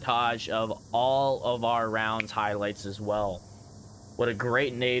montage of all of our rounds highlights as well. What a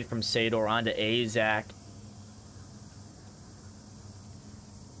great nade from Sador onto Azak.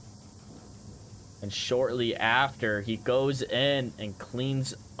 And shortly after, he goes in and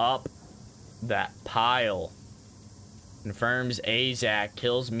cleans up that pile. Confirms Azak,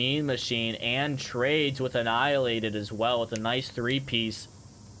 kills Mean Machine, and trades with Annihilated as well with a nice 3-piece.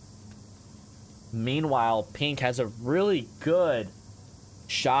 Meanwhile, Pink has a really good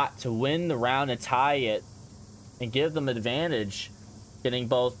shot to win the round and tie it and give them advantage, getting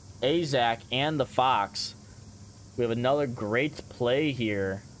both Azak and the Fox. We have another great play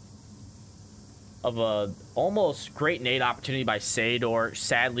here of a almost great nade opportunity by Sador,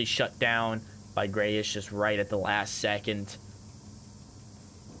 sadly shut down by Grayish just right at the last second.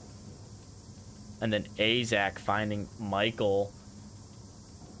 And then Azak finding Michael.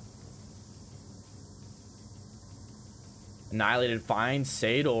 Annihilated finds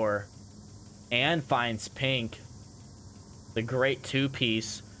Sador and finds Pink. The great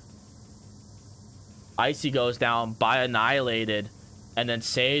 2-piece. Icy goes down by Annihilated. And then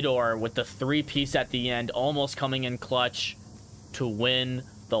Sador with the 3-piece at the end, almost coming in clutch to win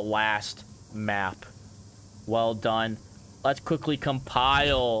the last map. Well done. Let's quickly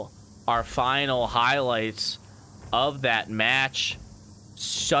compile our final highlights of that match.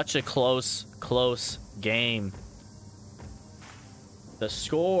 Such a close game. The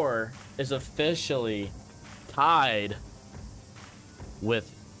score is officially tied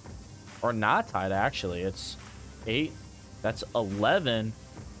with, or not tied actually. It's 8. That's 11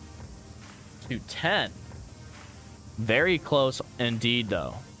 to 10. Very close indeed,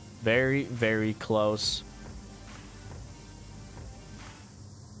 though. Very, very close.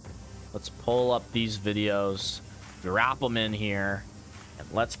 Let's pull up these videos, drop them in here, and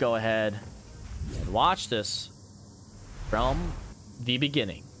let's go ahead and watch this from the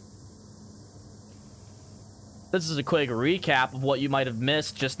beginning. This is a quick recap of what you might have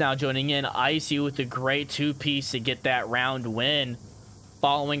missed just now joining in. Icy with a great 2-piece to get that round win,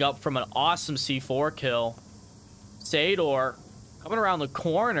 following up from an awesome C4 kill. Sador coming around the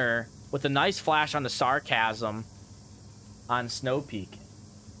corner with a nice flash on the sarcasm on Snow Peak.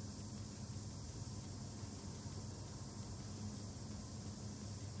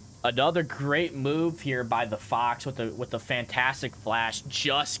 Another great move here by the Fox with the fantastic flash,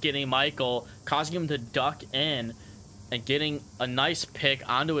 just getting Michael, causing him to duck in and getting a nice pick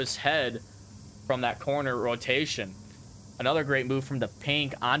onto his head from that corner rotation. Another great move from the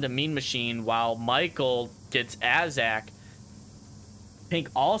Pink onto Mean Machine while Michael gets Azak. Pink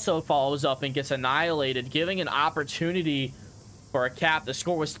also follows up and gets annihilated, giving an opportunity for a cap. The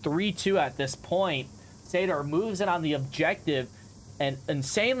score was 3-2 at this point. Sador moves in on the objective and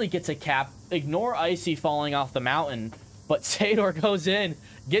insanely gets a cap. Ignore Icy falling off the mountain, but Sador goes in,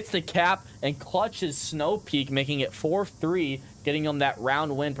 gets the cap, and clutches Snow Peak, making it 4-3, getting them that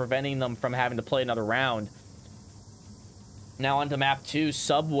round win, preventing them from having to play another round. Now on to map 2,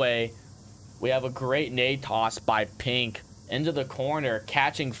 Subway. We have a great nade toss by Pink into the corner,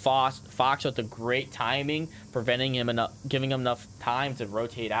 catching Fox with a great timing, preventing him enough, giving him enough time to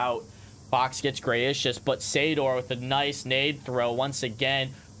rotate out. Fox gets Gracious, but Sador with a nice nade throw once again,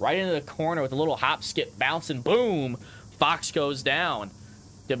 right into the corner with a little hop, skip, bounce, and boom! Fox goes down,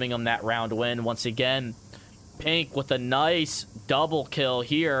 giving him that round win once again. Pink with a nice double kill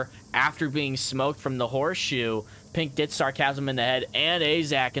here after being smoked from the horseshoe. Pink gets Sarcasm in the head and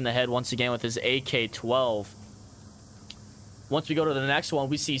Azak in the head once again with his AK-12. Once we go to the next one,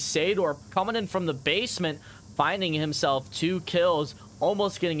 we see Sador coming in from the basement, finding himself 2 kills,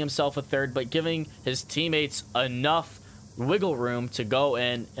 almost getting himself a third, but giving his teammates enough wiggle room to go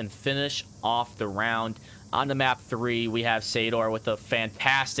in and finish off the round. On to map 3, we have Sador with a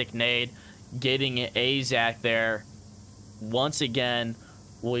fantastic nade, getting Azak there. Once again,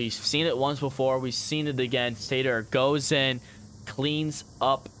 we've seen it once before, we've seen it again. Sador goes in, cleans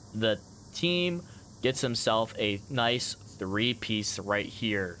up the team, gets himself a nice 3-piece right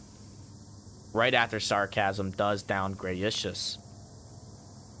here. Right after Sarcasm does down Gracious.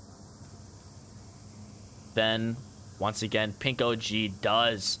 Then, once again, Pink OG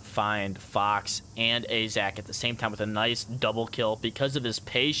does find Fox and Azak at the same time with a nice double kill because of his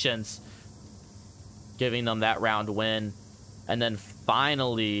patience, giving them that round win. And then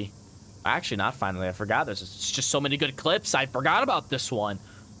finally, actually not finally, I forgot this. It's just so many good clips. I forgot about this one.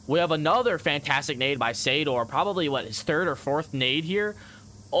 We have another fantastic nade by Sador, probably what, his 3rd or 4th nade here,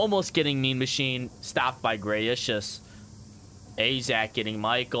 almost getting Mean Machine stopped by Gracious. Azak getting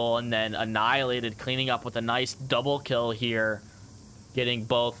Michael and then annihilated, cleaning up with a nice double kill here, getting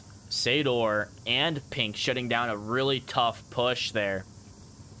both Sador and Pink, shutting down a really tough push there.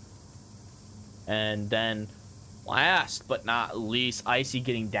 And then last but not least, Icy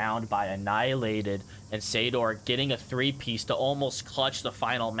getting downed by Annihilated, and Sador getting a 3-piece to almost clutch the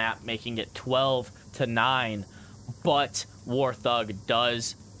final map, making it 12-9. But War Thug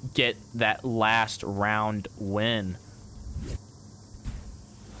does get that last round win.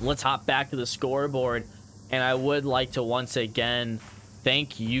 Let's hop back to the scoreboard, and I would like to once again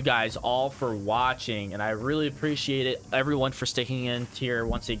thank you guys all for watching, and I really appreciate it, everyone, for sticking in here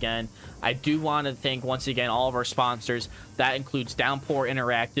once again. I do want to thank once again all of our sponsors. That includes Downpour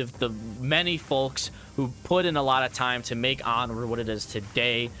Interactive, the many folks who put in a lot of time to make Onward what it is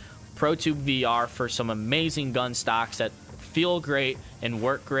today. ProTube VR for some amazing gun stocks that feel great and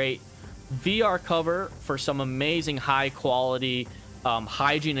work great. VR Cover for some amazing high quality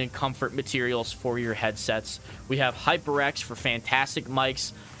hygiene and comfort materials for your headsets. We have HyperX for fantastic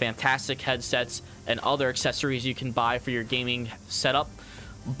mics, fantastic headsets, and other accessories you can buy for your gaming setup.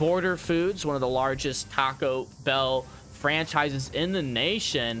 Border Foods, one of the largest Taco Bell franchises in the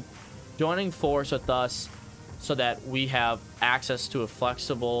nation, joining force with us so that we have access to a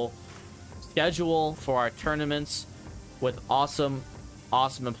flexible schedule for our tournaments with awesome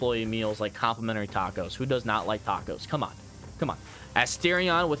employee meals like complimentary tacos. Who does not like tacos? Come on.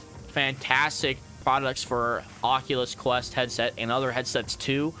 Asterion with fantastic products for Oculus Quest headset and other headsets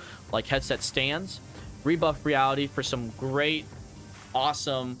too, like headset stands. Rebuff Reality for some great,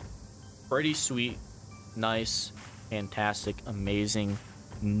 awesome, pretty sweet nice, fantastic, amazing,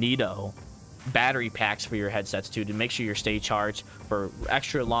 neato battery packs for your headsets too, to make sure you stay charged for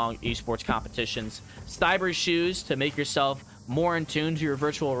extra long esports competitions. Cyber shoes to make yourself more in tune to your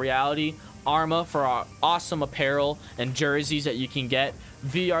virtual reality. Arma for our awesome apparel and jerseys that you can get.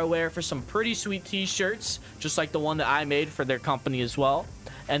 VR Wear for some pretty sweet t-shirts, just like the one that I made for their company as well.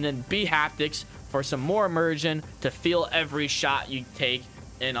 And then B Haptics for some more immersion to feel every shot you take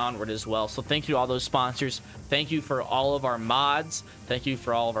in Onward as well. So thank you to all those sponsors. Thank you for all of our mods. Thank you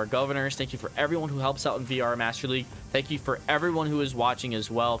for all of our governors. Thank you for everyone who helps out in VR Master League. Thank you for everyone who is watching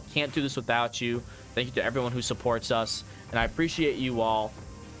as well. Can't do this without you. Thank you to everyone who supports us, and I appreciate you all.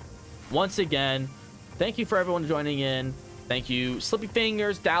 Once again, thank you for everyone joining in. Thank you, Slippy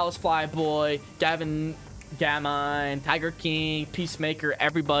Fingers, Dallas Flyboy, Gavin Gamine, Tiger King, Peacemaker,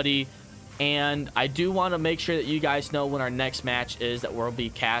 everybody. And I do want to make sure that you guys know when our next match is that we'll be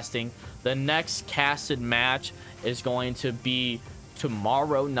casting. The next casted match is going to be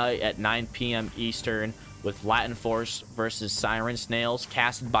tomorrow night at 9 p.m. Eastern with Latin Force versus Siren Snails,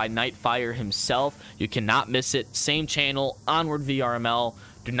 casted by Nightfire himself. You cannot miss it. Same channel, Onward VRML.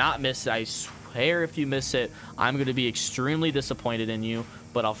 Do not miss it. I swear if you miss it, I'm going to be extremely disappointed in you,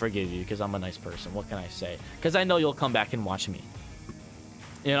 but I'll forgive you because I'm a nice person. What can I say? Because I know you'll come back and watch me.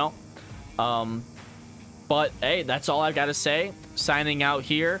 You know? But hey, that's all I've got to say. Signing out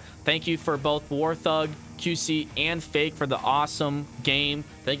here. Thank you for both Warthug, QC, and Fake for the awesome game.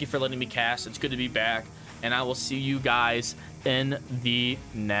 Thank you for letting me cast. It's good to be back. And I will see you guys in the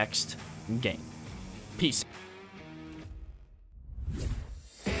next game. Peace.